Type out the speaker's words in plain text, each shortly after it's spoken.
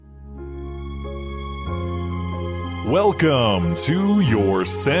Welcome to your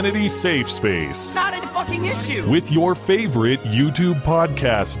sanity safe space. Not a fucking issue. With your favorite YouTube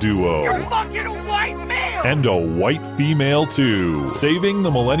podcast duo. You're fucking a white male. And a white female too. Saving the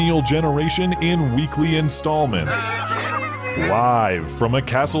millennial generation in weekly installments. Live from a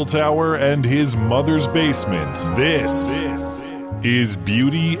castle tower and his mother's basement. This is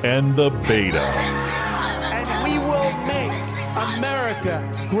Beauty and the Beta. And we will make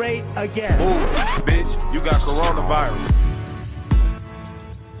America great again. Move, bitch, you got coronavirus.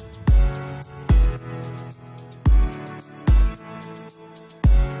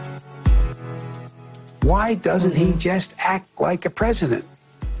 Why doesn't he just act like a president?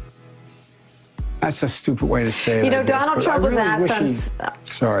 That's a stupid way to say it. You know, Donald Trump was asked on...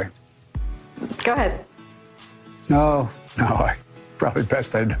 Sorry. Go ahead. No, probably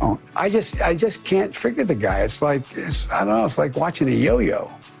best I don't. I just can't figure the guy. It's like watching a yo-yo.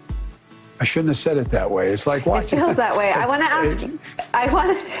 I shouldn't have said it that way. It's like watching... It feels that way. I want to ask...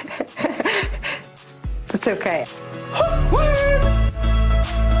 It's okay.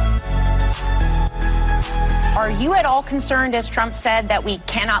 Are you at all concerned, as Trump said, that we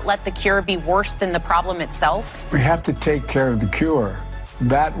cannot let the cure be worse than the problem itself? We have to take care of the cure.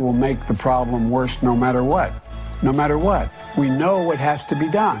 That will make the problem worse no matter what. No matter what. We know what has to be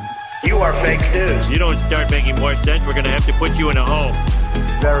done. You are fake news. You don't start making more sense, we're going to have to put you in a home.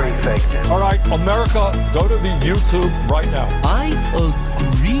 Very fake news. All right, America, go to the YouTube right now. I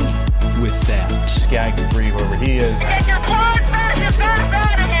agree with that. Skag free whoever he is. Get your blind fascist ass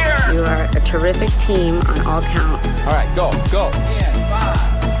out of here! You are a terrific team on all counts. All right, go. 10,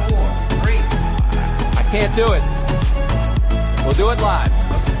 5, 4, 3. I can't do it. We'll do it live.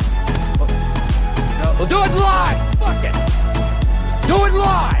 No. We'll do it live. Fuck it. Do it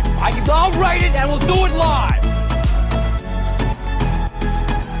live. I'll write it and we'll do it live.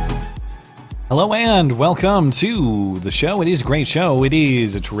 Hello and welcome to the show. It is a great show. It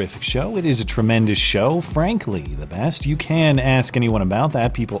is a terrific show. It is a tremendous show. Frankly, the best. You can ask anyone about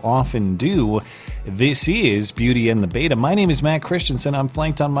that. People often do. This is Beauty and the Beta. My name is Matt Christensen. I'm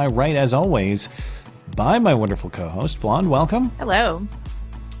flanked on my right, as always, by my wonderful co-host, Blonde. Welcome. Hello.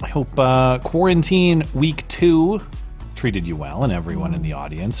 I hope quarantine week 2 treated you well, and everyone in the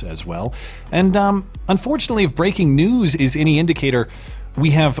audience as well. And unfortunately, if breaking news is any indicator, we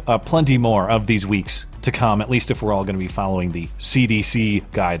have plenty more of these weeks to come, at least if we're all going to be following the CDC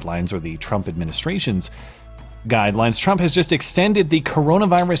guidelines or the Trump administration's guidelines. Trump has just extended the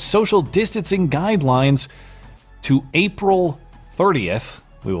coronavirus social distancing guidelines to April 30th.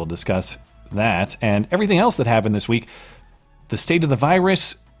 We will discuss that and everything else that happened this week. The state of the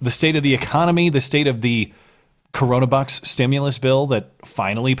virus, the state of the economy, the state of the Coronabucks stimulus bill that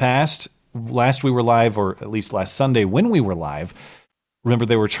finally passed last we were live, or at least last Sunday when we were live. Remember,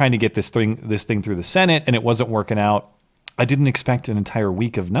 they were trying to get this thing through the Senate, and it wasn't working out. I didn't expect an entire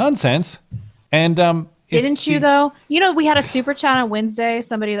week of nonsense. And didn't you, though? You know, we had a super chat on Wednesday.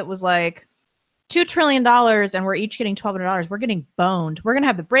 Somebody that was like, $2 trillion, and we're each getting $1,200. We're getting boned. We're going to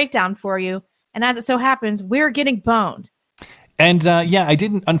have the breakdown for you. And as it so happens, we're getting boned. And I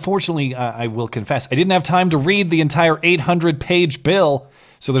didn't, unfortunately, I will confess, I didn't have time to read the entire 800-page bill.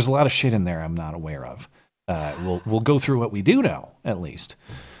 So there's a lot of shit in there I'm not aware of. We'll go through what we do know, at least.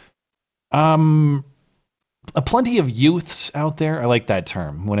 Plenty of youths out there. I like that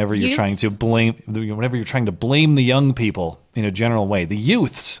term. Whenever you're trying to blame the young people in a general way, the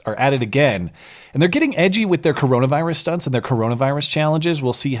youths are at it again, and they're getting edgy with their coronavirus stunts and their coronavirus challenges.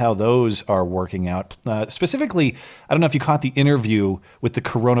 We'll see how those are working out. Specifically, I don't know if you caught the interview with the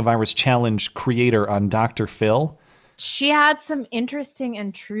coronavirus challenge creator on Dr. Phil. She had some interesting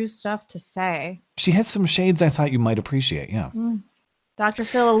and true stuff to say. She had some shades I thought you might appreciate, yeah. Dr.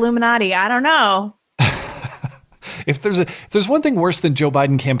 Phil Illuminati, I don't know. If there's one thing worse than Joe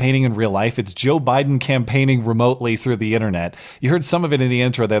Biden campaigning in real life, it's Joe Biden campaigning remotely through the internet. You heard some of it in the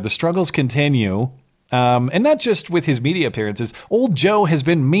intro there. The struggles continue, and not just with his media appearances. Old Joe has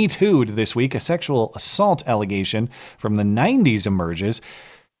been Me Too'd this week. A sexual assault allegation from the 90s emerges.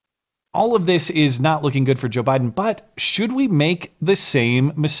 All of this is not looking good for Joe Biden, but should we make the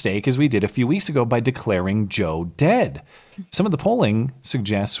same mistake as we did a few weeks ago by declaring Joe dead? Some of the polling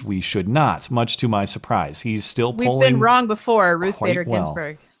suggests we should not, much to my surprise. He's still polling. We've been wrong before. Ruth Bader well.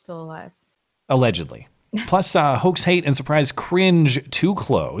 Ginsburg, still alive. Allegedly. Plus, hoax, hate, and surprise cringe to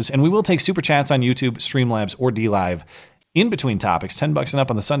close. And we will take super chats on YouTube, Streamlabs, or DLive in between topics. $10 and up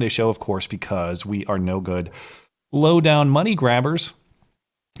on the Sunday show, of course, because we are no good low-down money grabbers.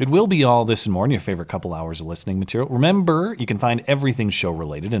 It will be all this and more in your favorite couple hours of listening material. Remember, you can find everything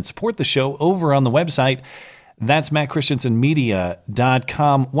show-related and support the show over on the website That's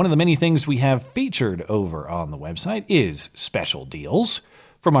mattchristiansenmedia.com. One of the many things we have featured over on the website is special deals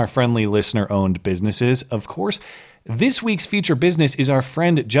from our friendly listener-owned businesses, of course. This week's feature business is our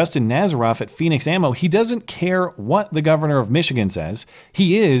friend Justin Nazaroff at Phoenix Ammo. He doesn't care what the governor of Michigan says.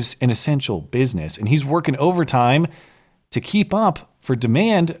 He is an essential business, and he's working overtime to keep up for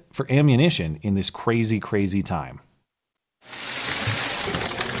demand for ammunition in this crazy, crazy time.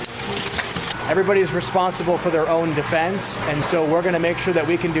 Everybody's responsible for their own defense, and so we're going to make sure that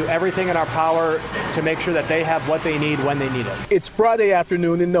we can do everything in our power to make sure that they have what they need when they need it. It's Friday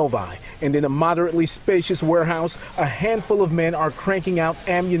afternoon in Novi, and in a moderately spacious warehouse, a handful of men are cranking out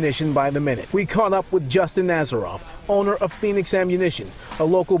ammunition by the minute. We caught up with Justin Nazaroff, owner of Phoenix Ammunition, a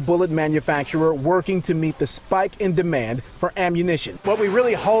local bullet manufacturer working to meet the spike in demand for ammunition. What we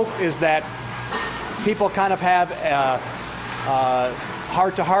really hope is that people kind of have a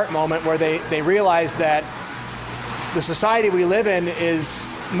heart-to-heart moment where they realize that the society we live in is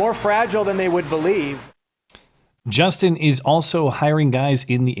more fragile than they would believe. Justin is also hiring guys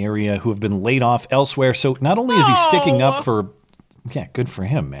in the area who have been laid off elsewhere. So not only is he sticking up for, yeah, good for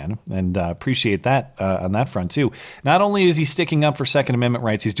him, man. And appreciate that on that front, too. Not only is he sticking up for Second Amendment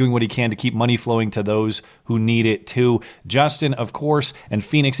rights, he's doing what he can to keep money flowing to those who need it, too. Justin, of course, and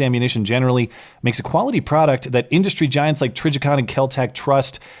Phoenix Ammunition generally makes a quality product that industry giants like Trigicon and Keltec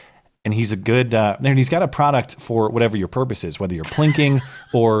trust. And he's a good, and he's got a product for whatever your purpose is, whether you're plinking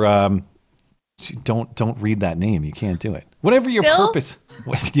or, don't read that name. You can't do it. Whatever your purpose,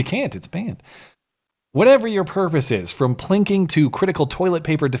 you can't, it's banned. Whatever your purpose is, from plinking to critical toilet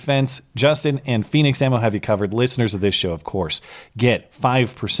paper defense, Justin and Phoenix Ammo have you covered. Listeners of this show, of course, get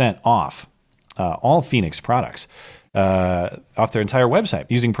 5% off all Phoenix products off their entire website.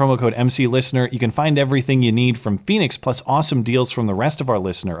 Using promo code MCListener, you can find everything you need from Phoenix, plus awesome deals from the rest of our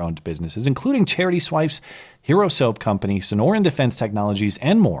listener-owned businesses, including Charity Swipes, Hero Soap Company, Sonoran Defense Technologies,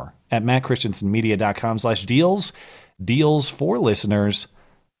 and more at mattchristiansenmedia.com/deals. Deals for listeners,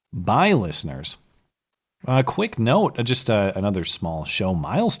 by listeners. Quick note, just another small show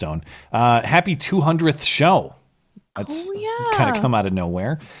milestone. Happy 200th show. That's kind of come out of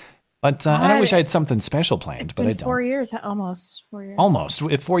nowhere. But I wish I had something special planned, but I don't. 4 years, almost 4 years. Almost.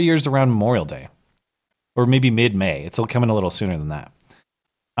 4 years around Memorial Day. Or maybe mid-May. It's coming a little sooner than that.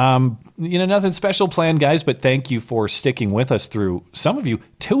 Nothing special planned, guys, but thank you for sticking with us through, some of you,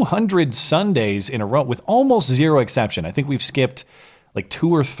 200 Sundays in a row with almost zero exception. I think we've skipped like 2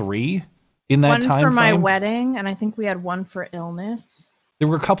 or 3 in that time frame. One for my wedding, and I think we had one for illness. There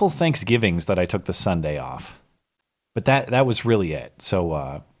were a couple Thanksgivings that I took the Sunday off, but that was really it.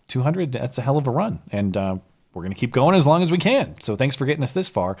 So 200, that's a hell of a run, and we're going to keep going as long as we can. So thanks for getting us this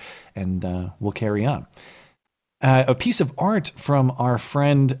far, and we'll carry on. A piece of art from our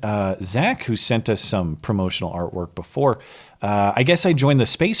friend Zach, who sent us some promotional artwork before. I guess I joined the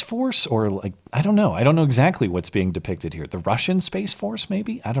Space Force, or I don't know. I don't know exactly what's being depicted here. The Russian Space Force,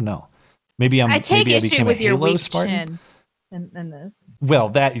 maybe? I don't know. Maybe I became with a Halo your weak Spartan. Chin in this.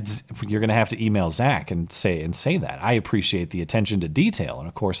 Well, you're going to have to email Zach and say that. I appreciate the attention to detail, and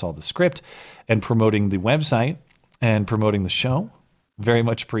of course all the script and promoting the website and promoting the show. Very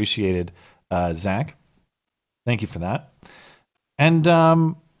much appreciated, Zach. Thank you for that. And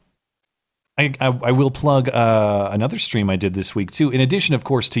I will plug another stream I did this week, too, in addition, of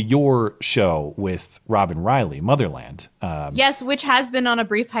course, to your show with Robin Riley, Motherland. Yes, which has been on a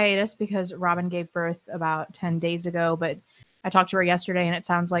brief hiatus because Robin gave birth about 10 days ago. But I talked to her yesterday, and it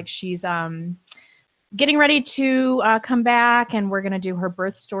sounds like she's getting ready to come back, and we're going to do her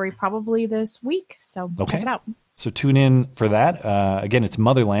birth story probably this week. So check it out. So tune in for that. Again, it's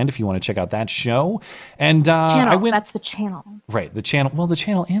Motherland if you want to check out that show. And that's the channel. Right, the channel. Well, the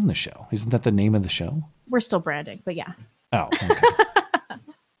channel and the show. Isn't that the name of the show? We're still branding, but yeah. Oh, okay.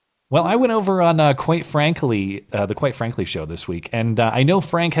 Well, I went over on the Quite Frankly show this week, and I know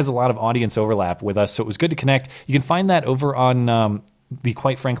Frank has a lot of audience overlap with us, so it was good to connect. You can find that over on the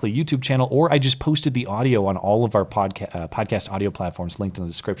Quite Frankly YouTube channel, or I just posted the audio on all of our podcast audio platforms linked in the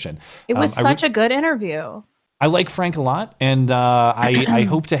description. It was such a good interview. I like Frank a lot, and I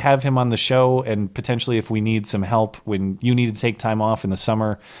hope to have him on the show, and potentially if we need some help when you need to take time off in the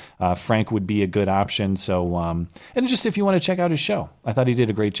summer, Frank would be a good option. So, and just if you want to check out his show, I thought he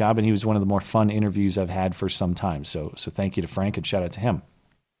did a great job, and he was one of the more fun interviews I've had for some time. So thank you to Frank, and shout out to him.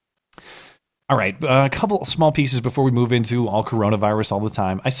 All right, a couple small pieces before we move into all coronavirus all the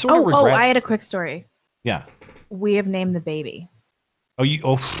time. I sort of regret. I had a quick story. Yeah. We have named the baby. I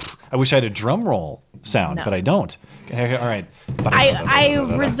wish I had a drum roll sound, but I don't. Okay, all right. I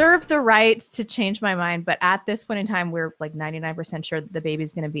reserve the right to change my mind, but at this point in time, we're like 99% sure that the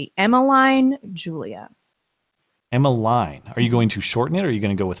baby's going to be Emmeline Julia. Emmeline. Are you going to shorten it, or are you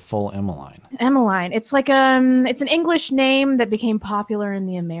going to go with full Emmeline? Emmeline. It's like it's an English name that became popular in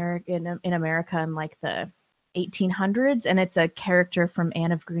America in like the 1800s, and it's a character from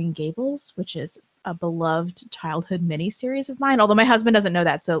Anne of Green Gables, which is a beloved childhood miniseries of mine. Although my husband doesn't know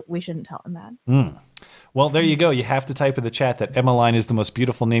that, so we shouldn't tell him that. Well, there you go. You have to type in the chat that Emmeline is the most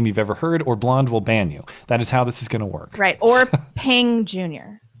beautiful name you've ever heard, or Blonde will ban you. That is how this is going to work. Right. Or Ping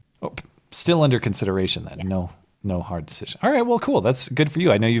Jr. Oh, still under consideration then. Yes. No hard decision. All right. Well, cool. That's good for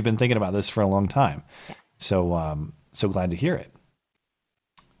you. I know you've been thinking about this for a long time. Yeah. So glad to hear it.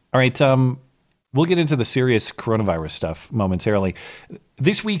 All right. We'll get into the serious coronavirus stuff momentarily.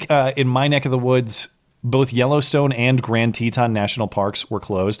 This week, in my neck of the woods, both Yellowstone and Grand Teton National Parks were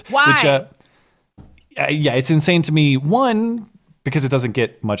closed. Why? Yeah, it's insane to me. One, because it doesn't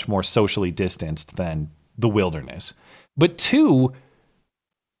get much more socially distanced than the wilderness. But two,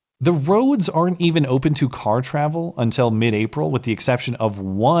 the roads aren't even open to car travel until mid-April, with the exception of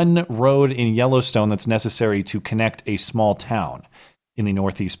one road in Yellowstone that's necessary to connect a small town in the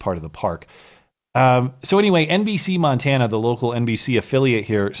northeast part of the park. So anyway, NBC Montana, the local NBC affiliate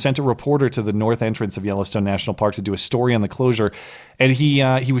here, sent a reporter to the north entrance of Yellowstone National Park to do a story on the closure, and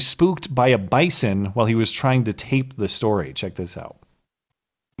he was spooked by a bison while he was trying to tape the story. Check this out.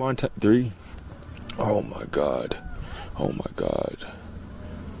 Montana 3. Oh my god.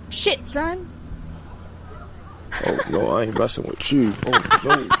 Shit, son. Oh no, I ain't messing with you.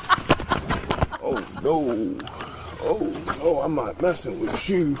 Oh no, I'm not messing with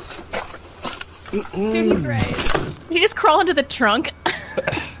you. Dude, he's right. Did he just crawl into the trunk?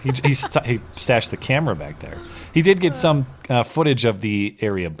 He stashed the camera back there. He did get some footage of the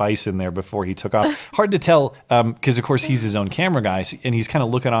area bison there before he took off. Hard to tell because, of course, he's his own camera guy, and he's kind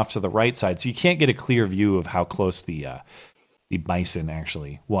of looking off to the right side, so you can't get a clear view of how close the bison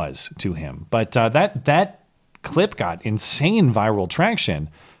actually was to him. But that clip got insane viral traction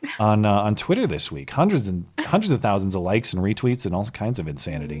on Twitter this week. Hundreds of thousands of likes and retweets and all kinds of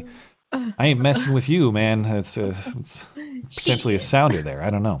insanity. I ain't messing with you, man. It's potentially a sounder there. I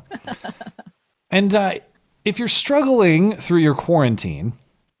don't know. And if you're struggling through your quarantine,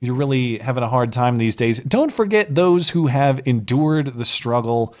 you're really having a hard time these days, don't forget those who have endured the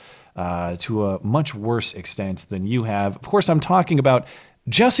struggle to a much worse extent than you have. Of course, I'm talking about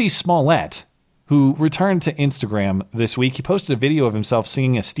Jussie Smollett, who returned to Instagram this week. He posted a video of himself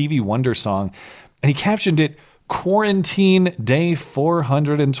singing a Stevie Wonder song, and he captioned it, Quarantine Day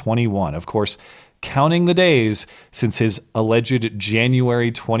 421. Of course, counting the days since his alleged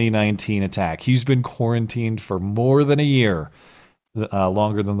January 2019 attack. He's been quarantined for more than a year,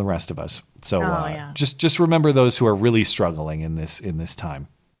 longer than the rest of us. So just remember those who are really struggling in this time.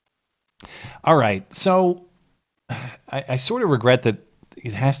 All right, so I sort of regret that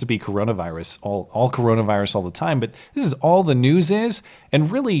it has to be coronavirus, all coronavirus all the time, but this is all the news is,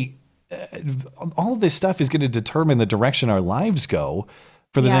 and really all of this stuff is going to determine the direction our lives go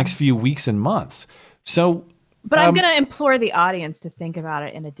for the next few weeks and months. So, but I'm going to implore the audience to think about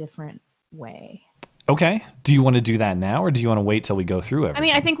it in a different way. Okay. Do you want to do that now, or do you want to wait till we go through everything? I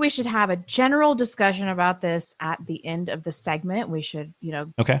mean, I think we should have a general discussion about this at the end of the segment. We should,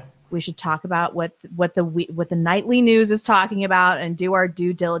 okay. We should talk about what the nightly news is talking about and do our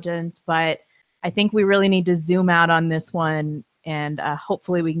due diligence. But I think we really need to zoom out on this one. And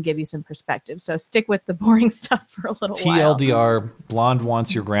hopefully we can give you some perspective. So stick with the boring stuff for a little while. TLDR, Blonde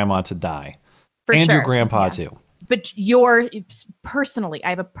wants your grandma to die. For and sure. your grandpa too. But personally, I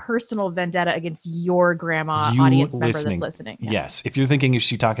have a personal vendetta against your grandma audience member that's listening. Yeah. Yes. If you're thinking, is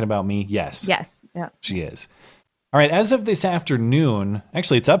she talking about me? Yes. Yes. Yeah. She is. All right. As of this afternoon,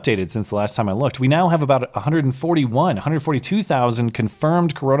 actually it's updated since the last time I looked. We now have about 142,000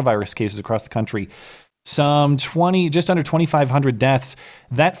 confirmed coronavirus cases across the country. Just under 2,500 deaths.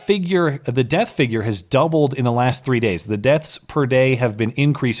 That figure, the death figure, has doubled in the last 3 days. The deaths per day have been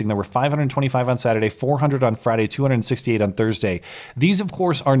increasing. There were 525 on Saturday, 400 on Friday, 268 on Thursday. These, of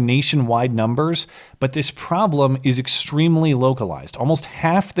course, are nationwide numbers, but this problem is extremely localized. Almost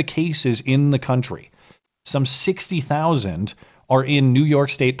half the cases in the country, some 60,000, are in New York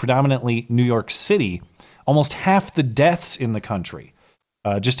State, predominantly New York City. Almost half the deaths in the country,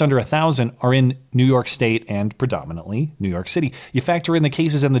 just under 1,000, are in New York State and predominantly New York City. You factor in the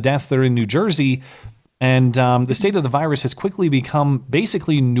cases and the deaths that are in New Jersey, and the state of the virus has quickly become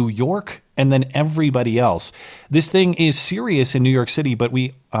basically New York and then everybody else. This thing is serious in New York City, but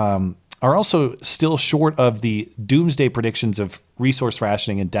we are also still short of the doomsday predictions of resource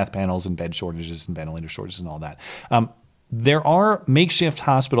rationing and death panels and bed shortages and ventilator shortages and all that. There are makeshift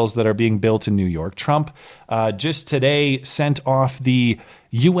hospitals that are being built in New York. Trump just today sent off the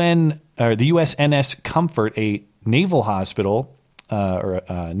UN the USNS Comfort, a naval hospital or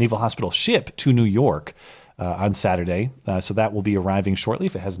a naval hospital ship to New York on Saturday. So that will be arriving shortly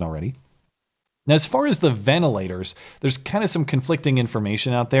if it hasn't already. Now, as far as the ventilators, there's kind of some conflicting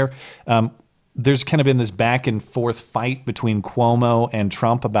information out there. There's kind of been this back and forth fight between Cuomo and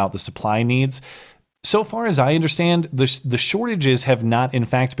Trump about the supply needs. So far as I understand, the shortages have not, in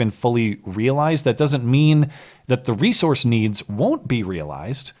fact, been fully realized. That doesn't mean that the resource needs won't be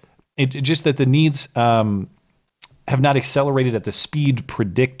realized. It's just that the needs have not accelerated at the speed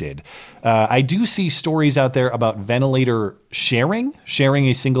predicted. I do see stories out there about ventilator sharing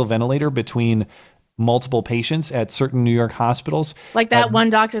a single ventilator between multiple patients at certain New York hospitals. Like that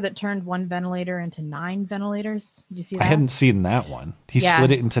one doctor that turned one ventilator into 9 ventilators. Did you see that? I hadn't seen that one. He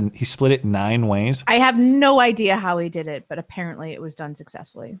split it 9 ways. I have no idea how he did it, but apparently it was done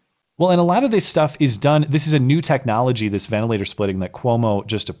successfully. Well, and a lot of this stuff is done. This is a new technology, this ventilator splitting that Cuomo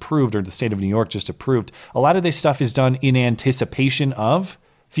just approved, or the state of New York just approved. A lot of this stuff is done in anticipation of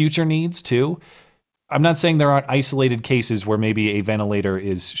future needs too. I'm not saying there aren't isolated cases where maybe a ventilator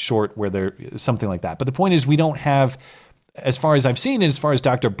is short, where there something like that. But the point is, we don't have, as far as I've seen, and as far as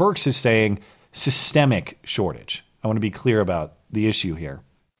Dr. Birx is saying, systemic shortage. I want to be clear about the issue here.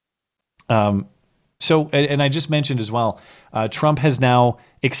 So, and I just mentioned as well, Trump has now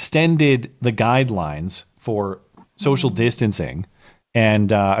extended the guidelines for social distancing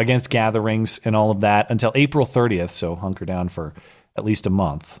and against gatherings and all of that until April 30th. So hunker down for at least a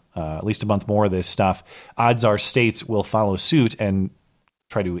month more of this stuff. Odds are states will follow suit and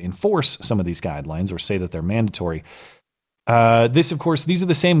try to enforce some of these guidelines or say that they're mandatory. This, of course, these are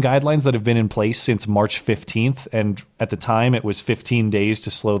the same guidelines that have been in place since March 15th. And at the time, it was 15 days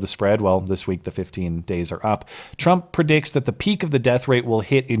to slow the spread. Well, this week, the 15 days are up. Trump predicts that the peak of the death rate will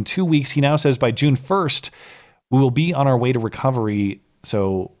hit in 2 weeks. He now says by June 1st, we will be on our way to recovery.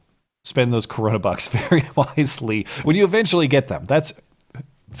 So spend those Coronabucks very wisely when you eventually get them. It's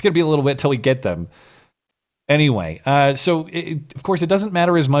going to be a little bit till we get them. Anyway, of course, it doesn't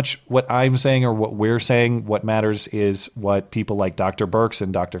matter as much what I'm saying or what we're saying. What matters is what people like Dr. Birx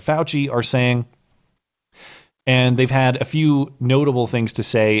and Dr. Fauci are saying. And they've had a few notable things to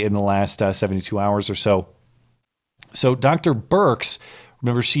say in the last 72 hours or so. So Dr. Birx,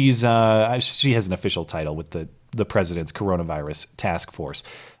 remember, she has an official title with the president's coronavirus task force.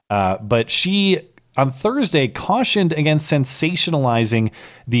 But she, on Thursday, cautioned against sensationalizing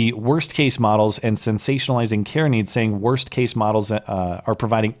the worst case models and sensationalizing care needs, saying worst case models are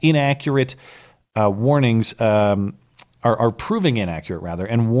providing inaccurate warnings, are proving inaccurate, rather,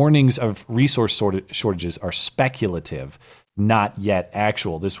 and warnings of resource shortages are speculative, not yet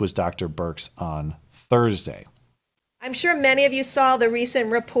actual. This was Dr. Birx on Thursday. I'm sure many of you saw the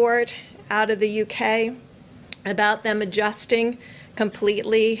recent report out of the UK about them adjusting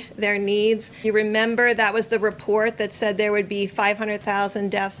completely their needs. You remember that was the report that said there would be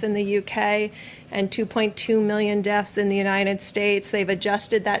 500,000 deaths in the UK and 2.2 million deaths in the United States. They've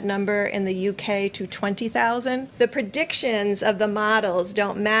adjusted that number in the UK to 20,000. The predictions of the models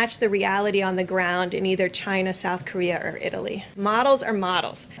don't match the reality on the ground in either China, South Korea, or Italy. Models are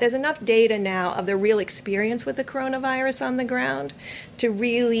models. There's enough data now of the real experience with the coronavirus on the ground to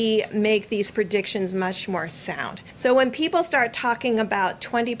really make these predictions much more sound. So when people start talking about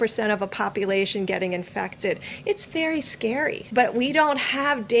 20% of a population getting infected, it's very scary. But we don't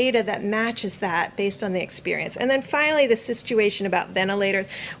have data that matches that based on the experience. And then finally, the situation about ventilators.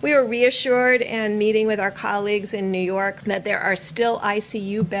 We were reassured and meeting with our colleagues in New York that there are still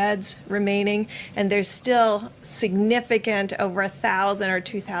ICU beds remaining, and there's still significant over 1,000 or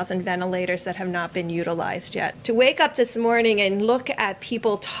 2,000 ventilators that have not been utilized yet. To wake up this morning and look at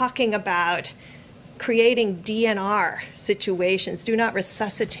people talking about creating DNR situations, do not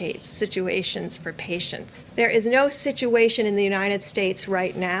resuscitate situations for patients. There is no situation in the United States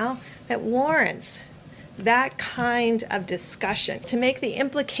right now that warrants that kind of discussion, to make the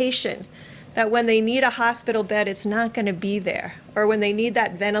implication that when they need a hospital bed, it's not going to be there, or when they need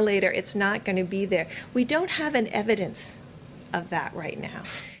that ventilator, it's not going to be there. We don't have an evidence of that right now.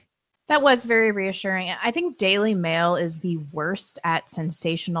 That was very reassuring. I think Daily Mail is the worst at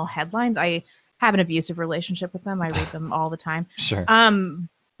sensational headlines. I have an abusive relationship with them. I read them all the time. Sure.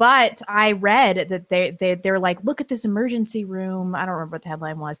 But I read that they're like, look at this emergency room. I don't remember what the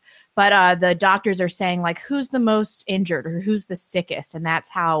headline was, but the doctors are saying like, who's the most injured or who's the sickest, and that's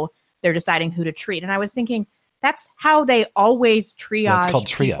how they're deciding who to treat. And I was thinking, that's how they always triage. That's called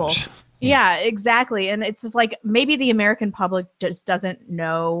people. triage. Yeah, exactly. And it's just like maybe the American public just doesn't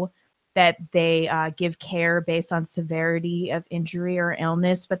know that they give care based on severity of injury or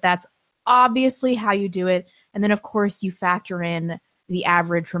illness, but that's obviously how you do it. And then, of course, you factor in the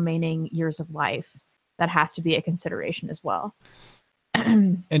average remaining years of life. That has to be a consideration as well.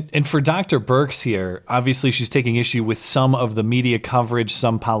 And for Dr. Birx here, obviously she's taking issue with some of the media coverage,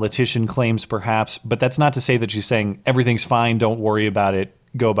 some politician claims perhaps, but that's not to say that she's saying everything's fine, don't worry about it,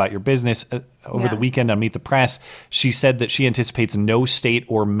 go about your business. Over the weekend on Meet the Press, she said that she anticipates no state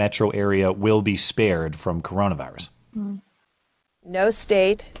or metro area will be spared from coronavirus. No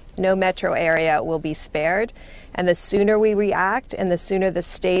state, no metro area will be spared. And the sooner we react and the sooner the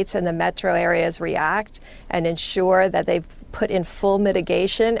states and the metro areas react and ensure that they've put in full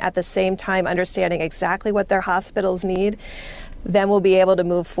mitigation, at the same time understanding exactly what their hospitals need, then we'll be able to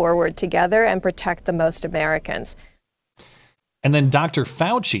move forward together and protect the most Americans. And then Dr.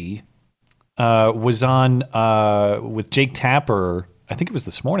 Fauci was on with Jake Tapper, I think it was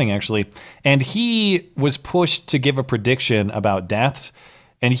this morning actually, and he was pushed to give a prediction about deaths,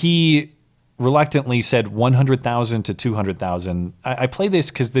 and he reluctantly said 100,000 to 200,000. I play this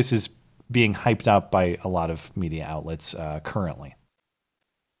because this is being hyped up by a lot of media outlets currently.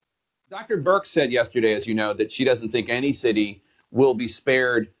 Dr. Birx said yesterday, as you know, that she doesn't think any city will be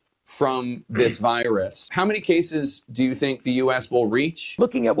spared from this virus. How many cases do you think the U.S. will reach?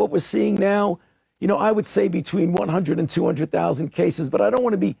 Looking at what we're seeing now, I would say between 100 and 200,000 cases, but I don't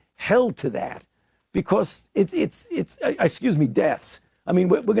want to be held to that because it's deaths. I mean,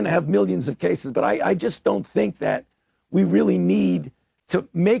 we're going to have millions of cases, but I just don't think that we really need to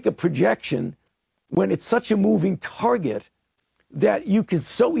make a projection when it's such a moving target that you can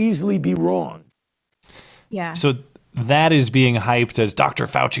so easily be wrong. Yeah. So that is being hyped as Dr.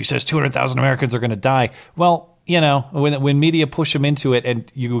 Fauci says 200,000 Americans are going to die. Well, when media push him into it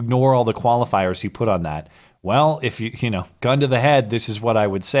and you ignore all the qualifiers he put on that, well, if gun to the head, this is what I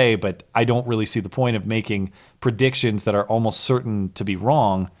would say, but I don't really see the point of making predictions that are almost certain to be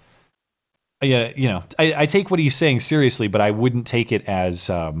wrong. I take what he's saying seriously, but I wouldn't take it as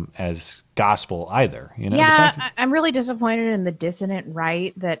gospel either. I'm really disappointed in the dissident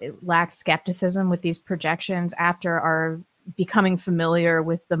right that it lacks skepticism with these projections after our becoming familiar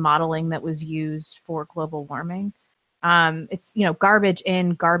with the modeling that was used for global warming. It's, garbage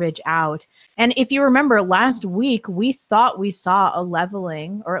in, garbage out. And if you remember last week, we thought we saw a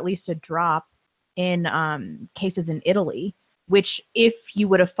leveling or at least a drop in cases in Italy, which if you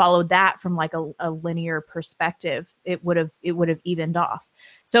would have followed that from like a linear perspective, it would have evened off.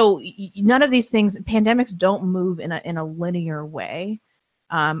 So none of these things, pandemics don't move in a linear way.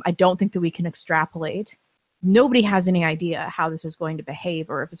 I don't think that we can extrapolate. Nobody has any idea how this is going to behave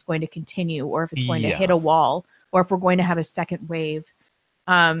or if it's going to continue or if it's going to hit a wall or if we're going to have a second wave.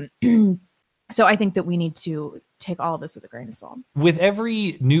 So I think that we need to take all of this with a grain of salt. With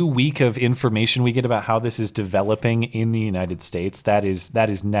every new week of information we get about how this is developing in the United States, that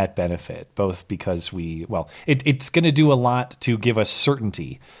is net benefit, both because it's going to do a lot to give us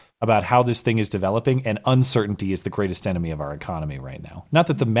certainty about how this thing is developing, and uncertainty is the greatest enemy of our economy right now. Not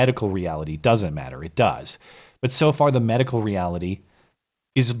that the medical reality doesn't matter, it does. But so far, the medical reality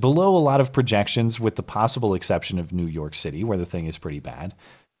is below a lot of projections, with the possible exception of New York City, where the thing is pretty bad.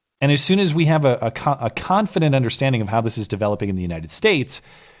 And as soon as we have a confident understanding of how this is developing in the United States,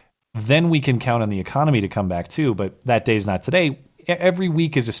 then we can count on the economy to come back too. But that day's not today. Every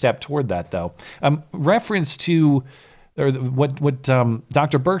week is a step toward that, though. Reference to what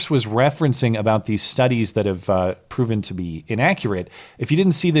Dr. Birx was referencing about these studies that have proven to be inaccurate. If you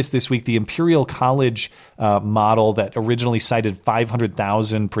didn't see this week, the Imperial College model that originally cited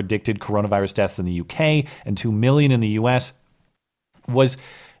 500,000 predicted coronavirus deaths in the UK and 2 million in the US was...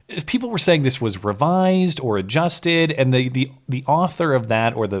 People were saying this was revised or adjusted, and the author of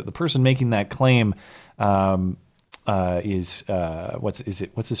that, or the person making that claim, is what's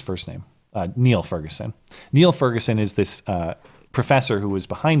his first name? Neil Ferguson. Neil Ferguson is this professor who was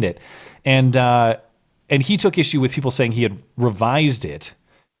behind it, and he took issue with people saying he had revised it.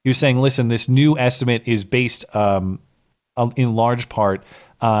 He was saying, "Listen, this new estimate is based in large part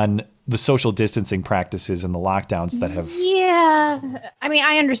on the social distancing practices and the lockdowns that have..." Yeah. I mean,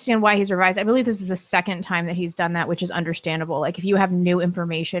 I understand why he's revised. I believe this is the second time that he's done that, which is understandable. Like if you have new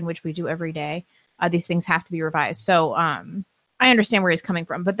information, which we do every day, these things have to be revised. So I understand where he's coming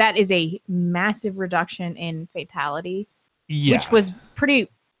from, but that is a massive reduction in fatality, which was pretty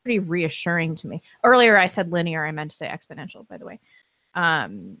reassuring to me. Earlier, I said linear. I meant to say exponential, by the way.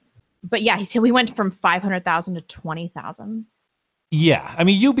 But yeah, we went from 500,000 to 20,000. Yeah. I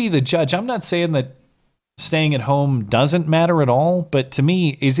mean, you be the judge. I'm not saying that staying at home doesn't matter at all, but to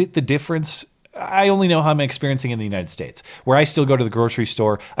me, is it the difference? I only know how I'm experiencing in the United States, where I still go to the grocery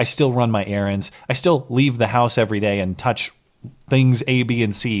store, I still run my errands, I still leave the house every day and touch things A, B,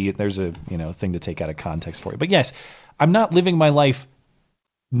 and C. There's a thing to take out of context for you. But yes, I'm not living my life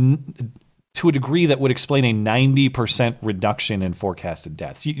to a degree that would explain a 90% reduction in forecasted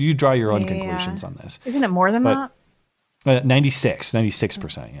deaths. You draw your own conclusions on this. Isn't it more than that?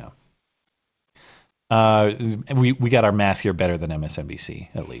 96%, yeah. We got our math here better than MSNBC,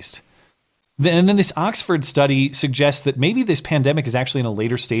 at least. And then this Oxford study suggests that maybe this pandemic is actually in a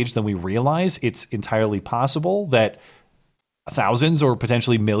later stage than we realize. It's entirely possible that thousands or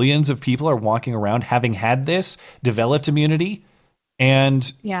potentially millions of people are walking around having had this, developed immunity,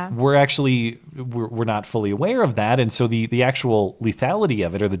 and we're not fully aware of that. And so the actual lethality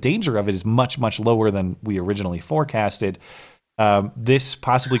of it, or the danger of it, is much, much lower than we originally forecasted. This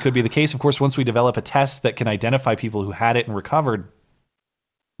possibly could be the case. Of course, once we develop a test that can identify people who had it and recovered,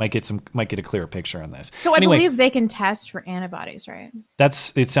 might get a clearer picture on this. So anyway, I believe they can test for antibodies, right?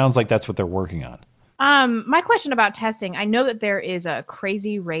 It sounds like that's what they're working on. My question about testing, I know that there is a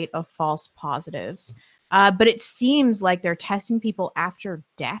crazy rate of false positives, but it seems like they're testing people after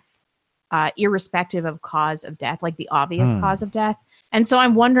death, irrespective of cause of death, like the obvious cause of death. And so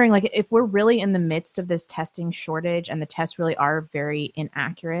I'm wondering, like, if we're really in the midst of this testing shortage and the tests really are very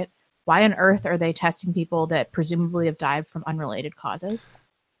inaccurate, why on earth are they testing people that presumably have died from unrelated causes?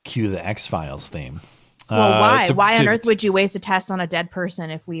 Cue the X-Files theme. Well, why? Why on earth would you waste a test on a dead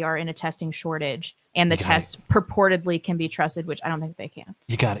person if we are in a testing shortage and the test purportedly can be trusted, which I don't think they can?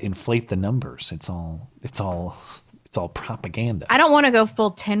 You got to inflate the numbers. It's all propaganda. I don't want to go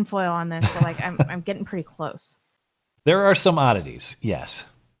full tinfoil on this, but like I'm getting pretty close. There are some oddities, yes,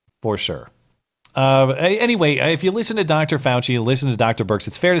 for sure. Anyway, if you listen to Dr. Fauci, you listen to Dr. Birx,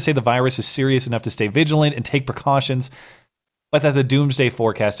 it's fair to say the virus is serious enough to stay vigilant and take precautions, but that the doomsday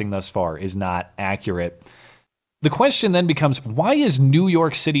forecasting thus far is not accurate. The question then becomes, why is New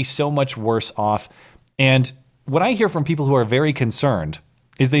York City so much worse off? And what I hear from people who are very concerned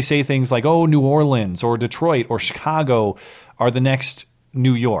is they say things like, oh, New Orleans or Detroit or Chicago are the next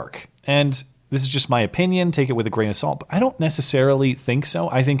New York. And this is just my opinion. Take it with a grain of salt. But I don't necessarily think so.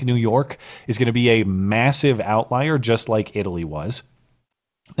 I think New York is going to be a massive outlier, just like Italy was.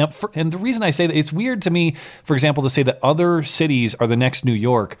 Now, and the reason I say that, it's weird to me, for example, to say that other cities are the next New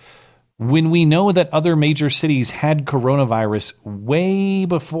York when we know that other major cities had coronavirus way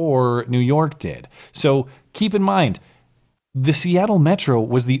before New York did. So keep in mind, the Seattle Metro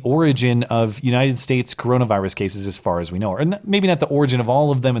was the origin of United States coronavirus cases as far as we know. And maybe not the origin of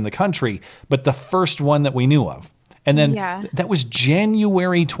all of them in the country, but the first one that we knew of. And then that was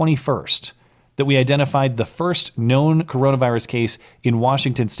January 21st that we identified the first known coronavirus case in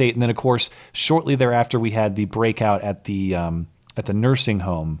Washington State. And then, of course, shortly thereafter, we had the breakout at the nursing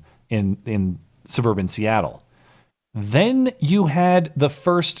home in suburban Seattle. Then you had the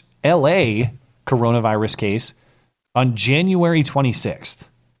first LA coronavirus case on January 26th.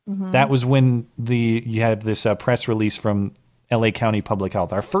 Mm-hmm. That was when you had this press release from LA County Public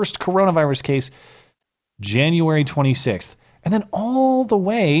Health. Our first coronavirus case, January 26th. And then all the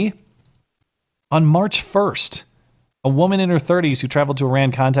way on March 1st, a woman in her 30s who traveled to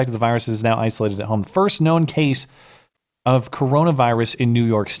Iran contacted the virus and is now isolated at home. First known case of coronavirus in New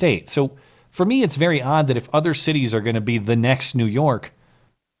York State. So for me, it's very odd that if other cities are going to be the next New York,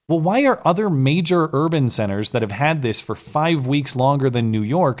 well, why are other major urban centers that have had this for 5 weeks longer than New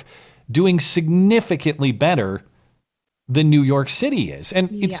York doing significantly better than New York City is? And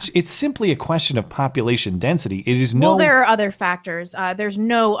it's simply a question of population density. It is Well, there are other factors. There's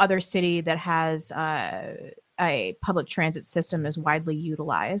no other city that has a public transit system as widely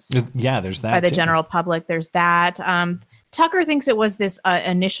utilized. Yeah, there's that by the too. General public. There's that. Tucker thinks it was this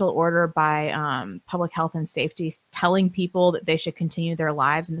initial order by Public Health and Safety telling people that they should continue their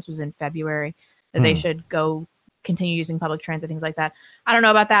lives, and this was in February, that they should go continue using public transit, things like that. I don't know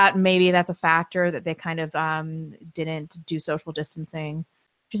about that. Maybe that's a factor that they kind of didn't do social distancing,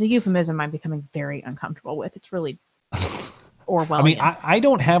 which is a euphemism I'm becoming very uncomfortable with. It's really Orwellian. I mean, I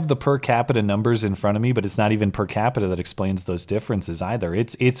don't have the per capita numbers in front of me, but it's not even per capita that explains those differences either.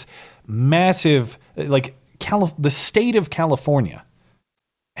 It's massive. Like the state of California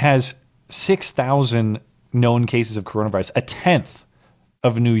has 6,000 known cases of coronavirus, a tenth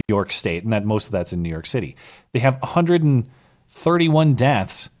of New York State, and that most of that's in New York City. They have 131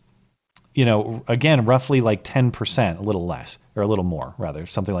 deaths. You know, again, roughly like 10%, a little less, or a little more, rather,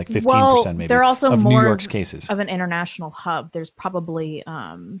 something like 15% maybe. They're also of more New York's cases of an international hub. There's probably,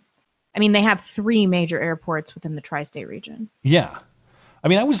 I mean, they have 3 major airports within the tri-state region. Yeah. I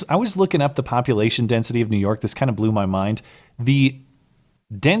mean, I was looking up the population density of New York. This kind of blew my mind. The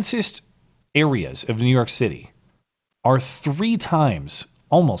densest areas of New York City are 3 times,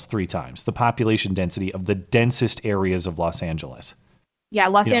 almost 3 times, the population density of the densest areas of Los Angeles. Yeah,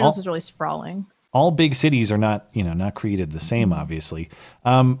 Los Angeles is really sprawling. all big cities are not created the same, obviously.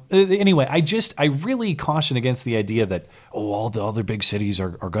 Anyway, I really caution against the idea that, all the other big cities are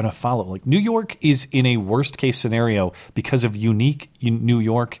going to follow. Like, New York is in a worst case scenario because of unique New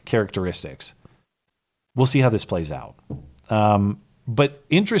York characteristics. We'll see how this plays out. But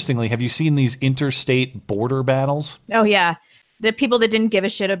interestingly, have you seen these interstate border battles? Oh yeah. The people that didn't give a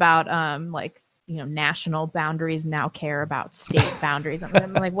shit about national boundaries now care about state boundaries.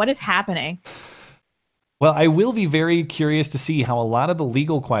 I'm like, what is happening? Well, I will be very curious to see how a lot of the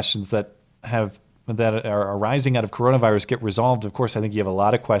legal questions that are arising out of coronavirus get resolved. Of course, I think you have a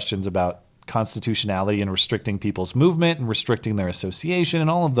lot of questions about constitutionality and restricting people's movement and restricting their association and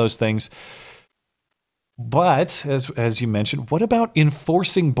all of those things. But as you mentioned, what about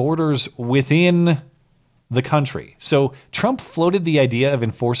enforcing borders within the country? So Trump floated the idea of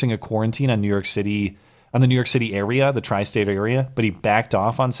enforcing a quarantine on the New York City area, the tri-state area, but he backed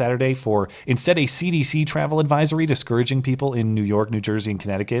off on Saturday for instead a CDC travel advisory discouraging people in New York, New Jersey, and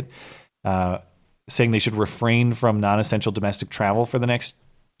Connecticut, saying they should refrain from non-essential domestic travel for the next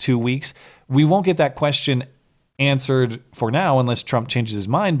 2 weeks. We won't get that question answered for now unless Trump changes his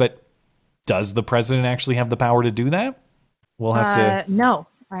mind, but does the president actually have the power to do that? We'll have to... No,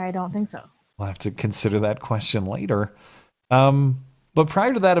 I don't think so. We'll have to consider that question later. But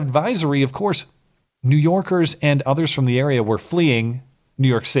prior to that advisory, of course, New Yorkers and others from the area were fleeing New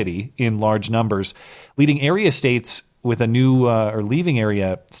York City in large numbers, leaving area states with a new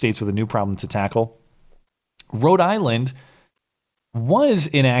problem to tackle. Rhode Island was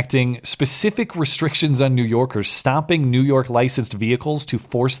enacting specific restrictions on New Yorkers, stopping New York licensed vehicles to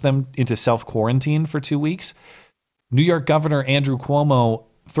force them into self-quarantine for 2 weeks. New York Governor Andrew Cuomo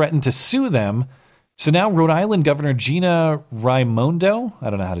threatened to sue them. So now Rhode Island Governor Gina Raimondo, I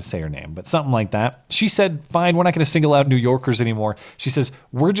don't know how to say her name, but something like that. She said, fine, we're not going to single out New Yorkers anymore. She says,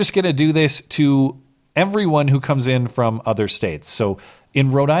 we're just going to do this to everyone who comes in from other states. So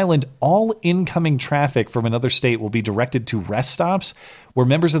in Rhode Island, all incoming traffic from another state will be directed to rest stops where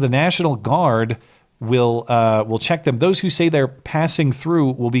members of the National Guard will check them. Those who say they're passing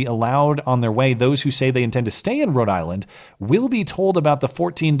through will be allowed on their way. Those who say they intend to stay in Rhode Island will be told about the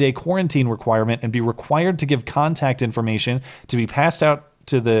 14-day quarantine requirement and be required to give contact information to be passed on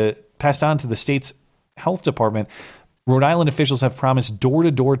to the state's health department. Rhode Island officials have promised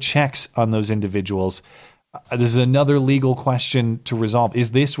door-to-door checks on those individuals. This is another legal question to resolve.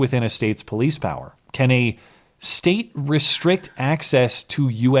 Is this within a state's police power? Can a state restrict access to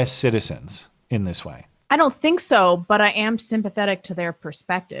U.S. citizens in this way? I don't think so, but I am sympathetic to their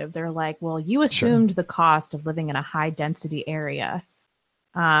perspective. They're like, well, you assumed the cost of living in a high density area.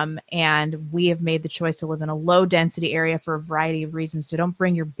 And we have made the choice to live in a low density area for a variety of reasons. So don't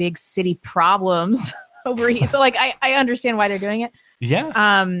bring your big city problems over here. So like, I understand why they're doing it.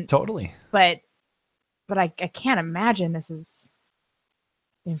 Yeah, totally. But I can't imagine this is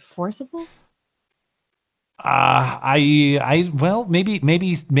enforceable. Well,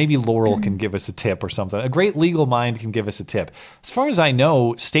 maybe Laurel can give us a tip or something. A great legal mind can give us a tip. As far as I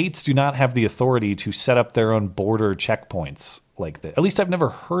know, states do not have the authority to set up their own border checkpoints like that. At least I've never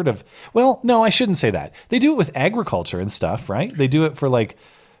heard of. Well, no, I shouldn't say that. They do it with agriculture and stuff, right? They do it for like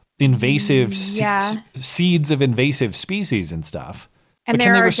invasive seeds of invasive species and stuff. And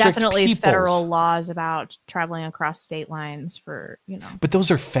there are definitely federal laws about traveling across state lines for, But those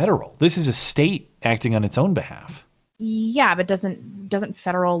are federal. This is a state acting on its own behalf. Yeah, but doesn't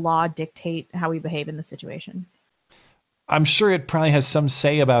federal law dictate how we behave in this situation? I'm sure it probably has some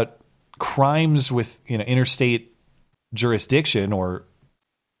say about crimes with, interstate jurisdiction or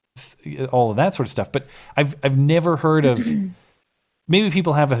all of that sort of stuff. But I've never heard of. Maybe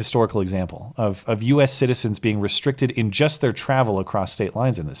people have a historical example of U.S. citizens being restricted in just their travel across state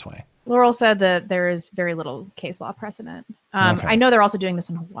lines in this way. Laurel said that there is very little case law precedent. Okay. I know they're also doing this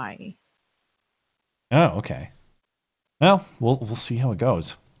in Hawaii. Oh, okay. Well, we'll see how it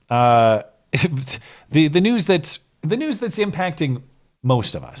goes. The news that's impacting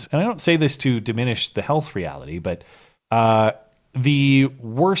most of us, and I don't say this to diminish the health reality, but the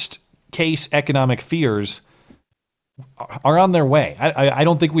worst case economic fears are on their way. I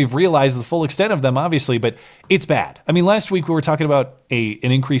don't think we've realized the full extent of them, obviously, but it's bad. I mean, last week we were talking about an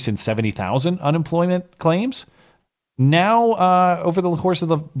increase in 70,000 unemployment claims. Now, over the course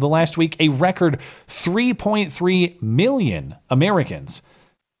of the last week, a record 3.3 million Americans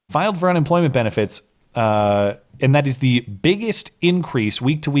filed for unemployment benefits, and that is the biggest increase,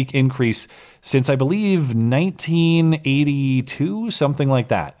 week-to-week increase, since I believe 1982, something like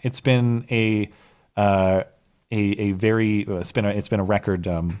that. It's been it's been a record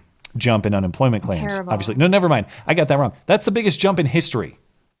jump in unemployment claims. Terrible. Obviously, no, never mind. I got that wrong. That's the biggest jump in history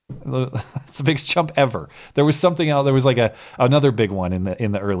It's the biggest jump ever. There was something else. There was like another big one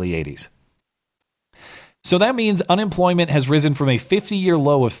in the early 80s. So that means unemployment has risen from a 50-year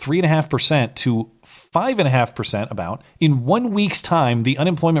low of 3.5% to 5.5% about. In 1 week's time, the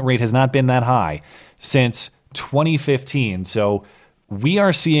unemployment rate has not been that high since 2015. So we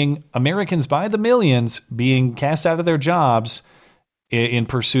are seeing Americans by the millions being cast out of their jobs in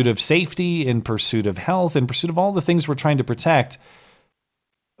pursuit of safety, in pursuit of health, in pursuit of all the things we're trying to protect.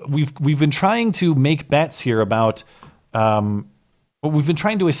 We've been trying to make bets here about we've been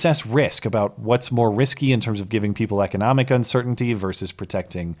trying to assess risk about what's more risky in terms of giving people economic uncertainty versus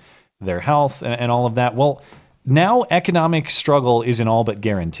protecting their health and all of that. Well, now economic struggle is an all but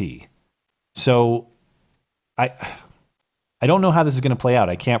guarantee. So I don't know how this is going to play out.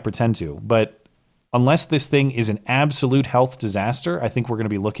 I can't pretend to. But unless this thing is an absolute health disaster, I think we're going to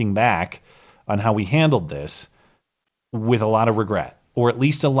be looking back on how we handled this with a lot of regret, or at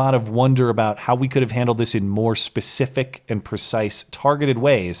least a lot of wonder about how we could have handled this in more specific and precise, targeted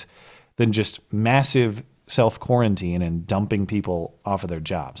ways than just massive self-quarantine and dumping people off of their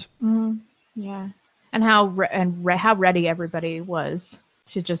jobs. Mm-hmm. Yeah. And how ready everybody was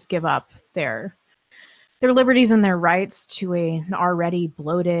to just give up their liberties and their rights to an already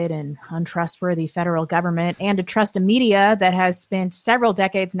bloated and untrustworthy federal government, and to trust a media that has spent several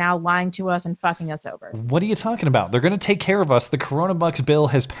decades now lying to us and fucking us over. What are you talking about? They're going to take care of us. The Coronabucks bill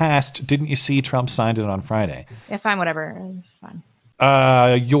has passed. Didn't you see Trump signed it on Friday? Yeah, fine, whatever. It's fine.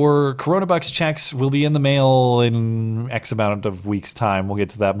 Your Coronabucks checks will be in the mail in X amount of weeks' time. We'll get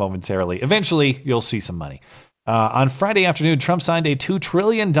to that momentarily. Eventually, you'll see some money. On Friday afternoon, Trump signed a $2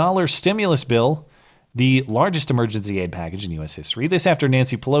 trillion stimulus bill, the largest emergency aid package in U.S. history. This after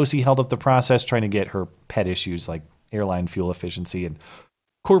Nancy Pelosi held up the process, trying to get her pet issues like airline fuel efficiency and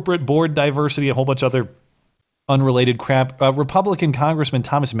corporate board diversity, a whole bunch of other unrelated crap. Republican Congressman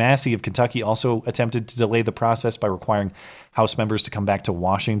Thomas Massie of Kentucky also attempted to delay the process by requiring House members to come back to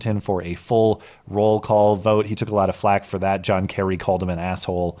Washington for a full roll call vote. He took a lot of flack for that. John Kerry called him an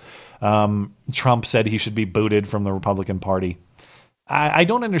asshole. Trump said he should be booted from the Republican Party. I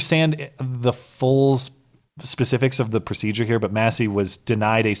don't understand the full specifics of the procedure here, but Massie was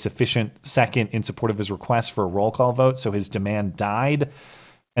denied a sufficient second in support of his request for a roll call vote, so his demand died,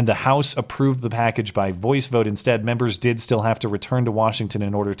 and the House approved the package by voice vote. Instead, members did still have to return to Washington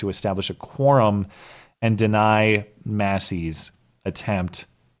in order to establish a quorum and deny Massie's attempt.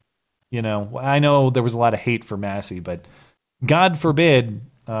 You know, I know there was a lot of hate for Massie, but God forbid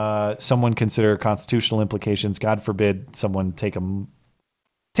someone consider constitutional implications. God forbid someone take a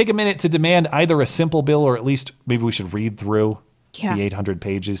minute to demand either a simple bill, or at least maybe we should read through the 800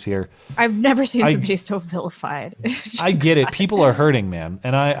 pages here. I've never seen somebody so vilified. I get it. People are hurting, man.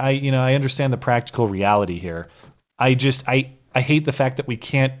 And I understand the practical reality here. I hate the fact that we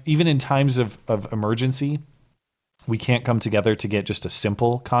can't, even in times of emergency, we can't come together to get just a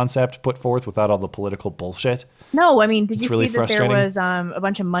simple concept put forth without all the political bullshit. No, I mean, did you really see that there was a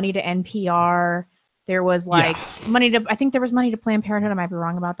bunch of money to NPR? There was money to, I think there was money to Planned Parenthood. I might be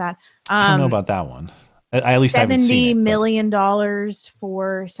wrong about that. I don't know about that one. At least I haven't seen it. $70 million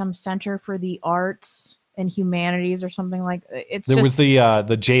for some Center for the Arts and Humanities or something like it's. There was the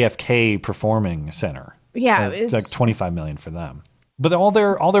JFK Performing Center. Yeah, it's like $25 million for them. But all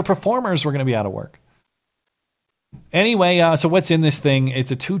their performers were going to be out of work. Anyway, so what's in this thing?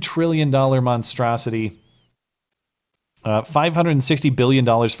 It's a $2 trillion monstrosity. $560 billion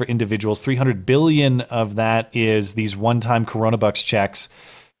for individuals. $300 billion of that is these one-time Coronabucks checks.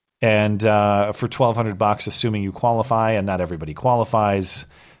 And for $1,200, assuming you qualify, and not everybody qualifies.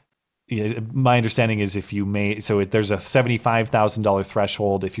 My understanding is if you there's a $75,000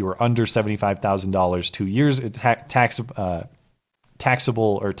 threshold. If you were under $75,000 2 years,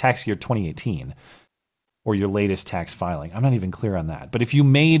 taxable or tax year 2018. Or your latest tax filing. I'm not even clear on that. But if you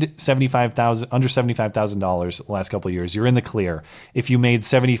made under $75,000 the last couple of years, you're in the clear. If you made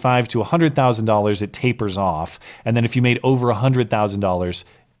 $75,000 to $100,000, it tapers off. And then if you made over $100,000,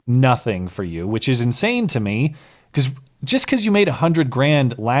 nothing for you, which is insane to me. Because just because you made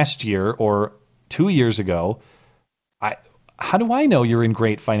 $100,000 last year or 2 years ago, how do I know you're in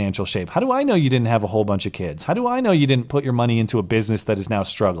great financial shape? How do I know you didn't have a whole bunch of kids? How do I know you didn't put your money into a business that is now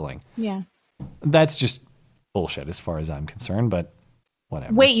struggling? Yeah. That's just bullshit as far as I'm concerned, but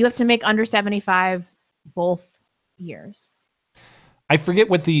whatever. Wait, you have to make under 75 both years. I forget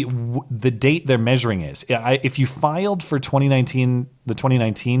what the date they're measuring is. If you filed for the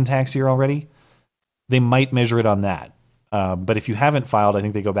 2019 tax year already, they might measure it on that. But if you haven't filed, I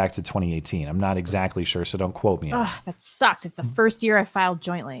think they go back to 2018. I'm not exactly sure, so don't quote me on it. That sucks. It's the first year I filed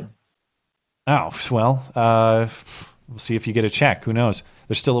jointly. Oh, well, we'll see if you get a check. Who knows?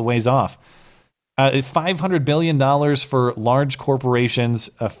 They're still a ways off. $500 billion for large corporations,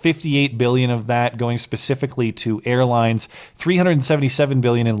 $58 billion of that going specifically to airlines, $377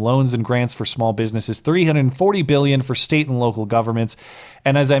 billion in loans and grants for small businesses, $340 billion for state and local governments.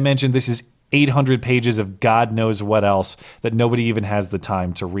 And as I mentioned, this is 800 pages of God knows what else that nobody even has the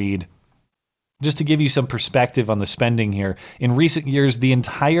time to read. Just to give you some perspective on the spending here, in recent years, the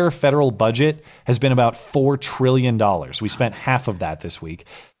entire federal budget has been about $4 trillion. We spent half of that this week.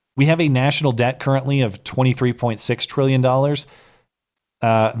 We have a national debt currently of $23.6 trillion.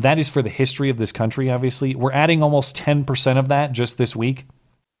 That is for the history of this country, obviously. We're adding almost 10% of that just this week.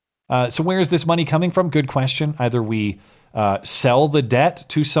 So where is this money coming from? Good question. Either we sell the debt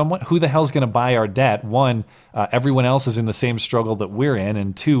to someone. Who the hell's going to buy our debt? One, everyone else is in the same struggle that we're in.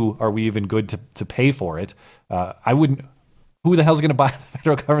 And two, are we even good to pay for it? I wouldn't. Who the hell's going to buy the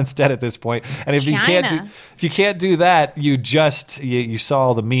federal government's debt at this point? And if China. you can't do that, you saw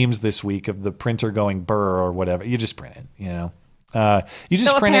all the memes this week of the printer going burr or whatever. You just print it, you know. You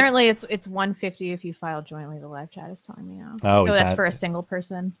just so print apparently it's $150 if you file jointly. The live chat is telling me now. Oh, so that's for a single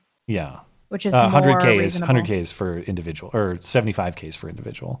person. Yeah. Which is more 100K is for individual, or 75K is for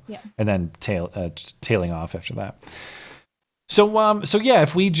individual. Yeah. And then tailing off after that. So yeah,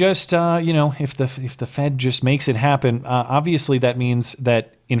 if we just if the Fed just makes it happen, obviously that means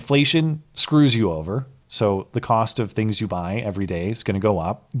that inflation screws you over. So the cost of things you buy every day is going to go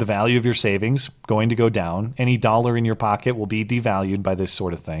up. The value of your savings going to go down. Any dollar in your pocket will be devalued by this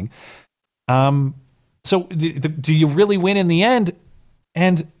sort of thing. So do you really win in the end?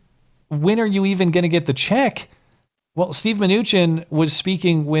 And when are you even going to get the check? Well, Steve Mnuchin was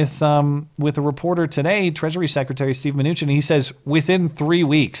speaking with a reporter today, Treasury Secretary Steve Mnuchin, and he says within 3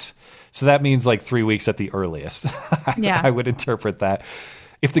 weeks. So that means like 3 weeks at the earliest. Yeah. I would interpret that.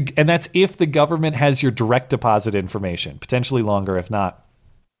 And that's if the government has your direct deposit information, potentially longer if not.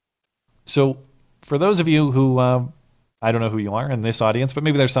 So for those of you who, I don't know who you are in this audience, but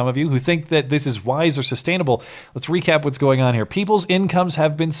maybe there's some of you who think that this is wise or sustainable. Let's recap what's going on here. People's incomes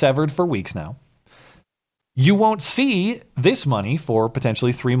have been severed for weeks now. You won't see this money for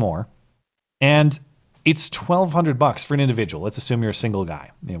potentially 3 more. And it's $1,200 for an individual. Let's assume you're a single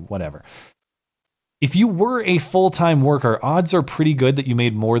guy, whatever. If you were a full-time worker, odds are pretty good that you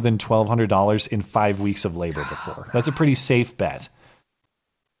made more than $1,200 in 5 weeks of labor before. That's a pretty safe bet.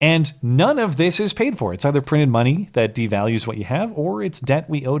 And none of this is paid for. It's either printed money that devalues what you have, or it's debt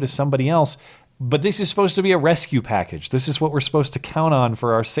we owe to somebody else. But this is supposed to be a rescue package. This is what we're supposed to count on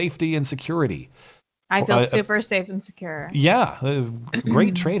for our safety and security. I feel super safe and secure. Yeah,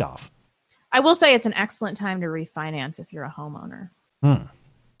 great trade-off. I will say it's an excellent time to refinance if you're a homeowner.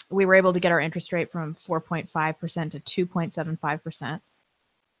 We were able to get our interest rate from 4.5% to 2.75%.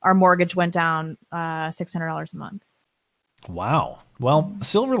 Our mortgage went down $600 a month. Wow. Well,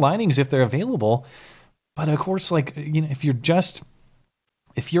 silver linings if they're available, but of course, if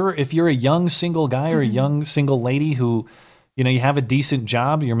you're a young single guy or a young single lady who, you have a decent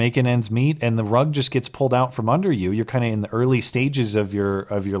job, you're making ends meet, and the rug just gets pulled out from under you. You're kind of in the early stages of your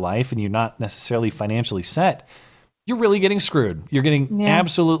life, and you're not necessarily financially set. You're really getting screwed. You're getting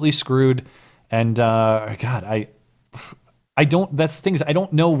absolutely screwed. And God, I don't. That's the thing is I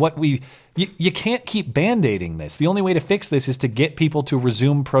don't know what you can't keep band-aiding this. The only way to fix this is to get people to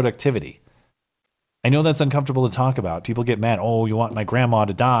resume productivity. I know that's uncomfortable to talk about. People get mad. Oh, you want my grandma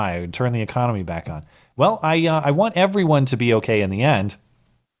to die and turn the economy back on. Well, I want everyone to be okay in the end.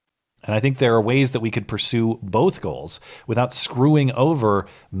 And I think there are ways that we could pursue both goals without screwing over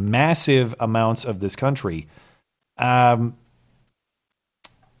massive amounts of this country. Oh,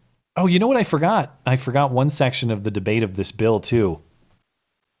 you know what I forgot? I forgot one section of the debate of this bill, too.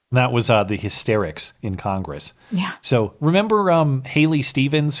 That was the hysterics in Congress. Yeah. So remember Haley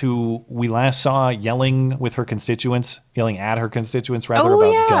Stevens, who we last saw yelling at her constituents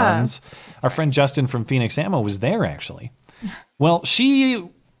about guns? Our friend Justin from Phoenix Ammo was there, actually. Well,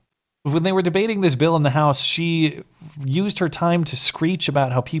 when they were debating this bill in the House, she used her time to screech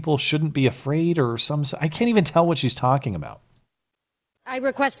about how people shouldn't be afraid I can't even tell what she's talking about. I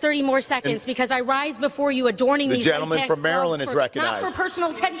request 30 more seconds because I rise before you adorning these. The gentleman from Maryland is recognized. Not for personal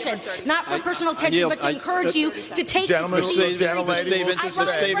attention, but to encourage you to take this Stevens. I'm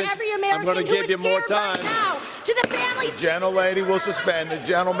going to give you more time. Right now, to the families. The gentlelady will suspend. The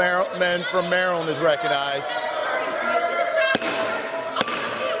gentleman from Maryland is recognized.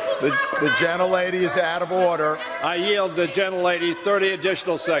 The gentlelady is out of order. I yield the gentlelady 30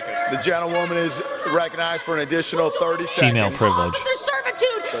 additional seconds. The gentlewoman is recognized for an additional 30 seconds. Female privilege. Their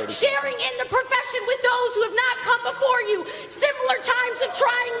servitude, sharing in the profession with those who have not come before you. Similar times of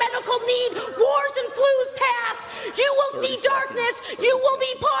trying medical need, wars and flus pass. You will see darkness. You will be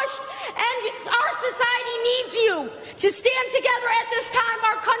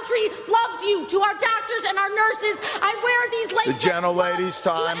our nurses. I wear these latex The gentlelady's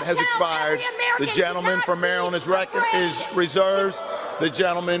time has expired. The gentleman from Maryland is reserved. The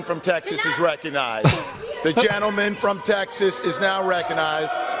gentleman from Texas is recognized. The gentleman from Texas is now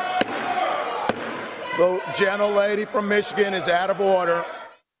recognized. The gentlelady from Michigan is out of order.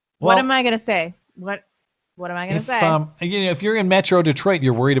 What am I going to say? What am I going to say? If you're in Metro Detroit,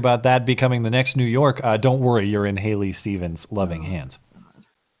 you're worried about that becoming the next New York. Don't worry, you're in Haley Stevens' loving hands.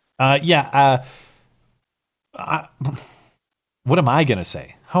 What am I going to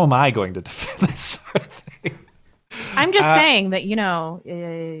say? How am I going to defend this sort of thing? I'm just saying that, you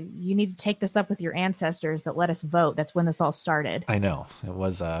need to take this up with your ancestors that let us vote. That's when this all started. I know. It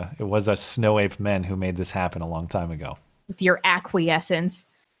was us snow ape men who made this happen a long time ago. With your acquiescence.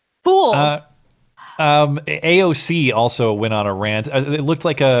 Fools! AOC also went on a rant. It looked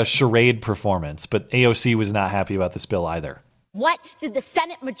like a charade performance, but AOC was not happy about this bill either. What did the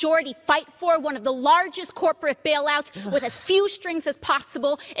Senate majority fight for? One of the largest corporate bailouts with as few strings as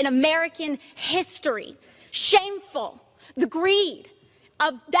possible in American history. Shameful. The greed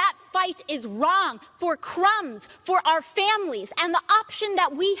of that fight is wrong for crumbs, for our families. And the option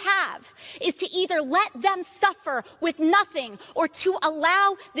that we have is to either let them suffer with nothing or to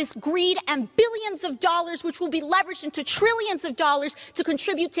allow this greed and billions of dollars, which will be leveraged into trillions of dollars, to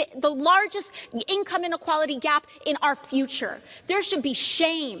contribute to the largest income inequality gap in our future. There should be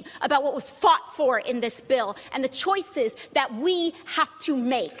shame about what was fought for in this bill and the choices that we have to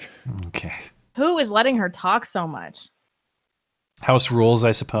make. Okay. Who is letting her talk so much? House rules,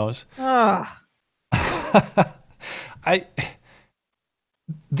 I suppose. Ugh.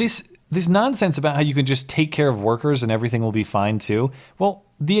 This nonsense about how you can just take care of workers and everything will be fine too. Well,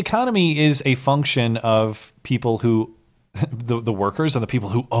 the economy is a function of people who, the workers and the people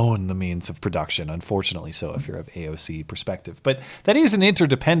who own the means of production, unfortunately so if you're of AOC perspective. But that is an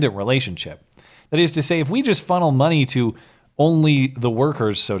interdependent relationship. That is to say, if we just funnel money to only the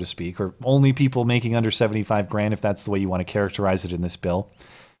workers, so to speak, or only people making under 75 grand, if that's the way you want to characterize it in this bill,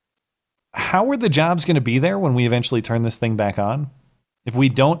 how are the jobs going to be there when we eventually turn this thing back on? If we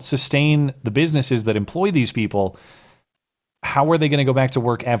don't sustain the businesses that employ these people, how are they going to go back to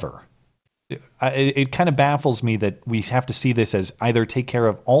work ever? It kind of baffles me that we have to see this as either take care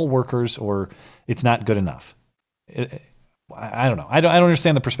of all workers or it's not good enough. I don't know. I don't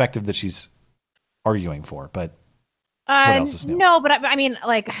understand the perspective that she's arguing for, but what else is new? No, but I mean,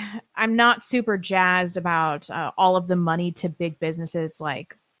 like, I'm not super jazzed about all of the money to big businesses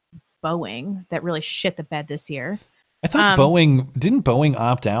like Boeing that really shit the bed this year. I thought didn't Boeing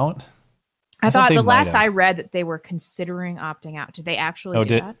opt out? I thought the last I read that they were considering opting out. Did they actually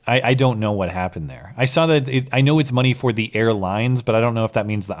do that? I don't know what happened there. I saw that I know it's money for the airlines, but I don't know if that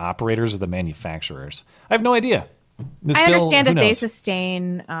means the operators or the manufacturers. I have no idea. I understand that they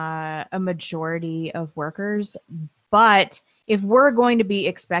sustain a majority of workers, but if we're going to be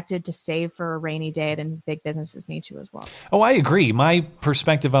expected to save for a rainy day, then big businesses need to as well. Oh, I agree. My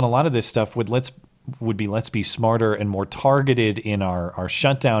perspective on a lot of this stuff would be let's be smarter and more targeted in our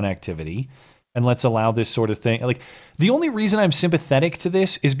shutdown activity, and let's allow this sort of thing. Like, the only reason I'm sympathetic to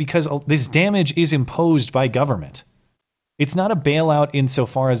this is because this damage is imposed by government. It's not a bailout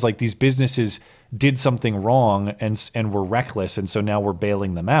insofar as like these businesses did something wrong and were reckless, and so now we're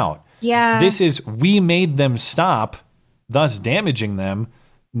bailing them out. Yeah. This is, we made them stop, thus damaging them.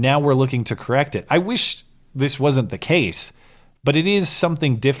 Now we're looking to correct it. I wish this wasn't the case, but it is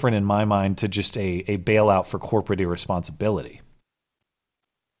something different in my mind to just a bailout for corporate irresponsibility.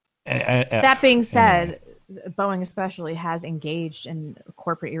 That being said, Boeing especially has engaged in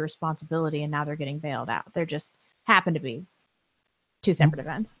corporate irresponsibility, and now they're getting bailed out. They're just happen to be two separate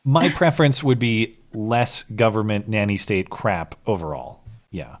events. My preference would be less government nanny state crap overall.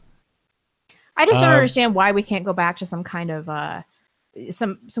 Yeah. I just don't understand why we can't go back to some kind of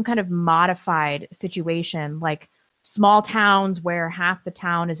some kind of modified situation, like small towns where half the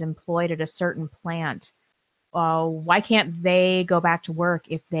town is employed at a certain plant. Why can't they go back to work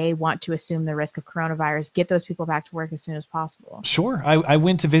if they want to assume the risk of coronavirus? Get those people back to work as soon as possible. Sure. I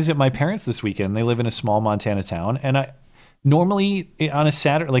went to visit my parents this weekend. They live in a small Montana town, and I normally on a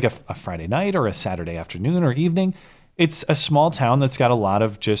Saturday, like a Friday night or a Saturday afternoon or evening, it's a small town that's got a lot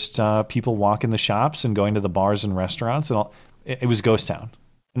of just people walking the shops and going to the bars and restaurants. And all. It was ghost town,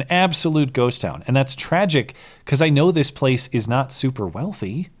 an absolute ghost town. And that's tragic because I know this place is not super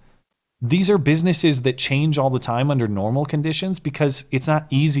wealthy. These are businesses that change all the time under normal conditions because it's not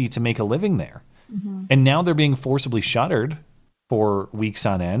easy to make a living there. Mm-hmm. And now they're being forcibly shuttered for weeks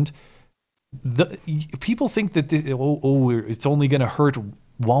on end. People think that it's only going to hurt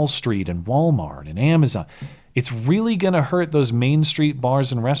Wall Street and Walmart and Amazon. it's really going to hurt those Main Street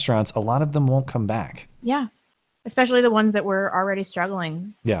bars and restaurants. A lot of them won't come back. Yeah. Especially the ones that were already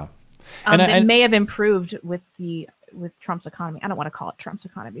struggling. Yeah. That may have improved with Trump's economy. I don't want to call it Trump's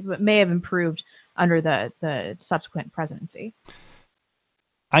economy, but may have improved under the subsequent presidency.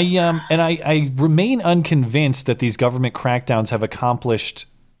 I remain unconvinced that these government crackdowns have accomplished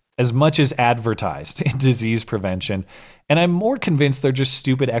as much as advertised in disease prevention. And I'm more convinced they're just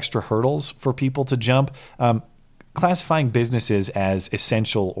stupid extra hurdles for people to jump. Classifying businesses as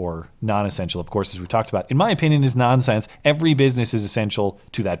essential or non-essential, of course, as we've talked about, in my opinion, is nonsense. Every business is essential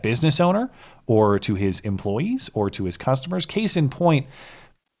to that business owner or to his employees or to his customers. Case in point,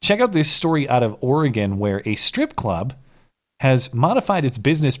 check out this story out of Oregon where a strip club has modified its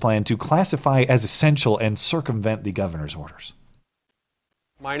business plan to classify as essential and circumvent the governor's orders.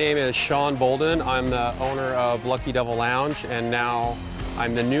 My name is Sean Bolden. I'm the owner of Lucky Devil Lounge, and now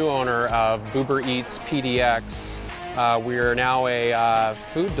I'm the new owner of Boober Eats PDX. We are now a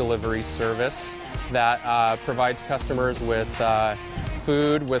food delivery service that provides customers with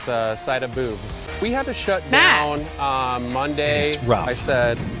food with a side of boobs. We had to shut down Monday. I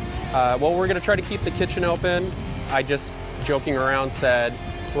said, well, we're going to try to keep the kitchen open. I just, joking around, said,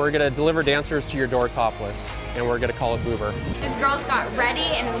 we're going to deliver dancers to your door topless, and we're going to call it Boober. These girls got ready,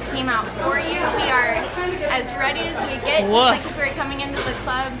 and we came out for you. We are as ready as we get, just like if we were coming into the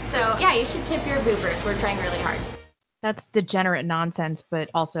club. So, yeah, you should tip your Boobers. We're trying really hard. That's degenerate nonsense, but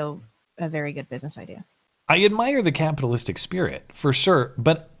also a very good business idea. I admire the capitalistic spirit, for sure,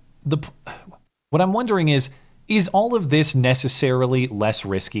 but what I'm wondering is all of this necessarily less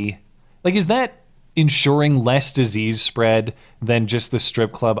risky? Like, is that ensuring less disease spread than just the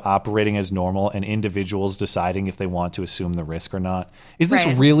strip club operating as normal and individuals deciding if they want to assume the risk or not? Is this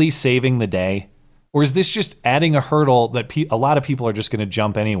really saving the day? Or is this just adding a hurdle that a lot of people are just going to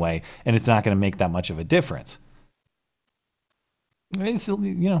jump anyway, and it's not going to make that much of a difference? It's,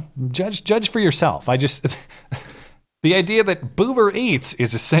 judge for yourself. The idea that Boober Eats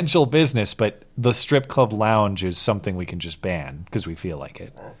is essential business, but the strip club lounge is something we can just ban because we feel like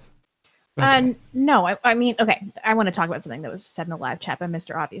it. Okay. No, I mean, okay, I want to talk about something that was said in the live chat by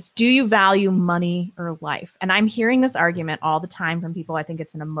Mr. Obvious. Do you value money or life? And I'm hearing this argument all the time from people. I think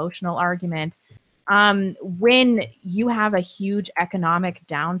it's an emotional argument. When you have a huge economic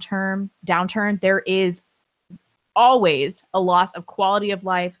downturn, there is always a loss of quality of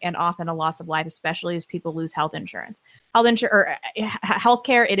life and often a loss of life, especially as people lose health insurance.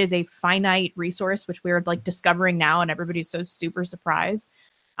 Healthcare, it is a finite resource, which we're like discovering now, and everybody's so super surprised.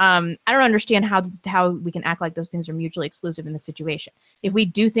 I don't understand how we can act like those things are mutually exclusive in this situation. If we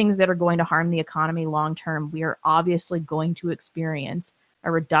do things that are going to harm the economy long term, we are obviously going to experience a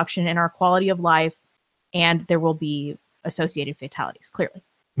reduction in our quality of life, and there will be associated fatalities, clearly.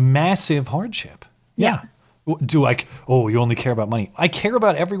 Massive hardship. Yeah. You only care about money. I care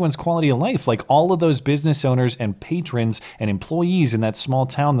about everyone's quality of life. Like all of those business owners and patrons and employees in that small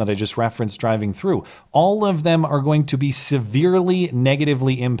town that I just referenced driving through, all of them are going to be severely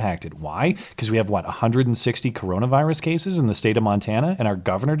negatively impacted. Why? Because we have 160 coronavirus cases in the state of Montana, and our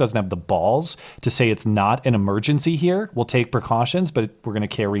governor doesn't have the balls to say it's not an emergency here. We'll take precautions, but we're going to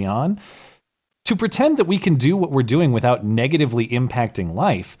carry on. To pretend that we can do what we're doing without negatively impacting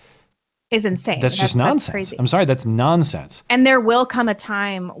life is insane. That's just nonsense. I'm sorry, that's nonsense. And there will come a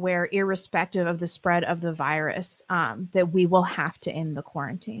time where, irrespective of the spread of the virus, that we will have to end the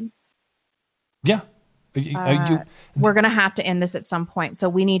quarantine. Yeah. We're going to have to end this at some point. So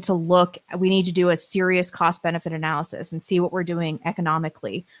we need to do a serious cost benefit analysis and see what we're doing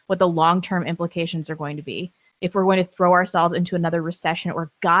economically, what the long-term implications are going to be. If we're going to throw ourselves into another recession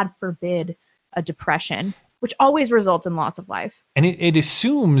or, God forbid, a depression, which always results in loss of life. And it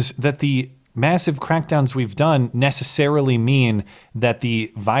assumes that the massive crackdowns we've done necessarily mean that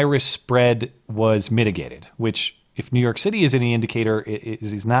the virus spread was mitigated, which, if New York City is any indicator,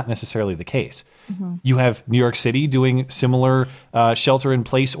 is not necessarily the case. Mm-hmm. You have New York City doing similar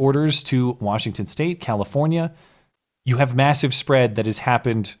shelter-in-place orders to Washington State, California. You have massive spread that has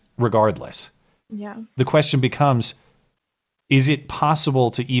happened regardless. Yeah. The question becomes, is it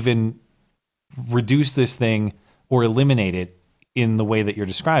possible to even reduce this thing or eliminate it in the way that you're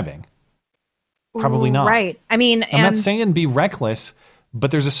describing? Probably not. Right. I mean, I'm not saying be reckless,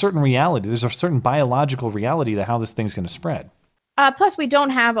 but there's a certain reality. There's a certain biological reality to how this thing's going to spread. Plus, we don't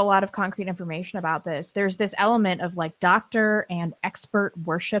have a lot of concrete information about this. There's this element of like doctor and expert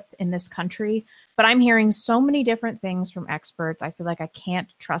worship in this country, but I'm hearing so many different things from experts. I feel like I can't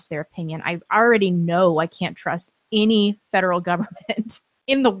trust their opinion. I already know I can't trust any federal government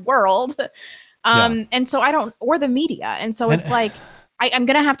in the world. And so or the media. And so it's like, I'm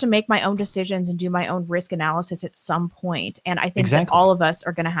going to have to make my own decisions and do my own risk analysis at some point. And I think Exactly. that all of us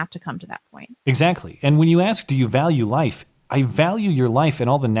are going to have to come to that point. Exactly. And when you ask, do you value life? I value your life and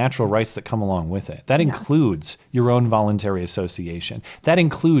all the natural rights that come along with it. That includes your own voluntary association. That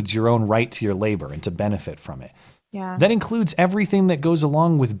includes your own right to your labor and to benefit from it. Yeah. That includes everything that goes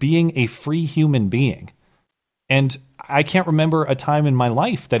along with being a free human being. And I can't remember a time in my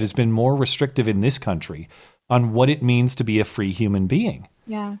life that has been more restrictive in this country on what it means to be a free human being.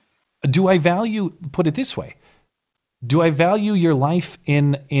 Yeah. Do I value, put it this way, do I value your life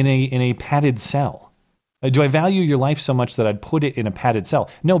in a padded cell? Do I value your life so much that I'd put it in a padded cell?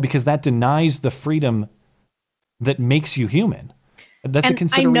 No, because that denies the freedom that makes you human. That's a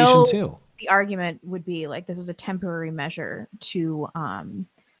consideration too. The argument would be like, this is a temporary measure to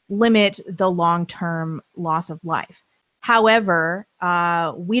limit the long-term loss of life. However,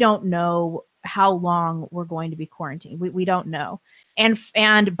 we don't know how long we're going to be quarantined. We don't know. And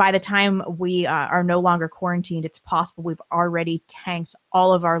by the time we are no longer quarantined, it's possible we've already tanked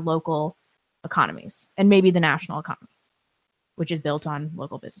all of our local economies and maybe the national economy, which is built on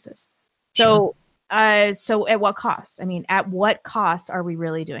local businesses. So, so at what cost? I mean, at what cost are we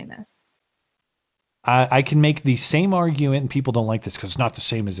really doing this? I can make the same argument, and people don't like this because it's not the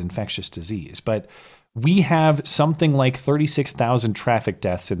same as infectious disease, but we have something like 36,000 traffic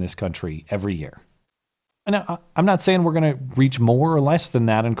deaths in this country every year. And I'm not saying we're going to reach more or less than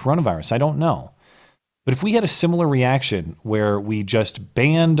that in coronavirus. I don't know. But if we had a similar reaction where we just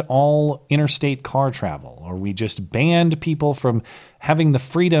banned all interstate car travel, or we just banned people from having the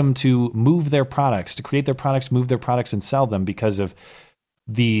freedom to move their products, to create their products, move their products, and sell them because of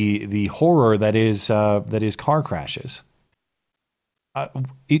the horror that is car crashes,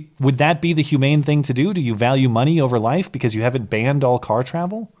 would that be the humane thing to do? Do you value money over life because you haven't banned all car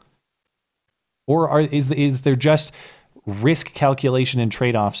travel? Or is there just risk calculation and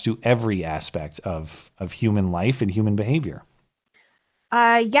trade-offs to every aspect of human life and human behavior?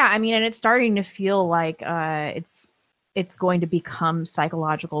 Yeah, I mean, and it's starting to feel like it's going to become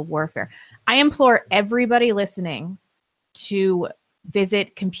psychological warfare. I implore everybody listening to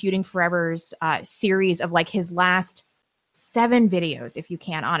visit Computing Forever's series of like his last 7 videos, if you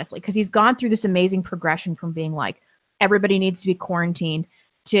can, honestly, because he's gone through this amazing progression from being like, everybody needs to be quarantined,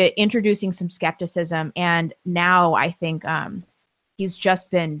 to introducing some skepticism. And now I think he's just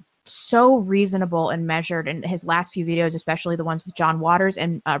been so reasonable and measured. And his last few videos, especially the ones with John Waters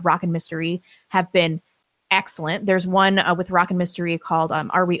and Rockin' Mystery, have been excellent. There's one with Rockin' Mystery called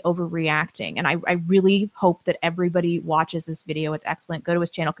Are We Overreacting? And I really hope that everybody watches this video. It's excellent. Go to his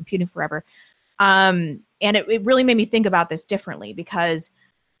channel, Computing Forever. And it really made me think about this differently, because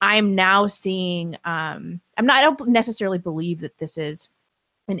I'm now seeing, I don't necessarily believe that this is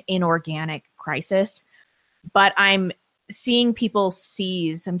an inorganic crisis, but I'm seeing people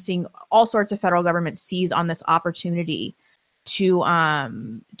seize, I'm seeing all sorts of federal government seize on this opportunity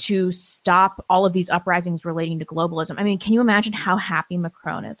to stop all of these uprisings relating to globalism. I mean, can you imagine how happy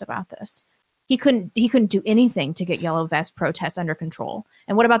Macron is about this? He couldn't do anything to get yellow vest protests under control.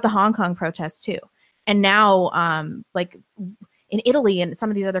 And what about the Hong Kong protests too? And now, like in Italy and some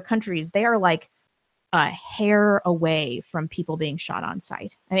of these other countries, they are like a hair away from people being shot on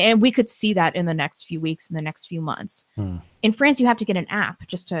sight. And we could see that in the next few weeks, in the next few months. In France, you have to get an app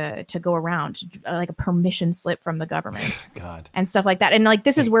just to go around, like a permission slip from the government. God. And stuff like that. And like,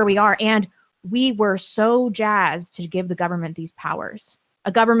 this is where we are. And we were so jazzed to give the government these powers,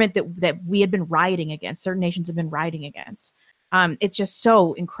 a government that we had been rioting against, certain nations have been rioting against. It's just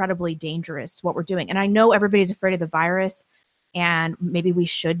so incredibly dangerous what we're doing. And I know everybody's afraid of the virus, and maybe we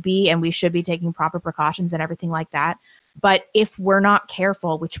should be, and we should be taking proper precautions and everything like that. But if we're not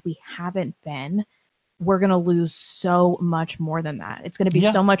careful, which we haven't been, we're going to lose so much more than that. It's going to be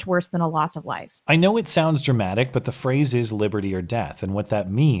so much worse than a loss of life. I know it sounds dramatic, but the phrase is liberty or death. And what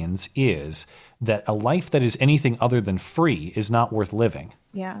that means is that a life that is anything other than free is not worth living.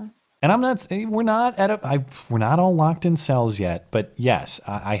 Yeah. And we're not all locked in cells yet, but yes,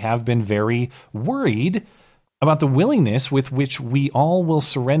 I have been very worried about the willingness with which we all will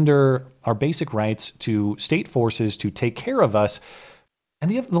surrender our basic rights to state forces to take care of us. And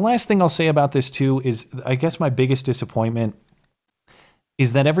the last thing I'll say about this too is, I guess my biggest disappointment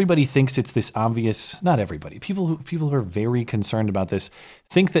is that everybody thinks it's this obvious, not everybody, people who are very concerned about this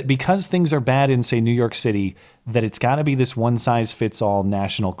think that because things are bad in, say, New York City, that it's got to be this one-size-fits-all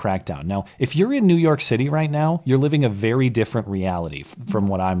national crackdown. Now, if you're in New York City right now, you're living a very different reality from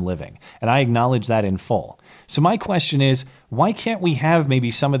what I'm living. And I acknowledge that in full. So my question is, why can't we have maybe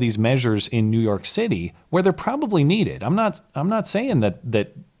some of these measures in New York City where they're probably needed? I'm not saying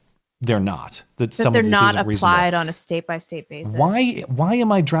that they're not. That That some they're of this not isn't reasonable. applied on a state-by-state basis. Why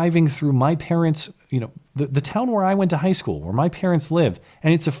am I driving through my parents', the town where I went to high school, where my parents live,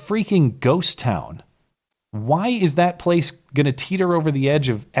 and it's a freaking ghost town? Why is that place going to teeter over the edge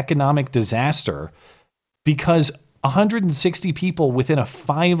of economic disaster because 160 people within a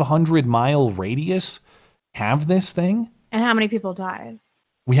 500-mile radius have this thing? And how many people died?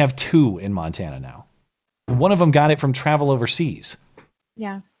 We have 2 in Montana now. One of them got it from travel overseas.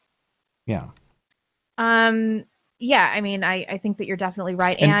 Yeah. Yeah. Yeah, I mean, I think that you're definitely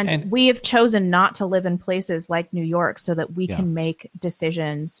right. And we have chosen not to live in places like New York so that we can make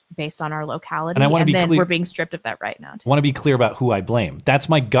decisions based on our locality. And then we're being stripped of that right now. I want to be clear about who I blame. That's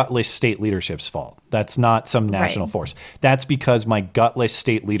my gutless state leadership's fault. That's not some national force. That's because my gutless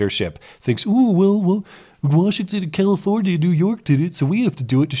state leadership thinks, oh, well, Washington and California and New York did it, so we have to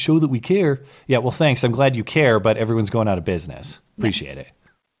do it to show that we care. Yeah, well, thanks. I'm glad you care, but everyone's going out of business. Appreciate it.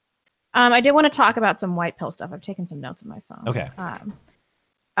 I did want to talk about some white pill stuff. I've taken some notes on my phone.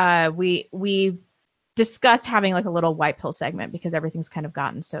 Okay. We discussed having like a little white pill segment because everything's kind of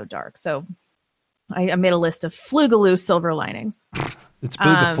gotten so dark. So I made a list of Flugaloo silver linings. It's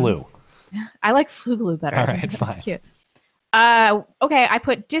Boogaflu. I like Flugaloo better. All right, That's fine. cute. Okay, I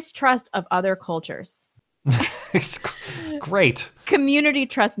put distrust of other cultures. It's great. Community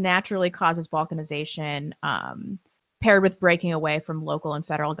trust naturally causes balkanization, paired with breaking away from local and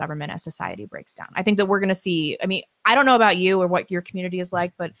federal government as society breaks down. I think that we're going to see, I mean, I don't know about you or what your community is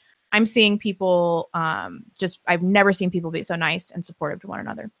like, but I'm seeing people I've never seen people be so nice and supportive to one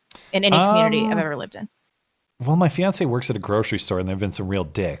another in any community I've ever lived in. Well, my fiance works at a grocery store and there have been some real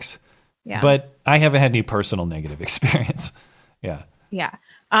dicks. Yeah. But I haven't had any personal negative experience. Yeah. Yeah.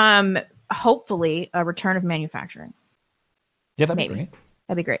 Hopefully a return of manufacturing. Yeah, that'd be great.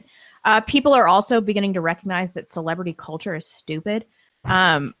 That'd be great. People are also beginning to recognize that celebrity culture is stupid.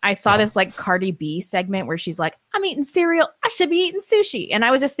 I saw this like Cardi B segment where she's like, I'm eating cereal. I should be eating sushi. And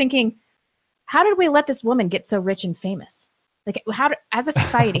I was just thinking, how did we let this woman get so rich and famous? Like as a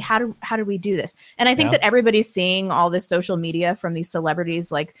society, how do we do this? And I think that everybody's seeing all this social media from these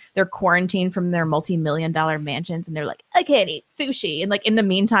celebrities, like they're quarantined from their multi-million-dollar mansions and they're like, I can't eat sushi. And like in the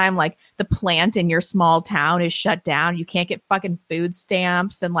meantime, like the plant in your small town is shut down. You can't get fucking food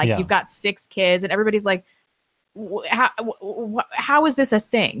stamps. And like you've got 6 kids and everybody's like, how is this a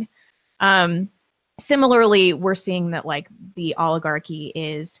thing? Similarly, we're seeing that like the oligarchy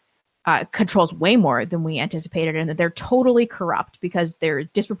is controls way more than we anticipated, and that they're totally corrupt because they're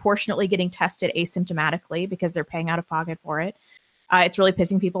disproportionately getting tested asymptomatically because they're paying out of pocket for it. It's really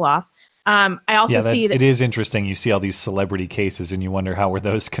pissing people off. I also see that it is interesting. You see all these celebrity cases and you wonder how were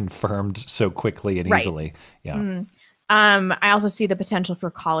those confirmed so quickly and easily. Yeah. I also see the potential for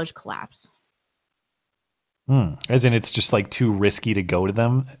college collapse. As in it's just like too risky to go to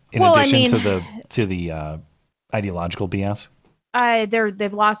them in addition to the ideological BS.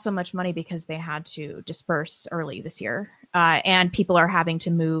 They've lost so much money because they had to disperse early this year, and people are having to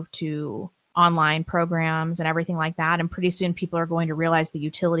move to online programs and everything like that. And pretty soon people are going to realize the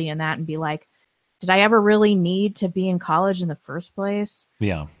utility in that and be like, did I ever really need to be in college in the first place?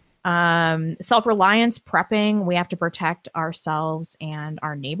 Yeah. Self-reliance, prepping. We have to protect ourselves and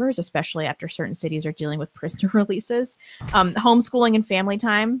our neighbors, especially after certain cities are dealing with prisoner releases. Homeschooling and family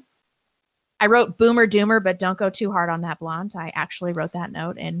time. I wrote boomer doomer, but don't go too hard on that blonde. I actually wrote that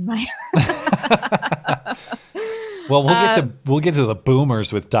note in my. Well, we'll get to the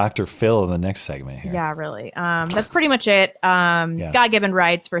boomers with Dr. Phil in the next segment here. Yeah, really. That's pretty much it. God-given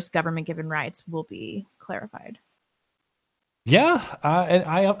rights versus government-given rights will be clarified. Yeah, and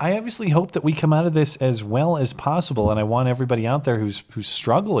I obviously hope that we come out of this as well as possible, and I want everybody out there who's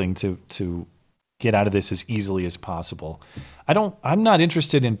struggling to get out of this as easily as possible. I'm not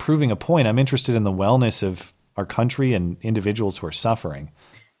interested in proving a point. I'm interested in the wellness of our country and individuals who are suffering.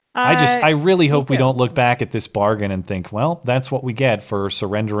 I really hope we don't look back at this bargain and think, well, that's what we get for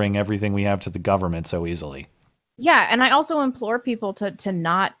surrendering everything we have to the government so easily. Yeah, and I also implore people to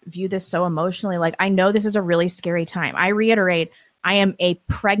not view this so emotionally. Like, I know this is a really scary time. I reiterate, I am a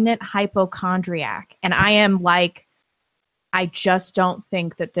pregnant hypochondriac, and I am like, I just don't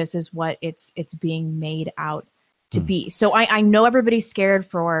think that this is what it's being made out to be. So I know everybody's scared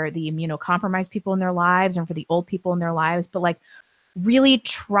for the immunocompromised people in their lives and for the old people in their lives, but like really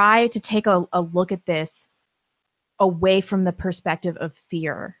try to take a look at this away from the perspective of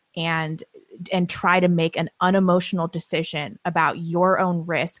fear and try to make an unemotional decision about your own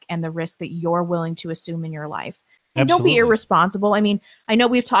risk and the risk that you're willing to assume in your life. And don't be irresponsible. I mean, I know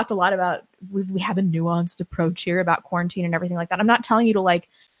we've talked a lot about, we have a nuanced approach here about quarantine and everything like that. I'm not telling you to like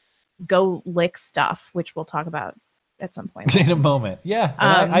go lick stuff, which we'll talk about at some point. In a moment. Yeah,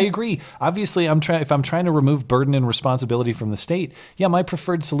 and I agree. Obviously, if I'm trying to remove burden and responsibility from the state, my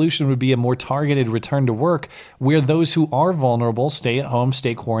preferred solution would be a more targeted return to work where those who are vulnerable stay at home,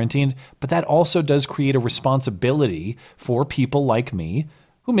 stay quarantined. But that also does create a responsibility for people like me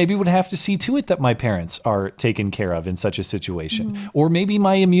who maybe would have to see to it that my parents are taken care of in such a situation. Or maybe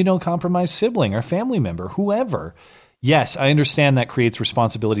my immunocompromised sibling or family member, whoever. Yes, I understand that creates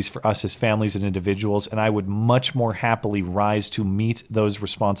responsibilities for us as families and individuals, and I would much more happily rise to meet those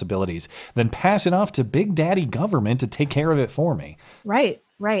responsibilities than pass it off to Big Daddy government to take care of it for me. Right.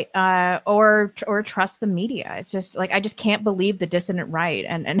 Or trust the media. It's just like, I just can't believe the dissident right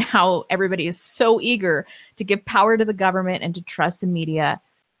and how everybody is so eager to give power to the government and to trust the media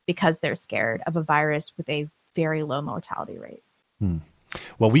because they're scared of a virus with a very low mortality rate.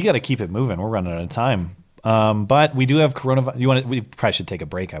 Well, we got to keep it moving. We're running out of time. But we do have coronavirus. We probably should take a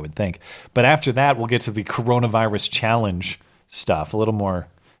break, I would think. But after that, we'll get to the coronavirus challenge stuff. A little more.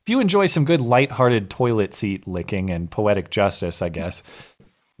 If you enjoy some good lighthearted toilet seat licking and poetic justice, I guess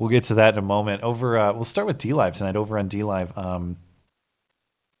we'll get to that in a moment. We'll start with DLive tonight. Over on DLive,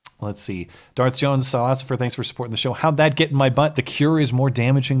 let's see. Darth Jones, philosopher, thanks for supporting the show. How'd that get in my butt? The cure is more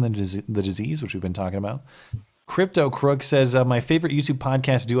damaging than the disease, which we've been talking about. Crypto Crook says, my favorite YouTube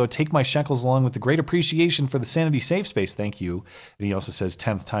podcast duo, take my shekels along with the great appreciation for the Sanity Safe Space. Thank you. And he also says,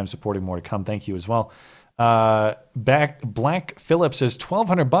 10th time supporting, more to come. Thank you as well. Black Phillip says,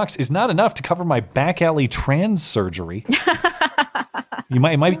 $1,200 is not enough to cover my back alley trans surgery. It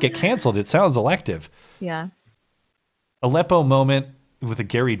might get canceled. It sounds elective. Yeah. Aleppo moment with a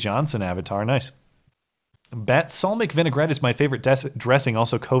Gary Johnson avatar. Nice. Balsamic vinaigrette is my favorite dressing.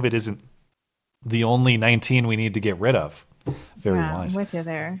 Also, COVID isn't the only 19 we need to get rid of. Very wise. I'm with you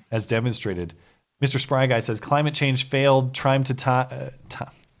there. As demonstrated. Mr. Spry Guy says, climate change failed. Time to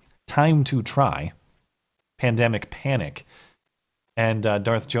try. Pandemic panic. And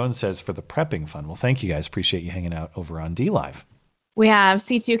Darth Jones says, for the prepping fun. Well, thank you guys. Appreciate you hanging out over on DLive. We have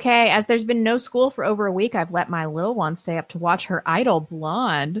C2K. As there's been no school for over a week, I've let my little one stay up to watch her idol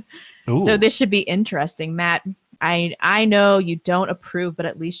Blonde. Ooh. So this should be interesting. Matt, I know you don't approve, but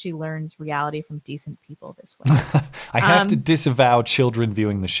at least she learns reality from decent people this way. I have to disavow children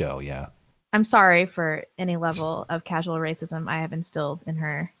viewing the show, yeah. I'm sorry for any level of casual racism I have instilled in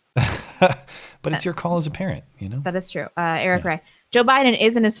her. But it's your call as a parent, you know? That is true. Eric Ray. Joe Biden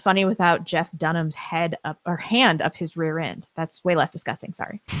isn't as funny without Jeff Dunham's hand up his rear end. That's way less disgusting,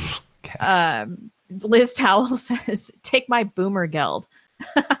 sorry. Okay. Liz Towell says, take my boomer geld.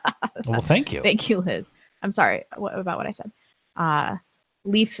 Well, thank you. Thank you, Liz. I'm sorry about what I said.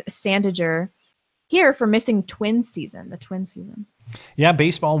 Leaf Sandiger here for missing the twin season. Yeah,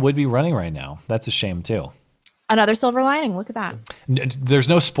 baseball would be running right now. That's a shame, too. Another silver lining. Look at that. There's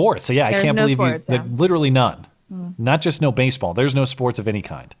no sports. So, I can't believe sports, literally none. Not just no baseball. There's no sports of any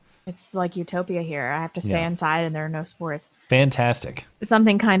kind. It's like utopia here. I have to stay inside and there are no sports. Fantastic.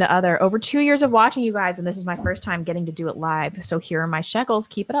 Something kind of other. Over 2 years of watching you guys, and this is my first time getting to do it live. So here are my shekels.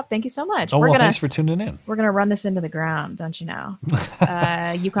 Keep it up. Thank you so much. Thanks for tuning in. We're going to run this into the ground, don't you know?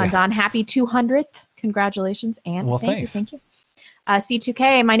 Yukon Don, happy 200th. Congratulations. And thank you.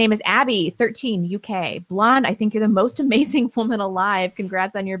 C2K, my name is Abby, 13, UK. Blonde, I think you're the most amazing woman alive.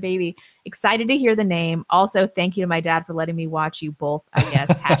 Congrats on your baby. Excited to hear the name. Also, thank you to my dad for letting me watch you both, I guess.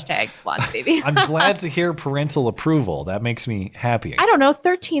 Hashtag blonde baby. I'm glad to hear parental approval. That makes me happy. I don't know.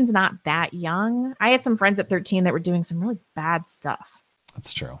 13's not that young. I had some friends at 13 that were doing some really bad stuff.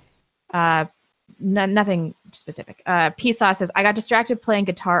 That's true. Nothing specific. P-Sauce says, I got distracted playing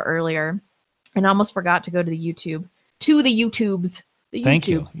guitar earlier and almost forgot to go to the YouTubes. Thank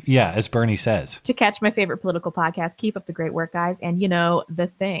you. Yeah, as Bernie says. To catch my favorite political podcast. Keep up the great work, guys. And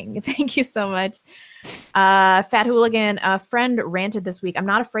the thing. Thank you so much. Fat Hooligan, a friend ranted this week. I'm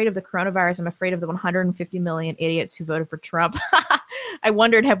not afraid of the coronavirus. I'm afraid of the 150 million idiots who voted for Trump. I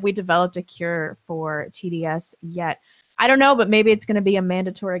wondered, have we developed a cure for TDS yet? I don't know, but maybe it's going to be a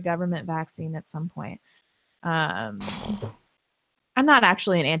mandatory government vaccine at some point. I'm not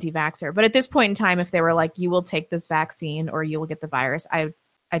actually an anti-vaxxer, but at this point in time, if they were like, you will take this vaccine or you will get the virus, I'd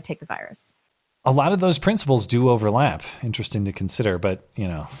take the virus. A lot of those principles do overlap. Interesting to consider, but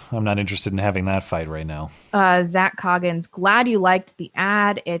I'm not interested in having that fight right now. Zach Coggins, glad you liked the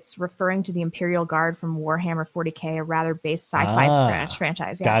ad. It's referring to the Imperial Guard from Warhammer 40K, a rather base sci-fi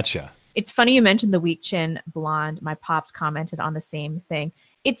franchise. Yeah. Gotcha. It's funny you mentioned the weak chin blonde. My pops commented on the same thing.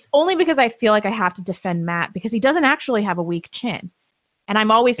 It's only because I feel like I have to defend Matt because he doesn't actually have a weak chin. And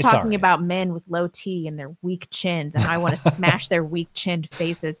I'm always talking about men with low T and their weak chins, and I want to smash their weak-chinned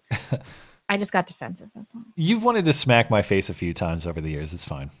faces. I just got defensive, that's all. You've wanted to smack my face a few times over the years. It's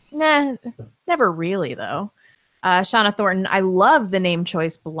fine. Nah, never really, though. Shauna Thornton, I love the name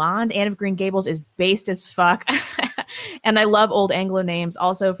choice. Blonde. Anne of Green Gables is based as fuck. And I love old Anglo names.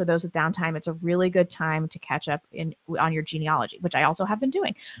 Also, for those with downtime, it's a really good time to catch up on your genealogy, which I also have been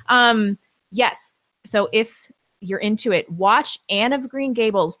doing. Yes. So if you're into it, watch Anne of Green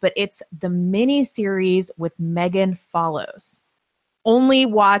Gables, but it's the mini series with Megan Follows. Only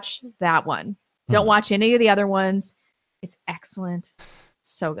watch that one. Don't watch any of the other ones. It's excellent.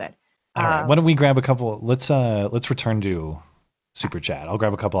 It's so good. All right. Why don't we grab a couple? Let's return to Super Chat. I'll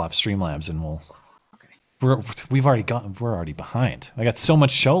grab a couple off Streamlabs and we'll. Okay. We're already behind. I got so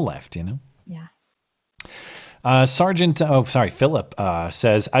much show left, you know. Yeah. Philip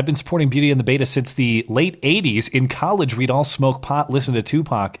says, I've been supporting Beauty and the Beta since the late 80s. In college, we'd all smoke pot, listen to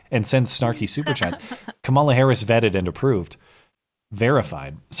Tupac, and send snarky super chats. Kamala Harris vetted and approved.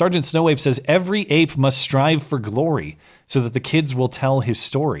 Verified. Sergeant Snowape says, every ape must strive for glory so that the kids will tell his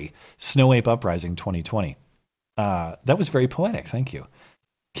story. Snowape Uprising 2020. That was very poetic. Thank you.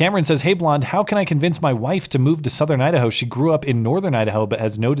 Cameron says, hey, Blonde, how can I convince my wife to move to Southern Idaho? She grew up in Northern Idaho but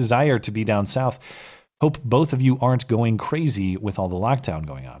has no desire to be down south. Hope both of you aren't going crazy with all the lockdown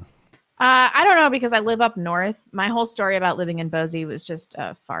going on. I don't know, because I live up north. My whole story about living in Boise was just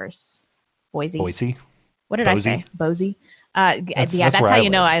a farce. Boise? What did Boise? I say? Boise? That's how you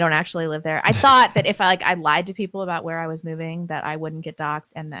know I don't actually live there. I thought that if I lied to people about where I was moving, that I wouldn't get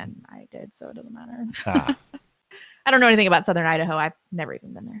doxxed, and then I did, so it doesn't matter. I don't know anything about Southern Idaho. I've never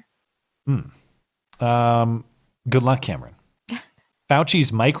even been there. Good luck, Cameron.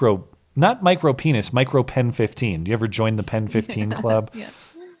 Fauci's not micro penis, micro pen 15. Do you ever join the pen 15 club? Yeah.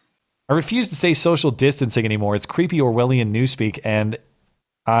 I refuse to say social distancing anymore. It's creepy Orwellian newspeak, and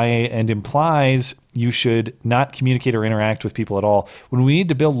implies you should not communicate or interact with people at all. When we need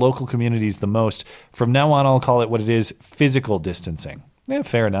to build local communities the most, from now on, I'll call it what it is: physical distancing. Yeah,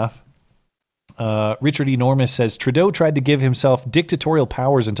 fair enough. Richard Enormous says, Trudeau tried to give himself dictatorial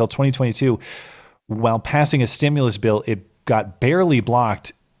powers until 2022. While passing a stimulus bill, it got barely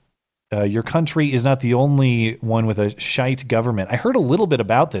blocked. Your country is not the only one with a shite government. I heard a little bit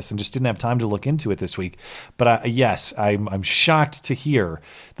about this and just didn't have time to look into it this week. But yes, I'm shocked to hear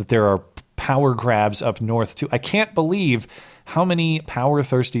that there are power grabs up north too. I can't believe how many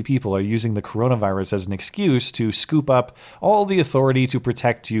power-thirsty people are using the coronavirus as an excuse to scoop up all the authority to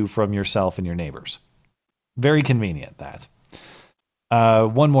protect you from yourself and your neighbors. Very convenient, that.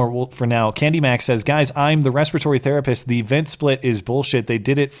 One more for now. Candy Mac says, guys, I'm the respiratory therapist. The vent split is bullshit. They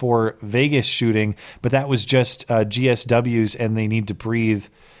did it for Vegas shooting, but that was just GSWs, and they need to breathe,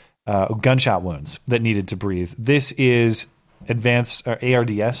 gunshot wounds that needed to breathe. This is advanced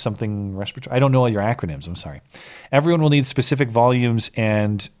ARDS, something respiratory. I don't know all your acronyms. I'm sorry. Everyone will need specific volumes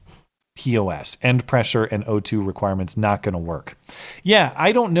and POS, end pressure and O2 requirements. Not going to work. Yeah,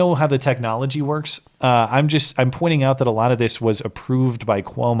 I don't know how the technology works. I'm pointing out that a lot of this was approved by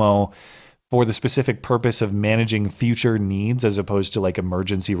Cuomo for the specific purpose of managing future needs as opposed to like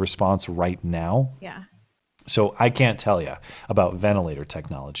emergency response right now. Yeah. So I can't tell you about ventilator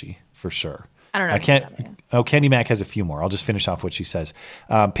technology for sure. I don't know. I can't. Oh, Candy Mac has a few more. I'll just finish off what she says.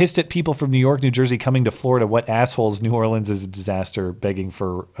 Pissed at people from New York, New Jersey coming to Florida. What assholes? New Orleans is a disaster. Begging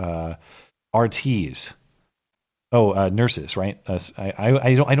for RTs. Oh, nurses, right?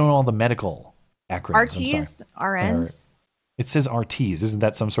 I don't know all the medical acronyms. RTs, RNs. It says RTs. Isn't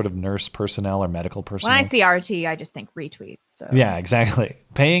that some sort of nurse personnel or medical personnel? When I see RT, I just think retweet. So yeah, exactly.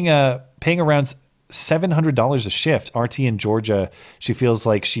 Paying around $700 a shift. RT in Georgia, she feels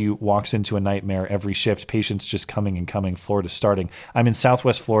like she walks into a nightmare every shift. Patients just coming and coming. Florida starting. I'm in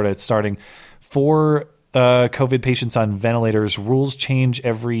Southwest Florida. It's starting. 4 COVID patients on ventilators. Rules change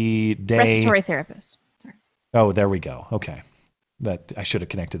every day. Respiratory therapist. Sorry. Oh, there we go. Okay. That I should have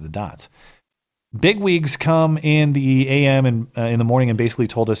connected the dots. Bigwigs come in the AM and in the morning and basically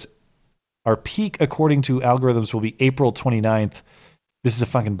told us our peak, according to algorithms, will be April 29th. This is a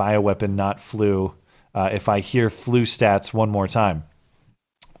fucking bioweapon, not flu. If I hear flu stats one more time.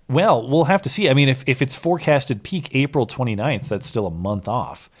 Well, we'll have to see. I mean, if it's forecasted peak April 29th, that's still a month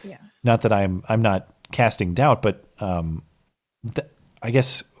off. Yeah. Not that I'm not casting doubt, but I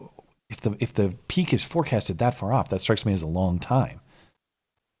guess if the peak is forecasted that far off, that strikes me as a long time.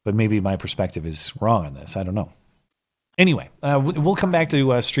 But maybe my perspective is wrong on this. I don't know. Anyway, we'll come back to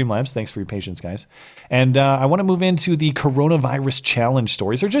Streamlabs. Thanks for your patience, guys. And I want to move into the coronavirus challenge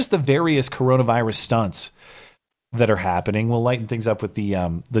stories, or just the various coronavirus stunts that are happening. We'll lighten things up with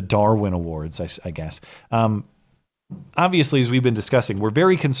the Darwin Awards, I guess. Obviously, as we've been discussing, we're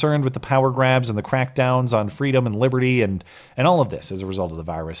very concerned with the power grabs and the crackdowns on freedom and liberty and all of this as a result of the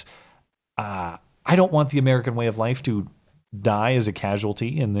virus. I don't want the American way of life to die as a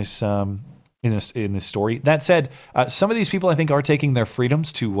casualty in this in this story. That said, some of these people I think are taking their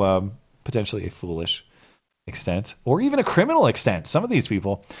freedoms to potentially a foolish extent or even a criminal extent. Some of these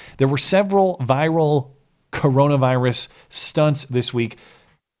people. There were several viral coronavirus stunts this week.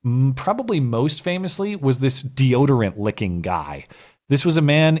 Probably most famously was this deodorant licking guy. This was a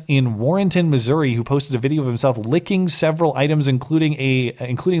man in Warrenton, Missouri, who posted a video of himself licking several items, including the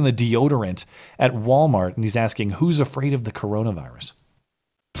deodorant at Walmart, and he's asking, "Who's afraid of the coronavirus?"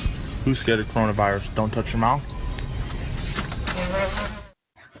 Who's scared of coronavirus? Don't touch your mouth.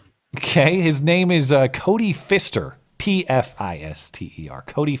 Okay, his name is Cody Pfister, Pfister,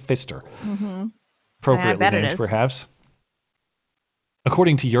 Cody Pfister. Mm-hmm. Appropriately named, perhaps.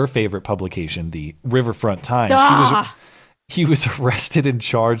 According to your favorite publication, the Riverfront Times, he was arrested and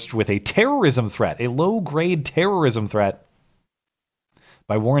charged with a terrorism threat, a low-grade terrorism threat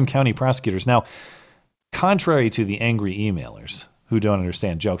by Warren County prosecutors. Now, contrary to the angry emailers who don't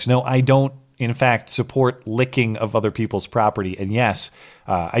understand jokes, no, I don't, in fact, support licking of other people's property. And yes,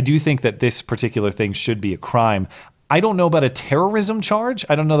 I do think that this particular thing should be a crime. I don't know about a terrorism charge.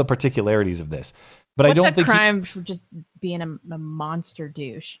 I don't know the particularities of this. But I don't think crime for just being a monster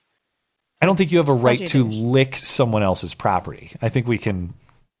douche. I don't think you have a right to lick someone else's property. I think we can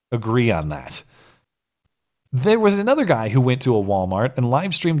agree on that. There was another guy who went to a Walmart and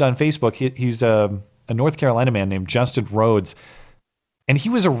live streamed on Facebook. He's a North Carolina man named Justin Rhodes, and he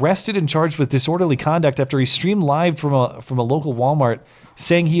was arrested and charged with disorderly conduct after he streamed live from a local Walmart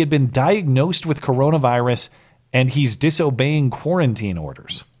saying he had been diagnosed with coronavirus and he's disobeying quarantine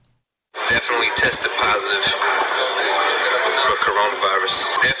orders. Definitely tested positive for coronavirus.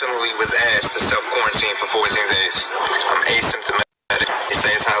 Definitely was asked to self-quarantine for 14 days. I'm asymptomatic. They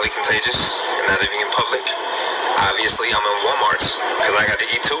say it's highly contagious and not even in public. Obviously, I'm in Walmart because I got to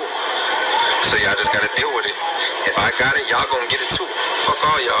eat too. So y'all just got to deal with it. If I got it, y'all gonna get it too. Fuck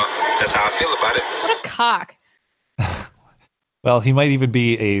all y'all. That's how I feel about it. What a cock. Well, he might even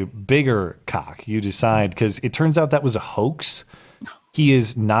be a bigger cock. You decide, because it turns out that was a hoax. He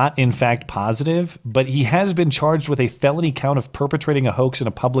is not, in fact, positive, but he has been charged with a felony count of perpetrating a hoax in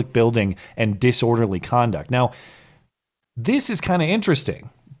a public building and disorderly conduct. Now, this is kind of interesting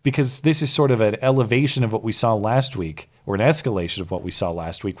because this is sort of an elevation of what we saw last week, or an escalation of what we saw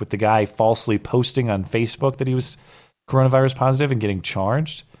last week with the guy falsely posting on Facebook that he was coronavirus positive and getting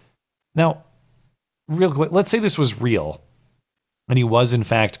charged. Now, real quick, let's say this was real and he was, in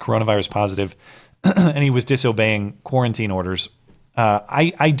fact, coronavirus positive and he was disobeying quarantine orders.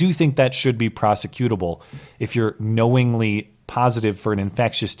 I do think that should be prosecutable if you're knowingly positive for an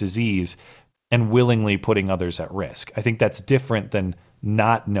infectious disease and willingly putting others at risk. I think that's different than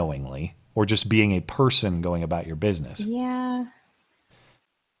not knowingly or just being a person going about your business. Yeah.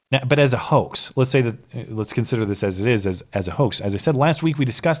 Now, but as a hoax, let's consider this as it is, as a hoax. As I said last week, we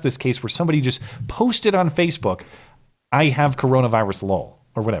discussed this case where somebody just posted on Facebook, "I have coronavirus, lol,"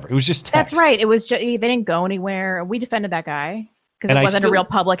 or whatever. It was just text. That's right. It was just, they didn't go anywhere. We defended that guy because it wasn't a real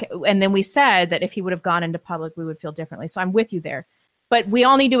public. And then we said that if he would have gone into public, we would feel differently. So I'm with you there. But we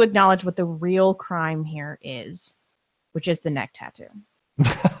all need to acknowledge what the real crime here is, which is the neck tattoo.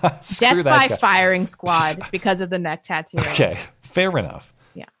 Death by firing squad because of the neck tattoo. Okay, fair enough.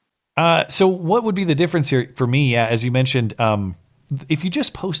 Yeah. So what would be the difference here for me? Yeah, as you mentioned, if you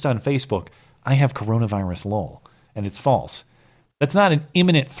just post on Facebook, "I have coronavirus, lol," and it's false, that's not an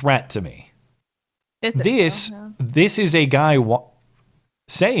imminent threat to me. This is a guy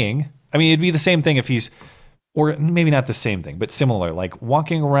saying, I mean, it'd be the same thing if he's, or maybe not the same thing, but similar, like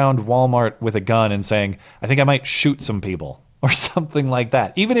walking around Walmart with a gun and saying, "I think I might shoot some people," or something like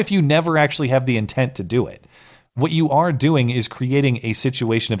that. Even if you never actually have the intent to do it, what you are doing is creating a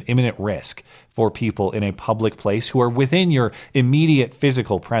situation of imminent risk for people in a public place who are within your immediate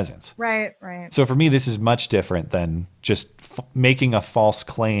physical presence. Right, right. So for me, this is much different than just making a false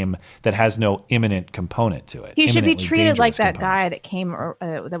claim that has no imminent component to it. He should be treated like that guy that came,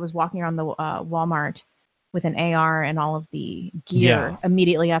 that was walking around the Walmart with an AR and all of the gear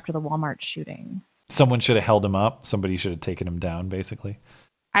immediately after the Walmart shooting. Someone should have held him up. Somebody should have taken him down, basically.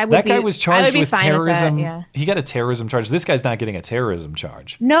 That guy was charged with terrorism. With that, yeah. He got a terrorism charge. This guy's not getting a terrorism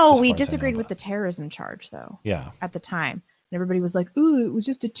charge. No, we disagreed with the terrorism charge, though. Yeah. At the time. And everybody was like, "Ooh, it was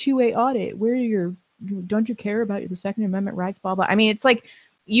just a 2A audit. Don't you care about the Second Amendment rights, blah, blah." I mean, it's like,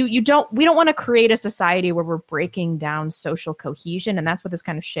 we don't want to create a society where we're breaking down social cohesion. And that's what this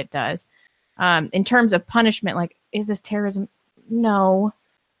kind of shit does. In terms of punishment, like, is this terrorism? No.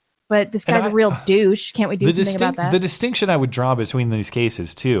 But this guy's a real douche. Can't we do something about that? The distinction I would draw between these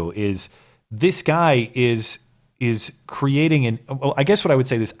cases, too, is this guy is creating well, I guess what I would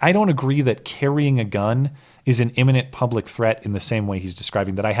say is I don't agree that carrying a gun is an imminent public threat in the same way he's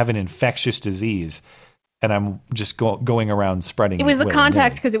describing that I have an infectious disease and I'm just going around spreading it. It was the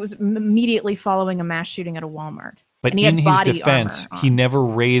context because it was immediately following a mass shooting at a Walmart. But in his defense, he never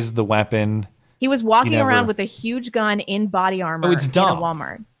raised the weapon. He was walking around with a huge gun in body armor it's dumb. in a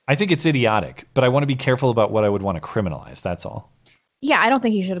Walmart. I think it's idiotic, but I want to be careful about what I would want to criminalize. That's all. Yeah, I don't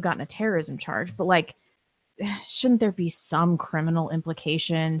think he should have gotten a terrorism charge, but like, shouldn't there be some criminal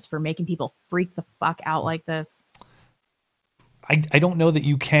implications for making people freak the fuck out like this? I don't know that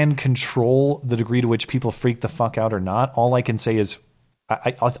you can control the degree to which people freak the fuck out or not. All I can say is,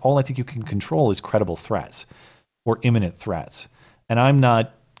 all I think you can control is credible threats or imminent threats. And I'm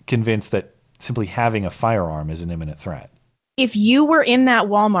not convinced that simply having a firearm is an imminent threat. If you were in that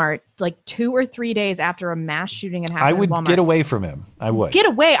Walmart like 2 or 3 days after a mass shooting had happened, I would in Walmart, get away from him. I would get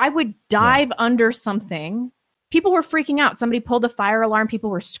away. I would dive under something. People were freaking out. Somebody pulled a fire alarm. People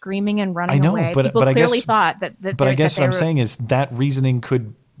were screaming and running away. People clearly thought that. But I guess what I'm saying is that reasoning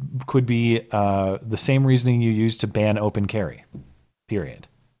could be the same reasoning you use to ban open carry. Period.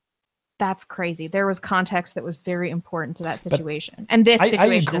 That's crazy. There was context that was very important to that situation. And this situation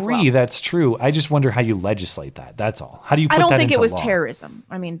I agree as well. That's true. I just wonder how you legislate that. That's all. How do you put that into law? I don't think it was terrorism.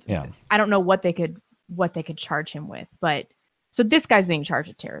 I mean, I don't know what they could charge him with, but so this guy's being charged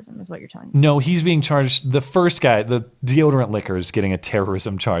with terrorism is what you're telling me. No, he's being charged. The first guy, the deodorant liquor, is getting a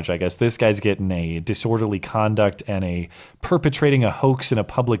terrorism charge, I guess. This guy's getting a disorderly conduct and a perpetrating a hoax in a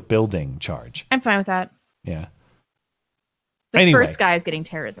public building charge. I'm fine with that. Yeah. The first guy is getting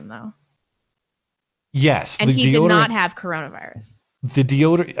terrorism, though. Yes. And he did not have coronavirus. The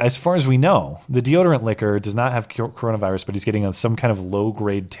deodorant, as far as we know, the deodorant liquor does not have coronavirus, but he's getting some kind of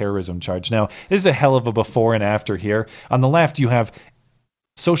low-grade terrorism charge. Now, this is a hell of a before and after here. On the left, you have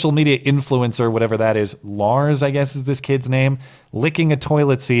social media influencer, whatever that is, Lars, I guess is this kid's name, licking a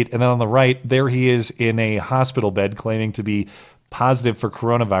toilet seat. And then on the right, there he is in a hospital bed claiming to be positive for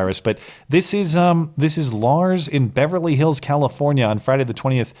coronavirus. But this is Lars in Beverly Hills, California. On Friday the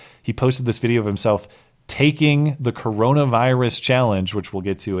 20th, he posted this video of himself taking the coronavirus challenge, which we'll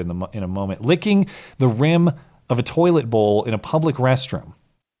get to in a moment, licking the rim of a toilet bowl in a public restroom.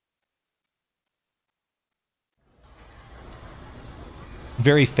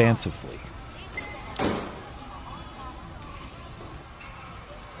 Very fancifully.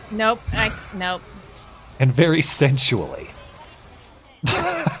 Nope. Nope. And very sensually.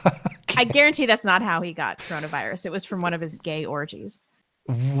 I guarantee that's not how he got coronavirus. It was from one of his gay orgies.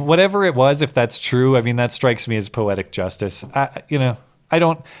 Whatever it was, if that's true, I mean, that strikes me as poetic justice. I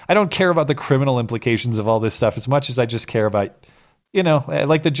don't care about the criminal implications of all this stuff as much as I just care about,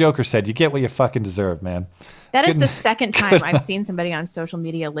 like the Joker said, you get what you fucking deserve, man. That is the second time I've seen somebody on social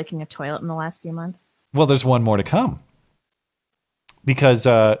media licking a toilet in the last few months. Well, there's one more to come. Because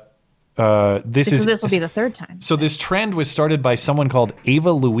this will be the third time. So this trend was started by someone called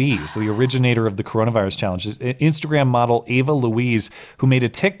Ava Louise, the originator of the coronavirus challenge. Instagram model Ava Louise, who made a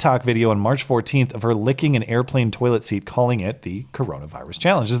TikTok video on March 14th of her licking an airplane toilet seat, calling it the coronavirus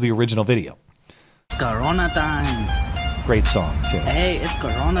challenge. This is the original video. It's Corona time. Great song, too. Hey, it's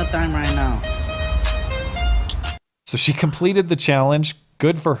Corona time right now. So she completed the challenge.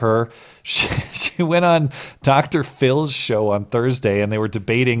 Good for her. She went on Dr. Phil's show on Thursday, and they were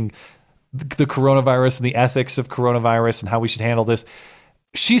debating the coronavirus and the ethics of coronavirus and how we should handle this.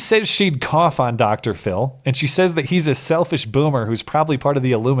 She says she'd cough on Dr. Phil, and she says that he's a selfish boomer who's probably part of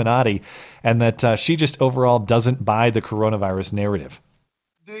the Illuminati, and that she just overall doesn't buy the coronavirus narrative.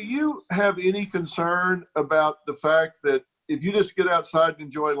 Do you have any concern about the fact that if you just get outside and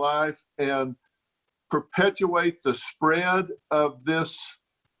enjoy life and perpetuate the spread of this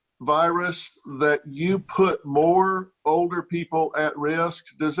virus, that you put more older people at risk?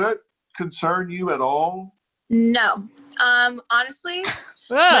 Does that concern you at all? No. Honestly,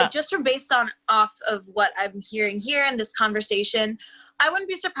 like just from off of what I'm hearing here in this conversation, I wouldn't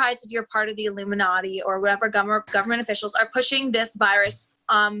be surprised if you're part of the Illuminati or whatever government officials are pushing this virus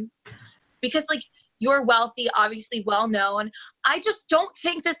because like you're wealthy, obviously well known. I just don't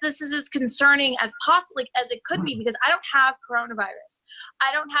think that this is as concerning as possible as it could be, because I don't have coronavirus.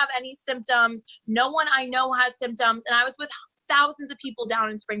 I don't have any symptoms. No one I know has symptoms, and I was with thousands of people down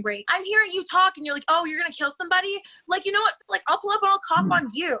in spring break. I'm hearing you talk and you're like, oh, you're gonna kill somebody? Like, you know what? Like, I'll pull up and I'll cough on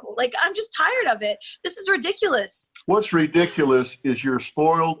you. Like, I'm just tired of it. This is ridiculous. What's ridiculous is your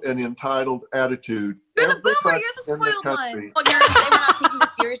spoiled and entitled attitude. You're the boomer. You're the spoiled one. Well, you're gonna say we're not taking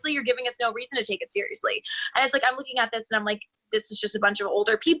this seriously. You're giving us no reason to take it seriously. And it's like, I'm looking at this and I'm like, this is just a bunch of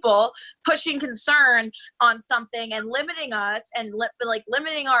older people pushing concern on something and limiting us and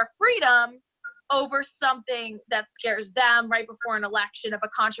limiting our freedom over something that scares them right before an election of a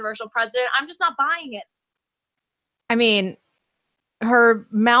controversial president. I'm just not buying it. I mean, her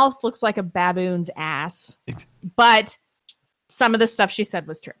mouth looks like a baboon's ass, but some of the stuff she said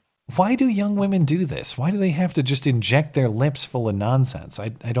was true. Why do young women do this? Why do they have to just inject their lips full of nonsense? I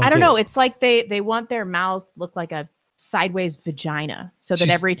don't know. It. It's like they want their mouths to look like a sideways vagina, so that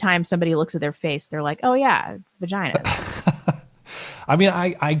every time somebody looks at their face, they're like, oh yeah, vagina. I mean,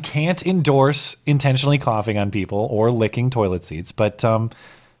 I can't endorse intentionally coughing on people or licking toilet seats, but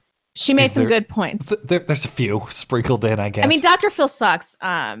she made some good points. There's a few sprinkled in, I guess. I mean, Dr. Phil sucks,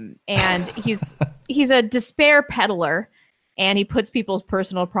 and he's a despair peddler, and he puts people's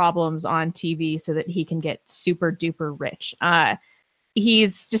personal problems on TV so that he can get super duper rich.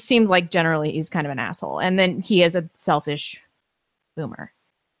 He's just seems like generally he's kind of an asshole, and then he is a selfish boomer.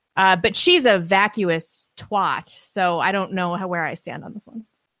 But she's a vacuous twat, so I don't know where I stand on this one.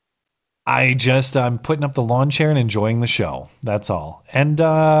 I'm putting up the lawn chair and enjoying the show. That's all. And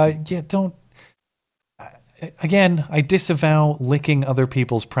again, I disavow licking other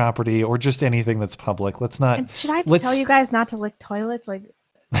people's property or just anything that's public. Let's not. And should I tell you guys not to lick toilets? Like,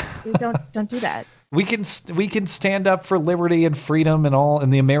 don't do that. We can stand up for liberty and freedom and all in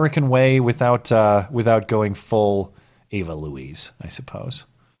the American way without going full Ava Louise, I suppose.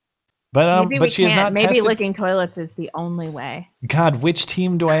 But she is not. Maybe tested. licking toilets is the only way. God, which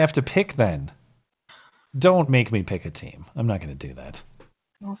team do I have to pick then? Don't make me pick a team. I'm not going to do that.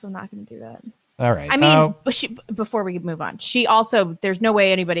 I'm also not going to do that. All right. I mean, before we move on, there's no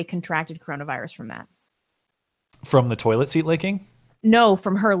way anybody contracted coronavirus from that. From the toilet seat licking? No,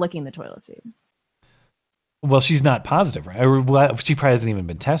 from her licking the toilet seat. Well, she's not positive, right? Or, she probably hasn't even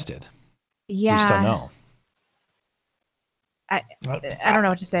been tested. Yeah. We just don't know. I don't know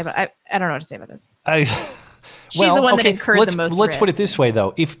what to say about. I don't know what to say about this. She's Well, the one okay, that incurred the most Let's risk. put it this way,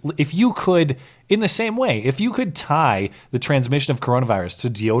 though. If you could, in the same way, if you could tie the transmission of coronavirus to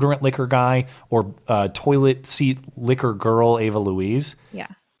deodorant liquor guy or toilet seat liquor girl Ava Louise, yeah,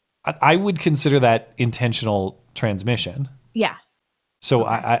 I would consider that intentional transmission. Yeah. So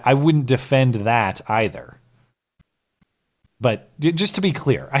I wouldn't defend that either. But just to be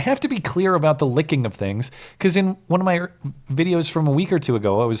clear, I have to be clear about the licking of things, because in one of my videos from a week or two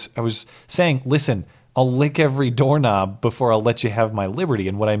ago, I was saying, listen, I'll lick every doorknob before I'll let you have my liberty.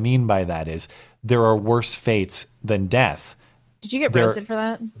 And what I mean by that is there are worse fates than death. Did you get roasted for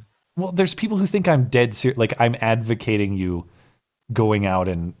that? Well, there's people who think I'm dead serious, like I'm advocating you going out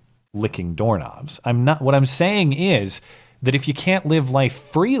and licking doorknobs. I'm not. What I'm saying is that if you can't live life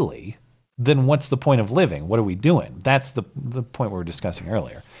freely, then what's the point of living? What are we doing? That's the point we were discussing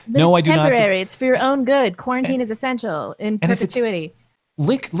earlier. But no, it's I do temporary. not. It's for your own good. Quarantine is essential in perpetuity.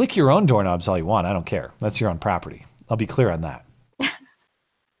 Lick your own doorknobs all you want. I don't care. That's your own property. I'll be clear on that.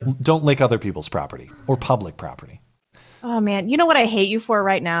 Don't lick other people's property or public property. Oh man, you know what I hate you for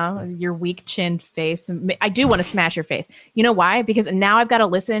right now? Your weak-chinned face. I do want to smash your face. You know why? Because now I've got to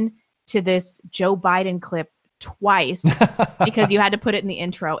listen to this Joe Biden clip twice because you had to put it in the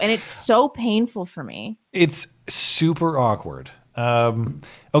intro, and it's so painful for me. It's super awkward.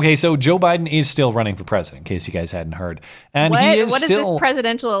 Okay, so Joe Biden is still running for president, in case you guys hadn't heard. And what he is what still, is this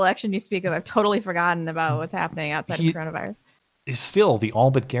presidential election you speak of? I've totally forgotten about what's happening outside of coronavirus. Is still the all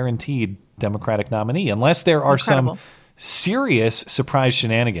but guaranteed Democratic nominee, unless there are some serious surprise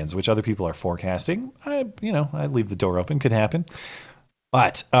shenanigans, which other people are forecasting. I leave the door open. Could happen.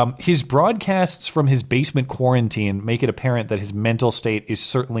 But his broadcasts from his basement quarantine make it apparent that his mental state is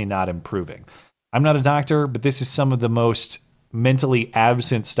certainly not improving. I'm not a doctor, but this is some of the most mentally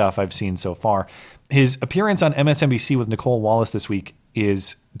absent stuff I've seen so far. His appearance on MSNBC with Nicole Wallace this week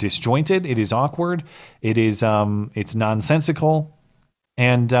is disjointed. It is awkward. It is it's nonsensical.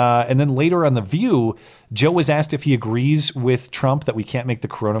 And then later on The View, Joe was asked if he agrees with Trump that we can't make the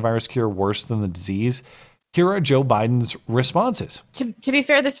coronavirus cure worse than the disease. Here are Joe Biden's responses. To be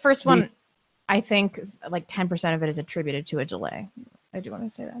fair, this first one, I think like 10% of it is attributed to a delay. I do want to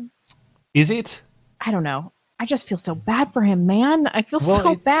say that. Is it? I don't know. I just feel so bad for him, man. I feel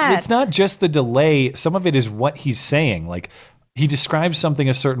so bad. It's not just the delay. Some of it is what he's saying. Like he describes something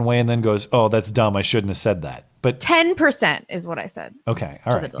a certain way and then goes, "Oh, that's dumb. I shouldn't have said that." But 10% is what I said. Okay,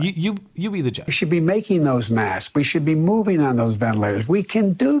 all right. You be the judge. We should be making those masks. We should be moving on those ventilators. We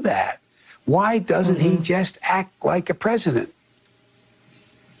can do that. Why doesn't he just act like a president?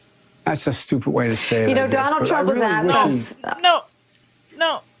 That's a stupid way to say it. You know, Donald Trump was asked. No,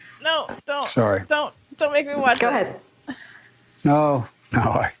 don't. Sorry. Don't make me watch. Go ahead. No,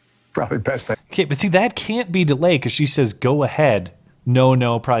 probably best. Okay, but see, that can't be delay because she says, "Go ahead."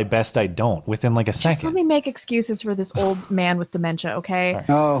 No, probably best I don't. Within like a second. Just let me make excuses for this old man with dementia, okay?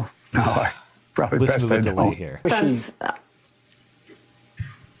 No. Probably Listen best to I the delay don't. here.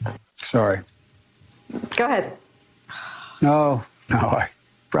 Sorry. Go ahead. No,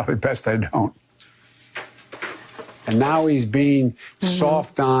 probably best I don't. And now he's being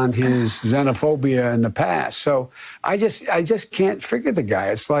soft on his xenophobia in the past. So I just can't figure the guy.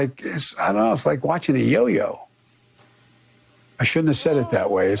 I don't know. It's like watching a yo-yo. I shouldn't have said it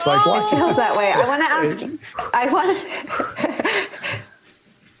that way. It's like watching. It feels that way. I want to ask.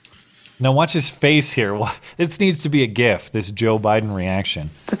 Now watch his face here. This needs to be a GIF. This Joe Biden reaction.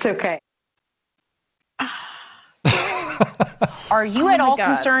 It's okay. Are you at all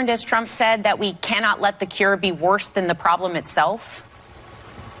concerned, as Trump said, that we cannot let the cure be worse than the problem itself?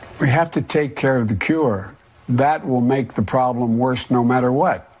 We have to take care of the cure. That will make the problem worse no matter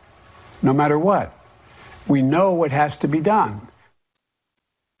what. No matter what. We know what has to be done.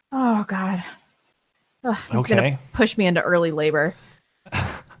 Oh, God. This is going to push me into early labor.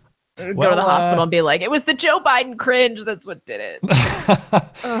 Go to the hospital and be like, it was the Joe Biden cringe that's what did it.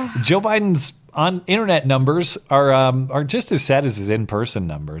 Joe Biden's internet numbers are just as sad as his in-person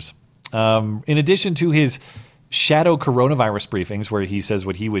numbers. In addition to his shadow coronavirus briefings where he says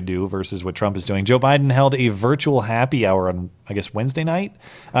what he would do versus what Trump is doing, Joe Biden held a virtual happy hour on, I guess, Wednesday night.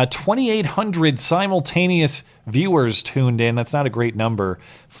 2,800 simultaneous viewers tuned in. That's not a great number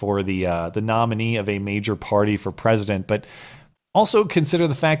for the nominee of a major party for president, but also consider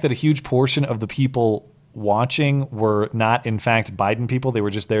the fact that a huge portion of the people watching were not, in fact, Biden people. They were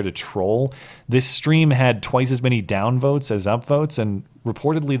just there to troll. This stream had twice as many downvotes as upvotes, and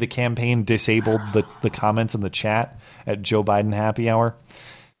reportedly the campaign disabled the comments in the chat at Joe Biden Happy Hour.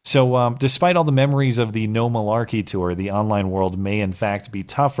 So despite all the memories of the No Malarkey tour, the online world may, in fact, be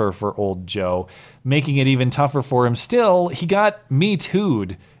tougher for old Joe. Making it even tougher for him still, he got Me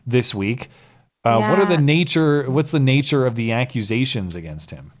Too'd this week. What's the nature of the accusations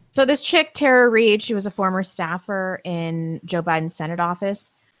against him? So this chick, Tara Reid, she was a former staffer in Joe Biden's Senate office.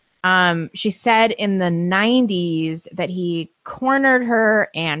 She said in the 90s that he cornered her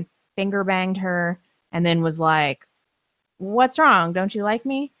and finger banged her and then was like, what's wrong? Don't you like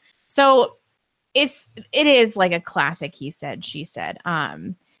me? So it is like a classic he said, she said.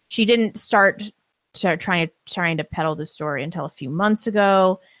 She didn't start trying to peddle the story until a few months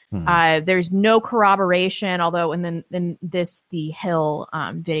ago. There's no corroboration, although in the Hill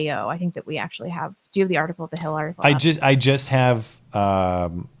video, I think that we actually have. Do you have the article, the Hill article? I just have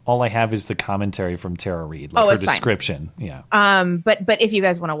all I have is the commentary from Tara Reid, her description. Fine. Yeah. But if you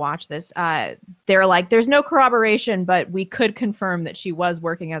guys want to watch this, they're like, there's no corroboration, but we could confirm that she was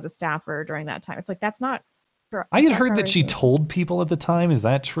working as a staffer during that time. It's like, that's not. I had heard that she told people at the time. Is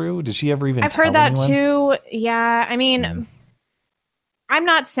that true? Did she ever even? I've heard that too. Yeah. I mean. I'm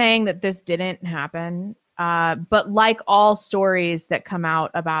not saying that this didn't happen, but like all stories that come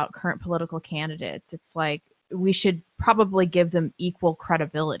out about current political candidates, it's like we should probably give them equal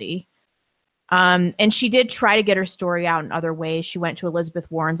credibility. And she did try to get her story out in other ways. She went to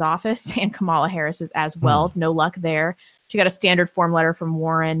Elizabeth Warren's office and Kamala Harris's as well. No luck there. She got a standard form letter from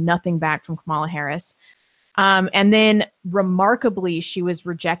Warren, nothing back from Kamala Harris. And then remarkably, she was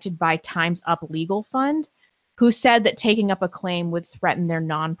rejected by Time's Up Legal Fund, who said that taking up a claim would threaten their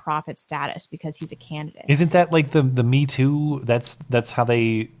nonprofit status because he's a candidate. Isn't that like the Me Too? That's how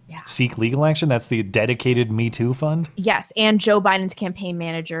they seek legal action? That's the dedicated Me Too fund? Yes, and Joe Biden's campaign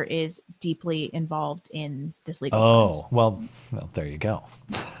manager is deeply involved in this legal fund. Well, there you go.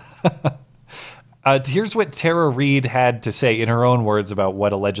 Here's what Tara Reid had to say in her own words about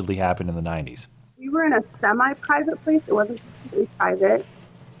what allegedly happened in the 90s. We were in a semi-private place. It wasn't completely private.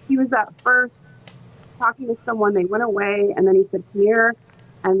 He was at first talking to someone, they went away, and then he said, come here.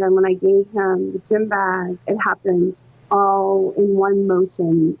 And then when I gave him the gym bag, it happened all in one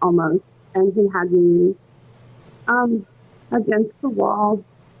motion almost. And he had me against the wall.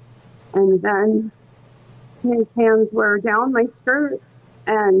 And then his hands were down my skirt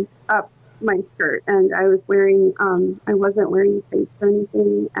and up my skirt. And I was wearing, I wasn't wearing tights or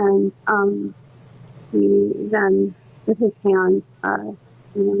anything. And he then, with his hand,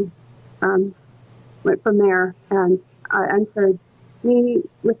 went from there and entered me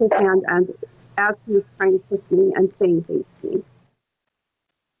with his hand, and as he was trying to kiss me and saying things to me.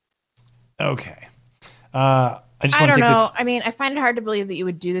 Okay. I don't know. I mean, I find it hard to believe that you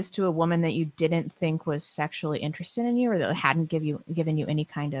would do this to a woman that you didn't think was sexually interested in you, or that hadn't given you any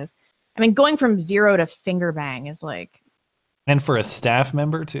kind of. I mean, going from zero to finger bang is like. And for a staff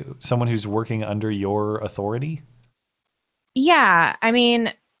member too, someone who's working under your authority. Yeah, I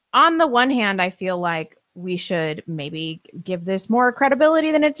mean. On the one hand, I feel like we should maybe give this more credibility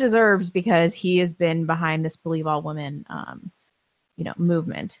than it deserves because he has been behind this Believe All Women,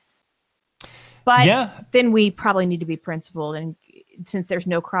 movement. But then we probably need to be principled, and since there's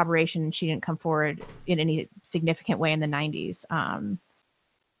no corroboration and she didn't come forward in any significant way in the 90s,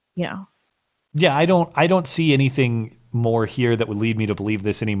 Yeah, I don't see anything more here that would lead me to believe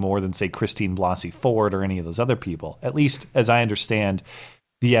this any more than, say, Christine Blasey Ford or any of those other people, at least as I understand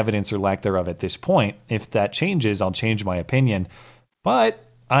the evidence or lack thereof at this point. If that changes, I'll change my opinion. But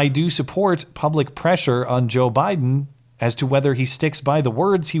I do support public pressure on Joe Biden as to whether he sticks by the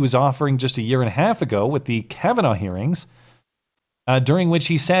words he was offering just a year and a half ago with the Kavanaugh hearings, during which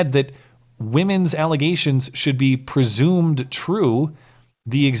he said that women's allegations should be presumed true.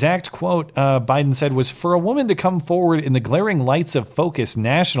 The exact quote Biden said was, "For a woman to come forward in the glaring lights of focus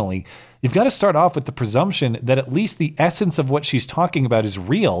nationally, you've got to start off with the presumption that at least the essence of what she's talking about is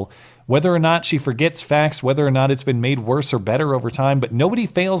real, whether or not she forgets facts, whether or not it's been made worse or better over time. But nobody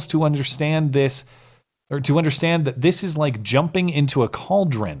fails to understand this, or to understand that this is like jumping into a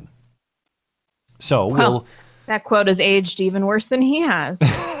cauldron." So that quote has aged even worse than he has.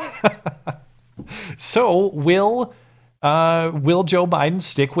 So will Joe Biden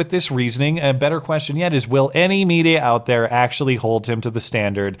stick with this reasoning? A better question yet is, will any media out there actually hold him to the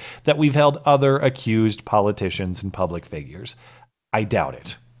standard that we've held other accused politicians and public figures? I doubt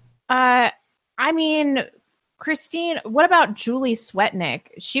it. I mean, Christine, what about Julie Swetnick?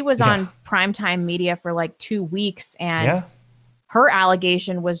 She was on primetime media for like 2 weeks, and her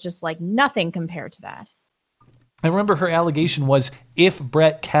allegation was just like nothing compared to that. I remember her allegation was, if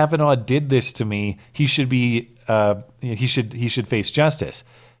Brett Kavanaugh did this to me, he should be he should face justice.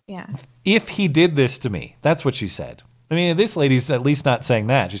 Yeah. If he did this to me, that's what she said. I mean, this lady's at least not saying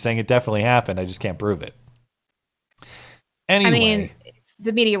that. She's saying it definitely happened. I just can't prove it. Anyway. I mean, if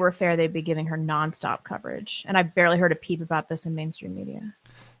the media were fair, they'd be giving her nonstop coverage. And I've barely heard a peep about this in mainstream media.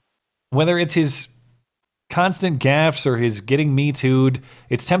 Whether it's his constant gaffes or his getting Me Too'd,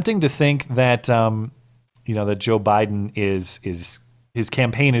 it's tempting to think that that Joe Biden is his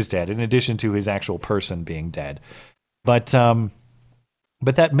campaign is dead, in addition to his actual person being dead. But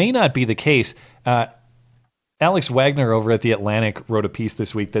that may not be the case. Alex Wagner over at The Atlantic wrote a piece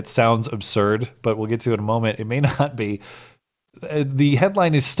this week that sounds absurd, but we'll get to it in a moment. It may not be. The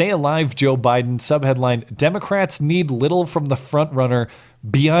headline is "Stay Alive, Joe Biden." Subheadline: Democrats need little from the frontrunner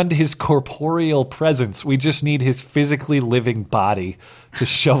beyond his corporeal presence. We just need his physically living body to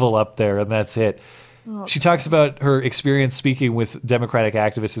shovel up there, and that's it. She talks about her experience speaking with Democratic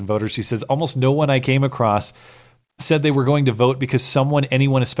activists and voters. She says, "Almost no one I came across said they were going to vote because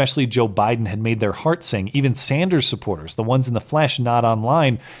anyone, especially Joe Biden, had made their heart sing. Even Sanders supporters, the ones in the flesh, not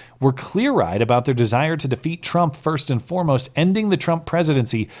online, were clear-eyed about their desire to defeat Trump first and foremost, ending the Trump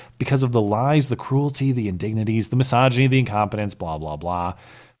presidency because of the lies, the cruelty, the indignities, the misogyny, the incompetence, blah, blah, blah."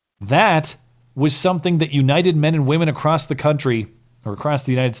 That was something that united men and women across the country, or across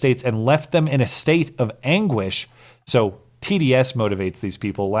the United States, and left them in a state of anguish. So TDS motivates these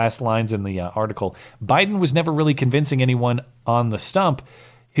people. Last lines in the article: Biden was never really convincing anyone on the stump.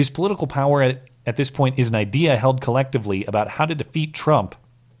 His political power at this point is an idea held collectively about how to defeat Trump.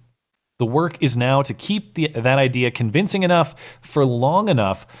 The work is now to keep that idea convincing enough for long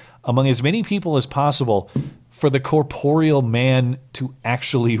enough among as many people as possible for the corporeal man to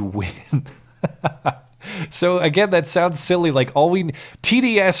actually win. So again, that sounds silly. Like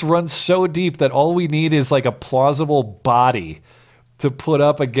TDS runs so deep that all we need is like a plausible body to put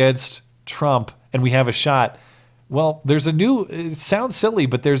up against Trump, and we have a shot. Well, it sounds silly,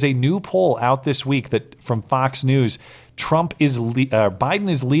 but there's a new poll out this week from Fox News. Biden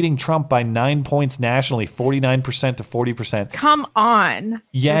is leading Trump by 9 points nationally, 49% to 40%. Come on.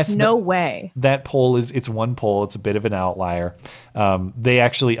 Yes. There's no way. That poll it's one poll. It's a bit of an outlier. They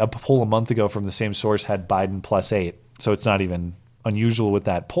actually, a poll a month ago from the same source had Biden +8. So it's not even unusual with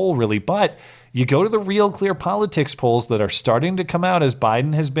that poll, really. But you go to the Real Clear Politics polls that are starting to come out as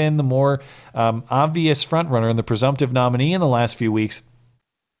Biden has been the more obvious frontrunner and the presumptive nominee in the last few weeks.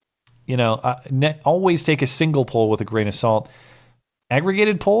 Always take a single poll with a grain of salt.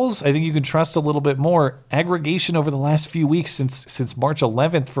 Aggregated polls, I think you can trust a little bit more. Aggregation over the last few weeks since March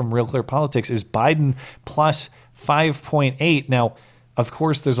 11th from Real Clear Politics is Biden +5.8. Now, of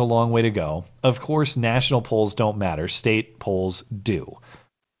course, there's a long way to go. Of course, national polls don't matter. State polls do.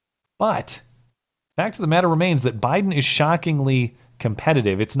 But fact of the matter remains that Biden is shockingly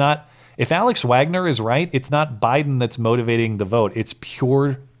competitive. It's not, if Alex Wagner is right, it's not Biden that's motivating the vote. It's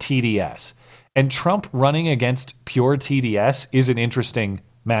pure TDS. And Trump running against pure TDS is an interesting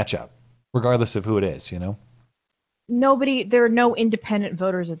matchup, regardless of who it is, There are no independent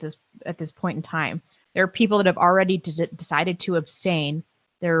voters at this point in time. There are people that have already decided to abstain.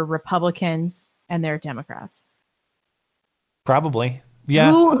 There are Republicans and there are Democrats. Probably.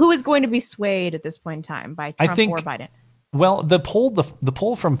 Yeah. Who is going to be swayed at this point in time by Trump or Biden? Well, the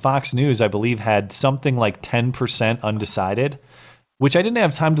poll from Fox News, I believe, had something like 10% undecided, which I didn't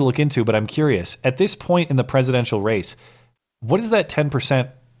have time to look into, but I'm curious. At this point in the presidential race, what is that 10%?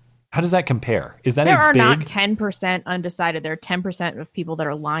 How does that compare? Is that there are not 10% undecided. There are 10% of people that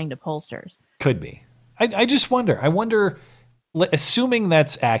are lying to pollsters. Could be. I just wonder. I wonder, assuming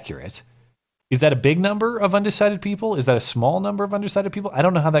that's accurate, is that a big number of undecided people? Is that a small number of undecided people? I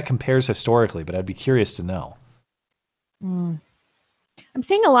don't know how that compares historically, but I'd be curious to know. I'm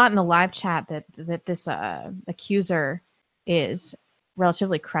seeing a lot in the live chat that this accuser is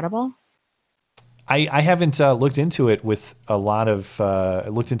relatively credible. I haven't looked into it with a lot of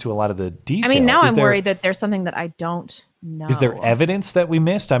the detail. I mean, now I'm worried that there's something that I don't know. Is there evidence that we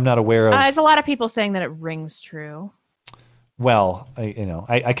missed? I'm not aware of. There's a lot of people saying that it rings true. Well,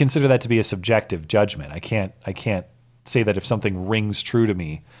 I consider that to be a subjective judgment. I can't say that if something rings true to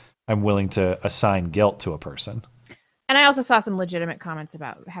me, I'm willing to assign guilt to a person. And I also saw some legitimate comments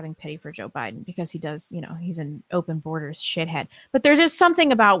about having pity for Joe Biden because he does, he's an open borders shithead. But there's just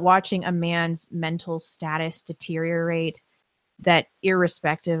something about watching a man's mental status deteriorate that,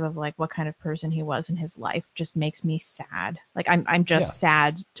 irrespective of like what kind of person he was in his life, just makes me sad. Like I'm just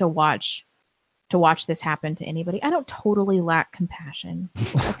sad to watch this happen to anybody. I don't totally lack compassion.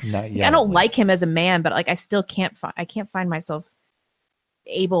 Not yet, I don't like him as a man, but like I still can't find myself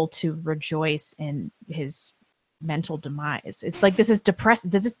able to rejoice in his mental demise. It's like, this is depressed.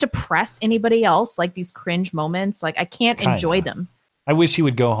 Does this depress anybody else? Like these cringe moments? Like I can't enjoy them. I wish he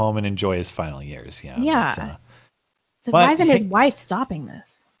would go home and enjoy his final years. Yeah. Yeah. It's like, why isn't his wife stopping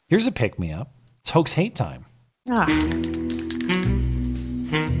this? Here's a pick me up. It's Hoax Hate Time.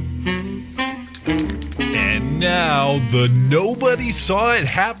 And now the nobody saw it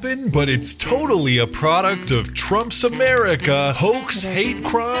happen, but it's totally a product of Trump's America hoax hate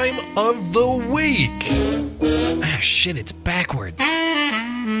crime of the week. Ah, shit, it's backwards. You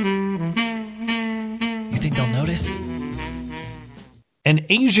think they'll notice? An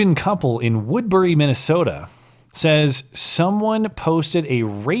Asian couple in Woodbury, Minnesota says someone posted a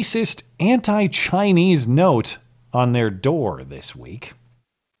racist anti-Chinese note on their door this week.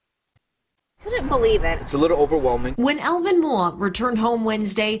 Couldn't believe it. It's a little overwhelming. When Alvin Moore returned home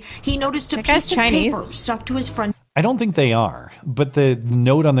Wednesday, he noticed a piece of paper stuck to his front. I don't think they are, but the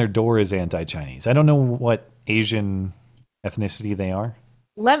note on their door is anti-Chinese. I don't know what Asian ethnicity they are.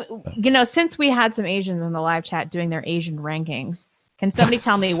 Since we had some Asians in the live chat doing their Asian rankings, can somebody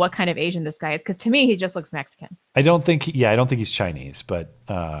tell me what kind of Asian this guy is? Because to me, he just looks Mexican. I don't think he's Chinese, but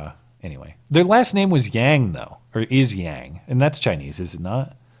anyway. Their last name was Yang, though, or is Yang, and that's Chinese, is it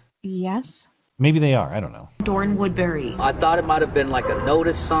not? Yes. Maybe they are. I don't know. Door in Woodbury. I thought it might have been like a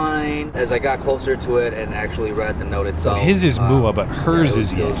notice sign. As I got closer to it and actually read the note itself. His is Mua, but hers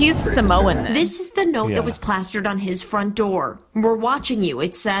is Yang. He's Samoan. This is the note that was plastered on his front door. We're watching you,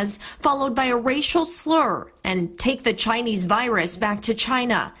 it says, followed by a racial slur and take the Chinese virus back to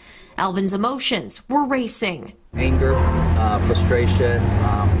China. Alvin's emotions were racing. Anger, frustration,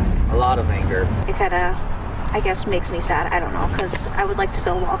 a lot of anger. It kind of, I guess, makes me sad. I don't know, because I would like to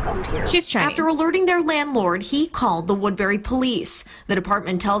feel welcomed here. She's Chinese. After alerting their landlord, he called the Woodbury police. The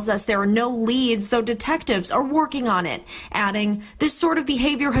department tells us there are no leads, though detectives are working on it, adding, this sort of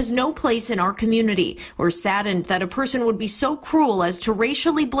behavior has no place in our community. We're saddened that a person would be so cruel as to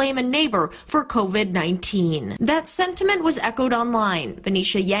racially blame a neighbor for COVID-19. That sentiment was echoed online.